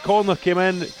 The corner came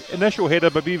in, initial header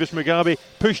by Beavis Mugabe,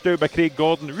 pushed out by Craig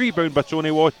Gordon, rebound by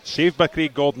Tony Watt, saved by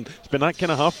Craig Gordon. It's been that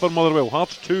kind of half for Motherwell.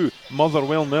 Hearts 2,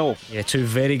 Motherwell 0. Yeah, 2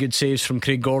 very good saves from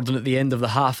Craig Gordon at the end of the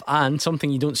half, and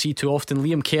something you don't see too often,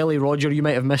 Liam Kelly, Roger, you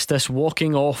might have missed this,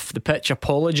 walking off the pitch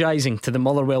apologising to the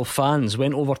Motherwell fans.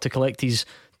 Went over to collect his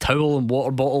towel and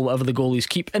water bottle, whatever the goalies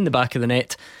keep, in the back of the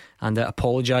net, and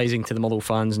apologising to the Motherwell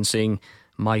fans and saying,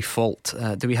 my fault.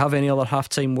 Do we have any other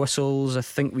half-time whistles? I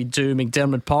think we do.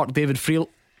 McDermott Park, David Friel.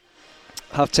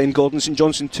 Half-time, Gordon St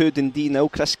Johnstone 2, Dundee 0.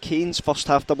 Chris Kane's first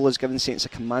half double has given Saints a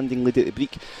commanding lead at the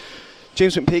break.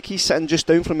 James McPake, he's sitting just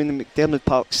down from him in the McDermott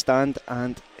Park stand,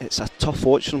 and it's a tough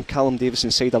watch from Callum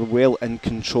Davison's side, are well in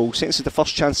control. Saints had the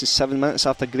first chance in 7 minutes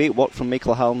after great work from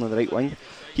Michael Harlan on the right wing.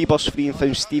 He burst free and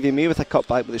found Stevie May with a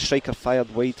cutback, but the striker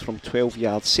fired wide from 12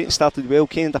 yards. Saints started well.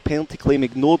 Kane had a penalty claim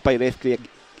ignored by ref Greg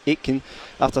Aitken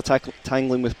after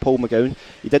tangling with Paul McGowan.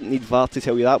 He didn't need VAR to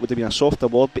tell you that would have been a soft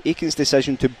award, but Aitken's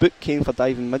decision to book Kane for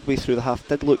diving midway through the half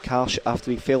did look harsh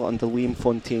after he fell under Liam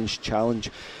Fontaine's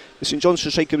challenge. The St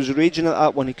Johnstone striker was raging at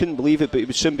that one. He couldn't believe it, but he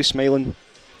would soon be smiling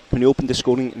when he opened the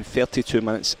scoring in 32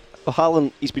 minutes.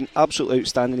 O'Halloran, he's been absolutely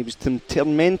outstanding. He was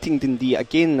tormenting Dundee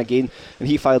again and again, and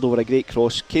he fired over a great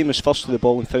cross. Kane was first to the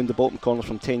ball and found the bottom corner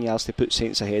from 10 yards to put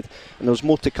Saints ahead, and there was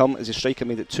more to come as the striker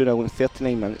made it 2-0 in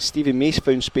 39 minutes. Stevie Mace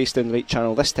found space down the right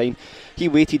channel this time. He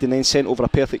waited and then sent over a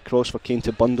perfect cross for Kane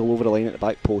to bundle over the line at the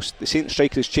back post. The Saints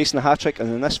striker is chasing a hat-trick,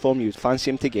 and in this form you would fancy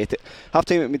him to get it.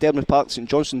 Half-time at McDermott Park, St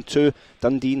Johnstone 2,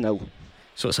 Dundee 0.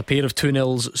 So it's a pair of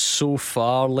 2-0s so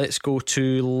far. Let's go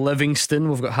to Livingston.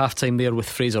 We've got half-time there with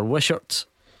Fraser Wishart.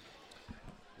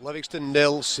 Livingston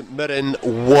 0, St Mirren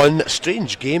 1.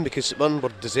 Strange game because St Mirren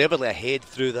were deservedly ahead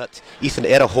through that Ethan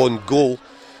Errahon goal.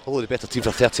 Although the better team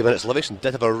for 30 minutes, Livingston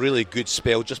did have a really good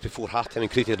spell just before half time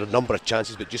and created a number of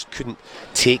chances, but just couldn't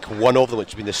take one of them,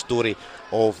 which has been the story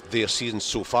of their season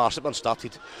so far. St Mirren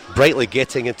started brightly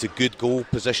getting into good goal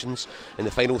positions in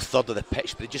the final third of the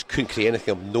pitch, but they just couldn't create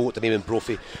anything of note. The Eamon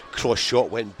Brophy cross shot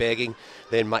went begging.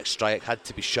 Then Max Stryach had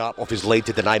to be sharp off his line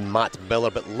to deny Matt Miller,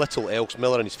 but little else.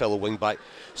 Miller and his fellow wing-back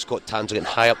Scott Tanser getting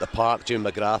high up the park. Jimmy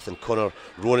McGrath and Connor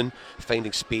Ronan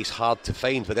finding space hard to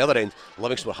find. But the other end,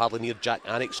 Livingston were hardly near Jack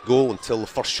Anick's goal until the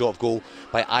first shot of goal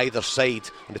by either side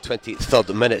in the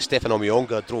 23rd minute. Stefan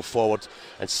Omionga drove forward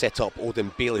and set up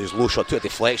Odin Bailey, whose low shot took a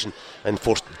deflection and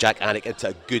forced Jack Anick into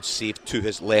a good save to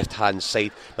his left-hand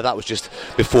side. But that was just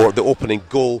before the opening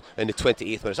goal in the 28th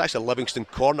minute. It's actually a Livingston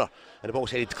corner, and the ball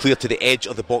was headed clear to the edge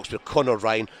of the box where Connor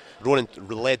Ronan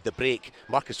led the break.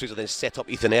 Marcus Fraser then set up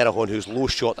Ethan Erahon, whose low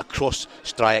shot across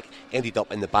Stryach ended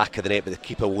up in the back of the net, but the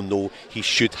keeper will know he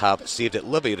should have saved it.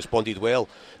 Livy responded well.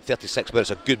 36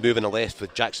 minutes, a good move in the left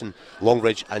with Jackson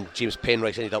Longridge and James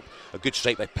Penrice. Ended up a good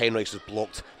strike by Penrice, was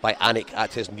blocked by Anick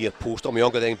at his near post.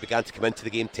 Omionga then began to come into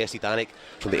the game, tested Anick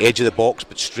from the edge of the box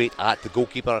but straight at the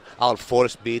goalkeeper. Alan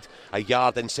Forrest made a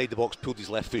yard inside the box, pulled his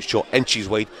left foot shot inches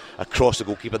wide across the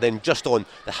goalkeeper. Then just on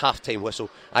the half-time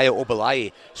whistle, Aya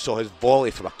Obalaye saw his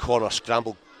volley from a corner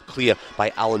scrambled clear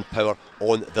by Alan Power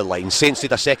on the line. Saints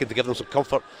need a second to give them some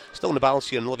comfort. Still in the balance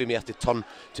here, and Livy may have to turn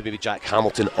to maybe Jack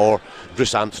Hamilton or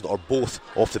Bruce Anderson or both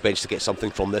off the bench to get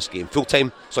something from this game.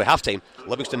 Half-time,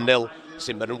 Livingston 0,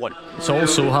 St Mirren 1. It's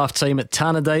also half-time at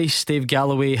Tannadice. Dave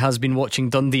Galloway has been watching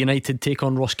Dundee United take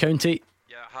on Ross County.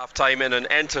 Half-time in an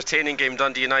entertaining game.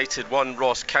 Dundee United 1,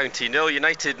 Ross County 0.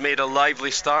 United made a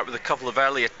lively start with a couple of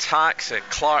early attacks.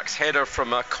 Clark's header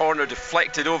from a corner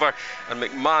deflected over, and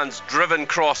McMahon's driven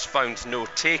cross found no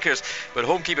takers. But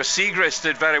homekeeper Siegrist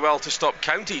did very well to stop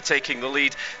County taking the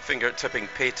lead, finger-tipping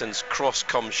Payton's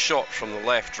cross-come shot from the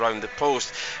left round the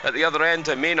post. At the other end,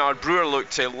 Maynard Brewer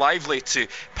looked lively to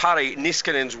parry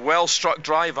Niskanen's well-struck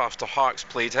drive after Harks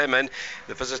played him in.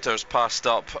 The visitors passed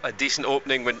up a decent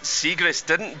opening when Siegrist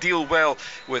didn't deal well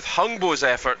with Hungbo's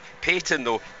effort. Payton,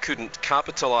 though, couldn't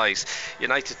capitalise.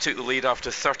 United took the lead after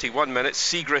 31 minutes.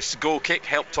 Siegrist's goal kick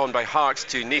helped on by Harks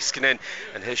to Niskanen,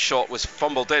 and his shot was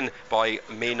fumbled in by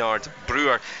Maynard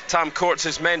Brewer. Tam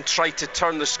Courts' men tried to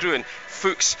turn the screw, and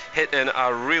Fuchs hit in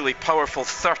a really powerful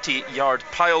 30-yard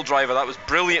pile driver. That was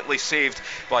brilliantly saved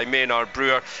by Maynard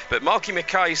Brewer. But Malky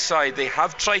Mackay's side, they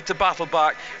have tried to battle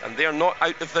back, and they're not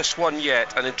out of this one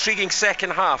yet. An intriguing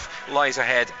second half lies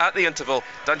ahead. At the interval,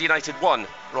 Dundee United 1,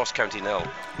 Ross County 0.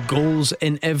 Goals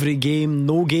in every game,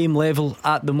 no game level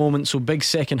at the moment, so big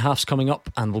second halves coming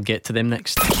up, and we'll get to them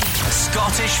next.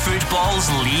 Scottish football's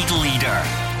league leader.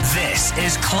 This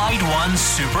is Clyde One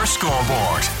Super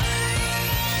Scoreboard.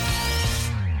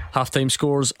 Half-time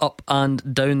scores up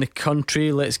and down the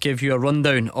country. Let's give you a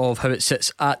rundown of how it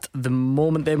sits at the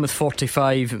moment then, with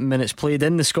 45 minutes played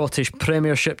in the Scottish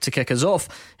Premiership. To kick us off,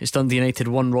 it's Dundee United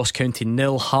 1, Ross County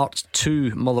 0, Hearts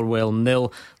 2, Motherwell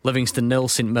 0, Livingston 0,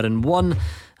 St Mirren 1,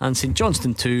 and St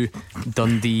Johnstone 2,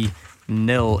 Dundee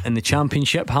 0. In the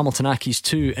Championship, Hamilton Accies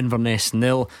 2, Inverness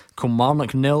 0,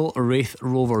 Kilmarnock 0, Wraith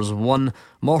Rovers 1,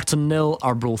 Morton 0,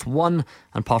 Arbroath 1,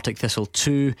 and Partick Thistle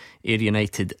 2, Ayr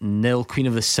United 0, Queen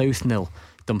of the South 0,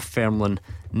 Dunfermline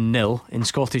 0. In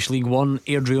Scottish League 1,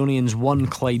 Airdrieonians 1,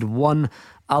 Clyde 1,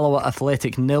 Alloa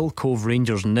Athletic 0, Cove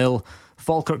Rangers 0,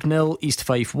 Falkirk 0, East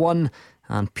Fife 1,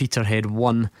 and Peterhead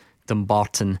 1,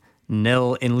 Dumbarton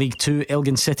 0. In League 2,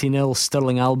 Elgin City 0,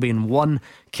 Stirling Albion 1,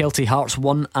 Kelty Hearts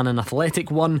 1, and an Athletic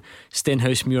 1,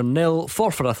 Stenhousemuir 0,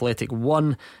 Forfar Athletic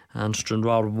 1, and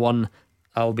Stranraer 1,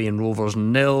 Albion Rovers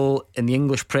 0. In the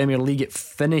English Premier League, it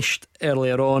finished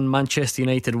earlier on. Manchester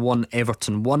United 1,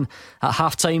 Everton 1. At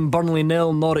half-time, Burnley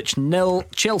 0, Norwich 0,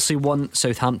 Chelsea 1,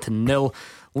 Southampton 0,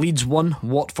 Leeds 1,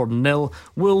 Watford 0,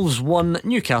 Wolves 1,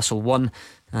 Newcastle 1,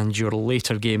 and your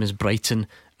later game is Brighton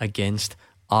against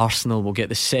Arsenal. We'll get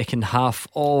the second half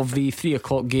of the 3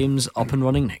 o'clock games up and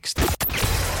running next.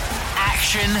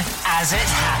 Action as it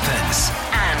happens,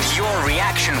 and your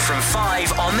reaction from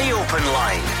 5 on the open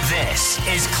line. This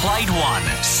is Clyde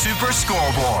One Super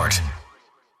Scoreboard.